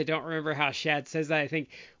podcast. I don't remember how Shad says that. I think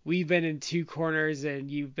we've been in two corners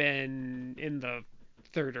and you've been in the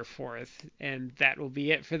third or fourth, and that will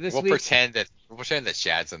be it for this We'll week. pretend that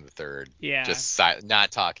Shad's in the third. Yeah, Just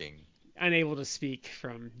not talking. unable to speak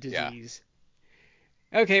from Yeah. disease.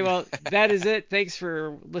 Okay, well, that is it. Thanks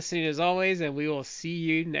for listening as always, and we will see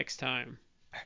you next time.